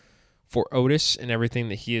for Otis and everything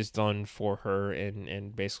that he has done for her,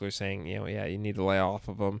 and basically saying, you need to lay off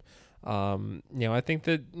of him. I think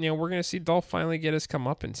that we're gonna see Dolph finally get his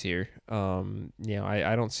comeuppance here.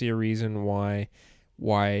 I don't see a reason why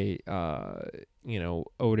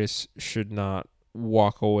Otis should not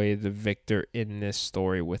walk away the victor in this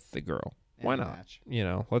story with the girl. Why In a not? match. You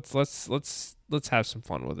know, let's have some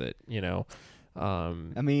fun with it. You know, I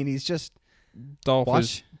mean, he's just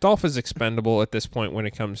Dolph is expendable at this point when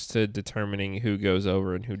it comes to determining who goes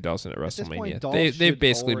over and who doesn't at at this point, WrestleMania. Dolph They've should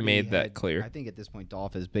basically already made that had- clear. I think at this point,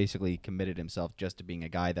 Dolph has basically committed himself just to being a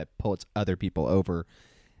guy that puts other people over,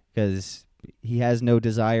 because he has no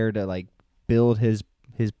desire to like build his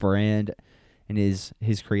brand and his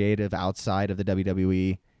creative outside of the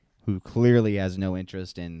WWE, who clearly has no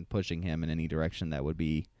interest in pushing him in any direction that would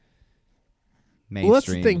be mainstream. Well, that's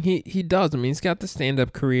the thing. He does. I mean, he's got the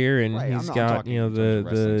stand-up career, and Right, he's I'm got talking in terms of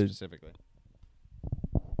wrestling specifically.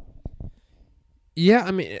 Yeah.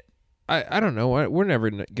 I mean, I don't know. We're never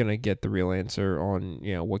gonna get the real answer on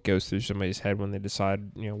what goes through somebody's head when they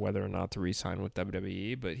decide whether or not to re-sign with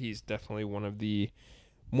WWE. But he's definitely one of the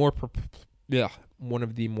more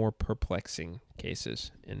perplexing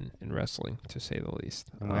cases in wrestling, to say the least.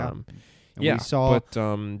 Yeah. And yeah, we saw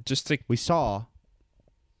just to we saw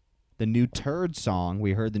the new Turd song.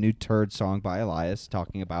 We heard the new Turd song by Elias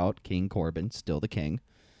talking about King Corbin, still the king.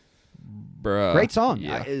 Great song.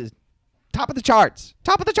 Yeah. Is top of the charts.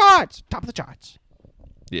 Top of the charts. Top of the charts.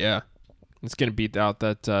 Yeah. It's going to beat out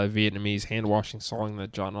that Vietnamese hand-washing song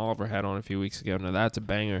that John Oliver had on a few weeks ago. Now, that's a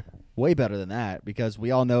banger. Way better than that, because we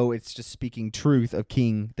all know it's just speaking truth of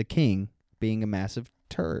the king being a massive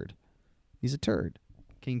turd. He's a turd.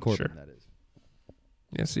 King Corbin, Sure. that is.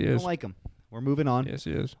 Yes, he I is. don't like him. We're moving on. Yes,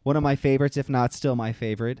 he is. One of my favorites, if not still my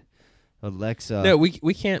favorite, Alexa. No, we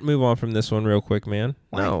can't move on from this one real quick, man.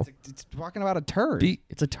 Why? No. It's talking about a turd. Be-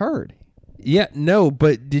 It's a turd. Yeah, no,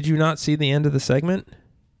 but did you not see the end of the segment?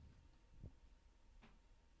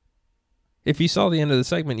 If you saw the end of the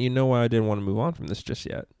segment, you know why I didn't want to move on from this just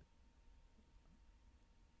yet.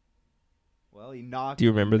 Well, he knocked. Do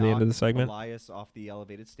you remember the end of the knocked segment? Elias off the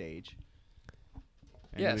elevated stage.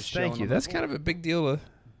 And he Yes, was thank showing you. him That's the kind of a big deal. Did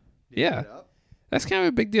he yeah. get up? That's kind of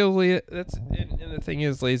a big deal, Leah. And the thing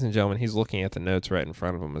is, ladies and gentlemen, he's looking at the notes right in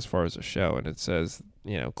front of him as far as the show, and it says,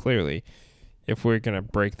 clearly, if we're going to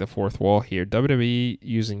break the fourth wall here, WWE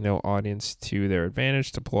using no audience to their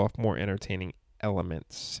advantage to pull off more entertaining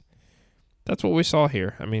elements. That's what we saw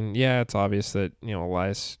here. I mean, yeah, it's obvious that,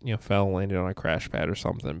 Elias, fell, landed on a crash pad or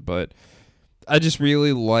something, but I just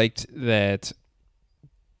really liked that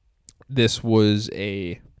this was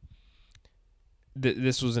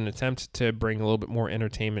this was an attempt to bring a little bit more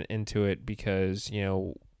entertainment into it, because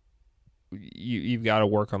you've got to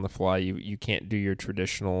work on the fly. You can't do your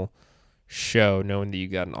traditional show knowing that you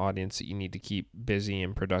got an audience that you need to keep busy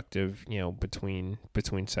and productive between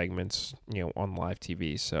segments on live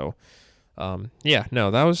TV. So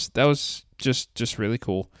that was just really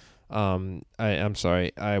cool. I'm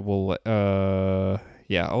sorry. I will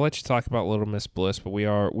I'll let you talk about Little Miss Bliss, but we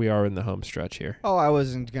are in the home stretch here. Oh, I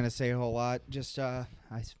wasn't gonna say a whole lot. Just I'm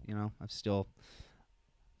still.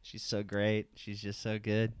 She's so great. She's just so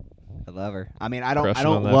good. I love her. I mean, I don't Crushing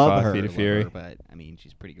on that love 5 her, Feet of Fury. but I mean,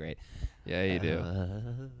 she's pretty great. Yeah, you do.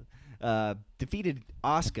 Defeated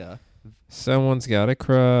Asuka. Someone's got a I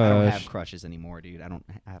crush. don't have crushes anymore, dude. I don't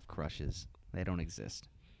have crushes. They don't exist.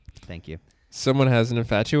 Thank you. Someone has an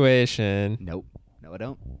infatuation. Nope. No, I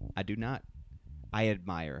don't. I do not. I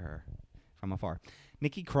admire her from afar.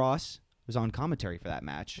 Nikki Cross was on commentary for that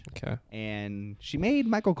match, Okay. and she made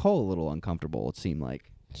Michael Cole a little uncomfortable, it seemed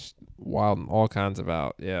like. Just wild and all kinds of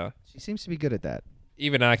out, yeah. She seems to be good at that.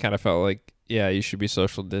 Even I kind of felt like, yeah, you should be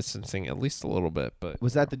social distancing at least a little bit, but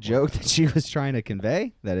Was that the joke that she was trying to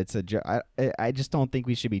convey? That it's a joke? I just don't think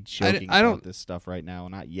we should be joking I about don't- this stuff right now.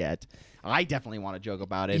 Not yet. I definitely want to joke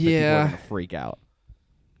about it, but Yeah. people are going to freak out.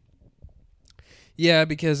 yeah,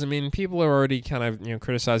 because I mean, people are already kind of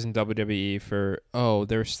criticizing WWE for, oh,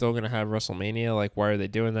 they're still gonna have WrestleMania. Like, why are they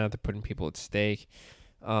doing that? They're putting people at stake.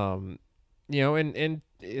 And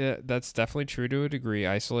that's definitely true to a degree.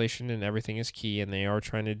 Isolation and everything is key, and they are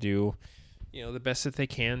trying to do, the best that they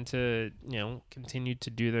can to, continue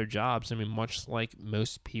to do their jobs. I mean, much like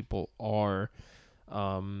most people are,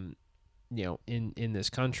 in this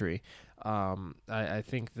country. I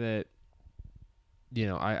think that,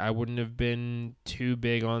 I wouldn't have been too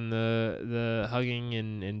big on the hugging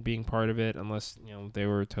and being part of it unless, they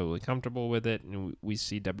were totally comfortable with it. And we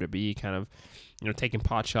see WWE kind of, taking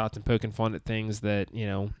pot shots and poking fun at things that,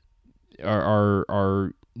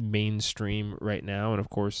 are mainstream right now. And of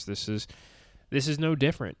course, this is no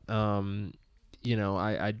different. I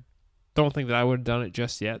don't think that I would have done it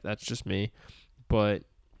just yet. That's just me. But,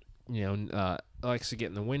 Alexa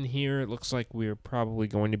getting the win here. It looks like we're probably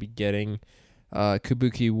going to be getting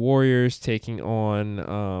Kabuki Warriors taking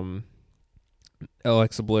on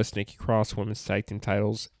Alexa Bliss, Nikki Cross women's tag team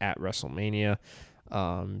titles at WrestleMania.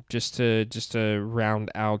 Just to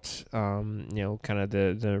round out, kind of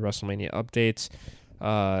the WrestleMania updates.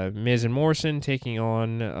 Miz and Morrison taking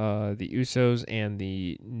on the Usos and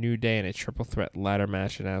the New Day in a triple threat ladder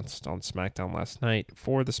match announced on SmackDown last night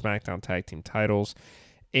for the SmackDown tag team titles.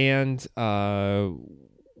 And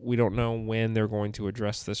we don't know when they're going to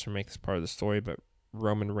address this or make this part of the story, but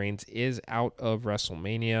Roman Reigns is out of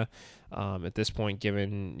WrestleMania at this point,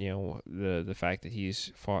 given the fact that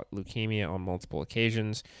he's fought leukemia on multiple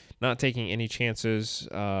occasions, not taking any chances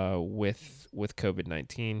with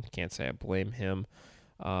COVID-19. Can't say I blame him.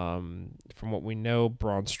 From what we know,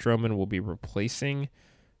 Braun Strowman will be replacing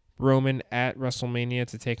Roman at WrestleMania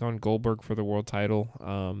to take on Goldberg for the world title.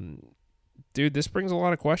 Dude, this brings a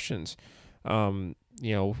lot of questions. I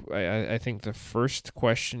think the first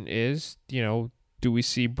question is, do we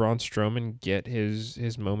see Braun Strowman get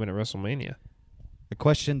his moment at WrestleMania? A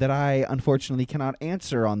question that I unfortunately cannot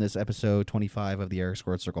answer on this episode 25 of the Eric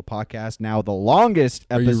Squared Circle podcast. Now the longest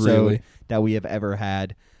episode that we have ever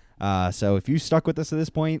had. So if you stuck with us to this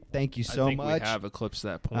point, thank you so much. I think we have eclipsed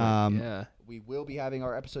that point. Yeah. We will be having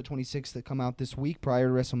our episode 26 that come out this week prior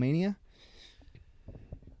to WrestleMania.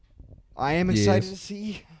 I am excited to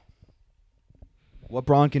see what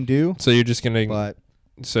Braun can do. So you're just gonna.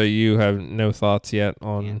 So you have no thoughts yet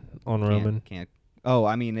on Roman? Can't. Oh,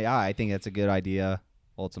 I mean, yeah, I think that's a good idea.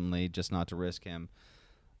 Ultimately, just not to risk him.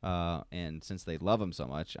 And since they love him so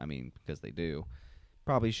much, I mean, because they do,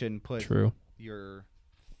 probably shouldn't put your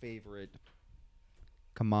favorite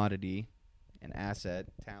commodity and asset,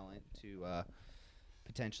 talent, to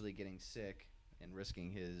potentially getting sick and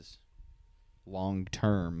risking his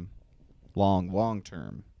long-term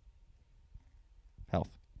health.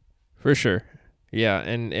 For sure. Yeah,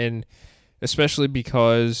 and especially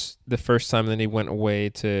because the first time that he went away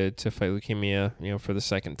to fight leukemia, for the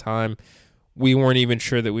second time, we weren't even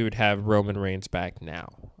sure that we would have Roman Reigns back now.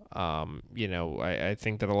 I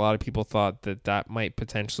think that a lot of people thought that might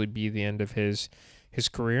potentially be the end of his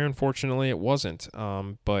career. Unfortunately, it wasn't.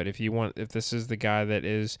 But if this is the guy that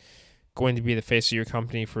is going to be the face of your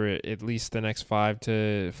company for at least the next 5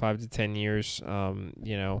 to 10 years,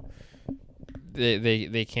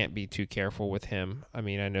 they can't be too careful with him. I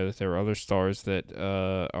mean, I know that there are other stars that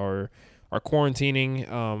are quarantining.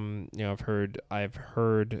 I've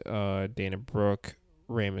heard Dana Brooke,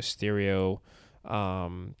 Rey Mysterio.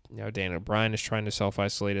 Daniel Bryan is trying to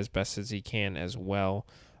self-isolate as best as he can as well.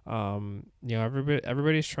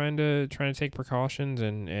 Everybody's trying to take precautions,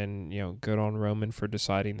 and good on Roman for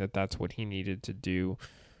deciding that that's what he needed to do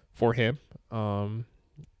for him. So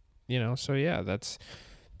yeah,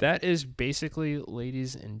 that is basically,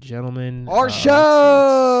 ladies and gentlemen, our show.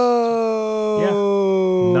 Yeah,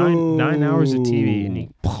 9 hours of TV, and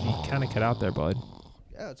you kind of cut out there, bud.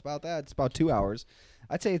 Yeah, it's about that. It's about 2 hours.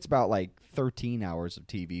 I'd say it's about like 13 hours of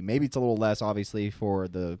TV. Maybe it's a little less, obviously, for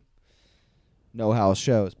the no-house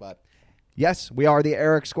shows. But yes, we are the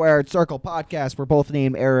Eric Squared Circle podcast. We're both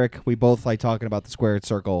named Eric. We both like talking about the Squared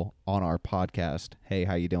Circle on our podcast. Hey,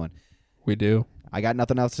 how you doing? We do. I got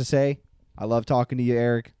nothing else to say. I love talking to you,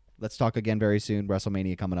 Eric. Let's talk again very soon.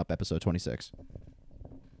 WrestleMania coming up, episode 26.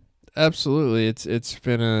 Absolutely. It's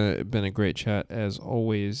been a great chat as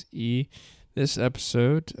always, E. This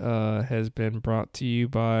episode has been brought to you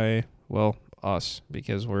by, well, us,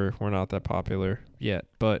 because we're not that popular yet,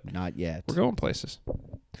 but not yet. We're going places.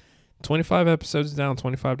 25 episodes down,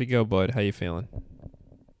 25 to go, bud. How you feeling?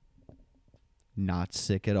 Not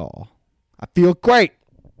sick at all. I feel great.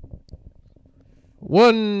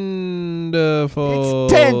 Wonderful.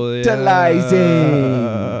 It's tantalizing.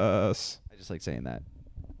 Yes. I just like saying that.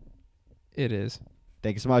 It is.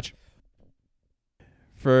 Thank you so much.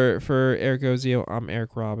 For Eric Ozio, I'm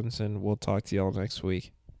Eric Robinson. We'll talk to y'all next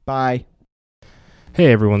week. Bye.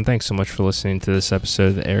 Hey everyone, thanks so much for listening to this episode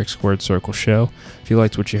of the Eric Squared Circle Show. If you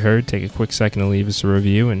liked what you heard, take a quick second to leave us a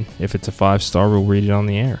review, and if it's a 5-star, we'll read it on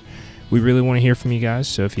the air. We really want to hear from you guys,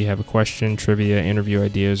 so if you have a question, trivia, interview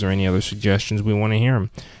ideas, or any other suggestions, we want to hear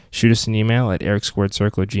them. Shoot us an email at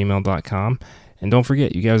ericsquaredcircle@gmail.com. And don't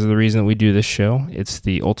forget, you guys are the reason that we do this show. It's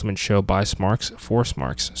the ultimate show by Smarks for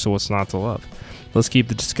Smarks, so what's not to love? Let's keep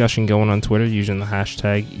the discussion going on Twitter using the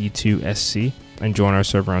hashtag E2SC and join our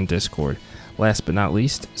server on Discord. Last but not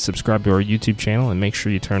least, subscribe to our YouTube channel and make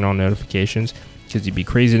sure you turn on notifications, because you'd be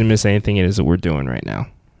crazy to miss anything it is that we're doing right now.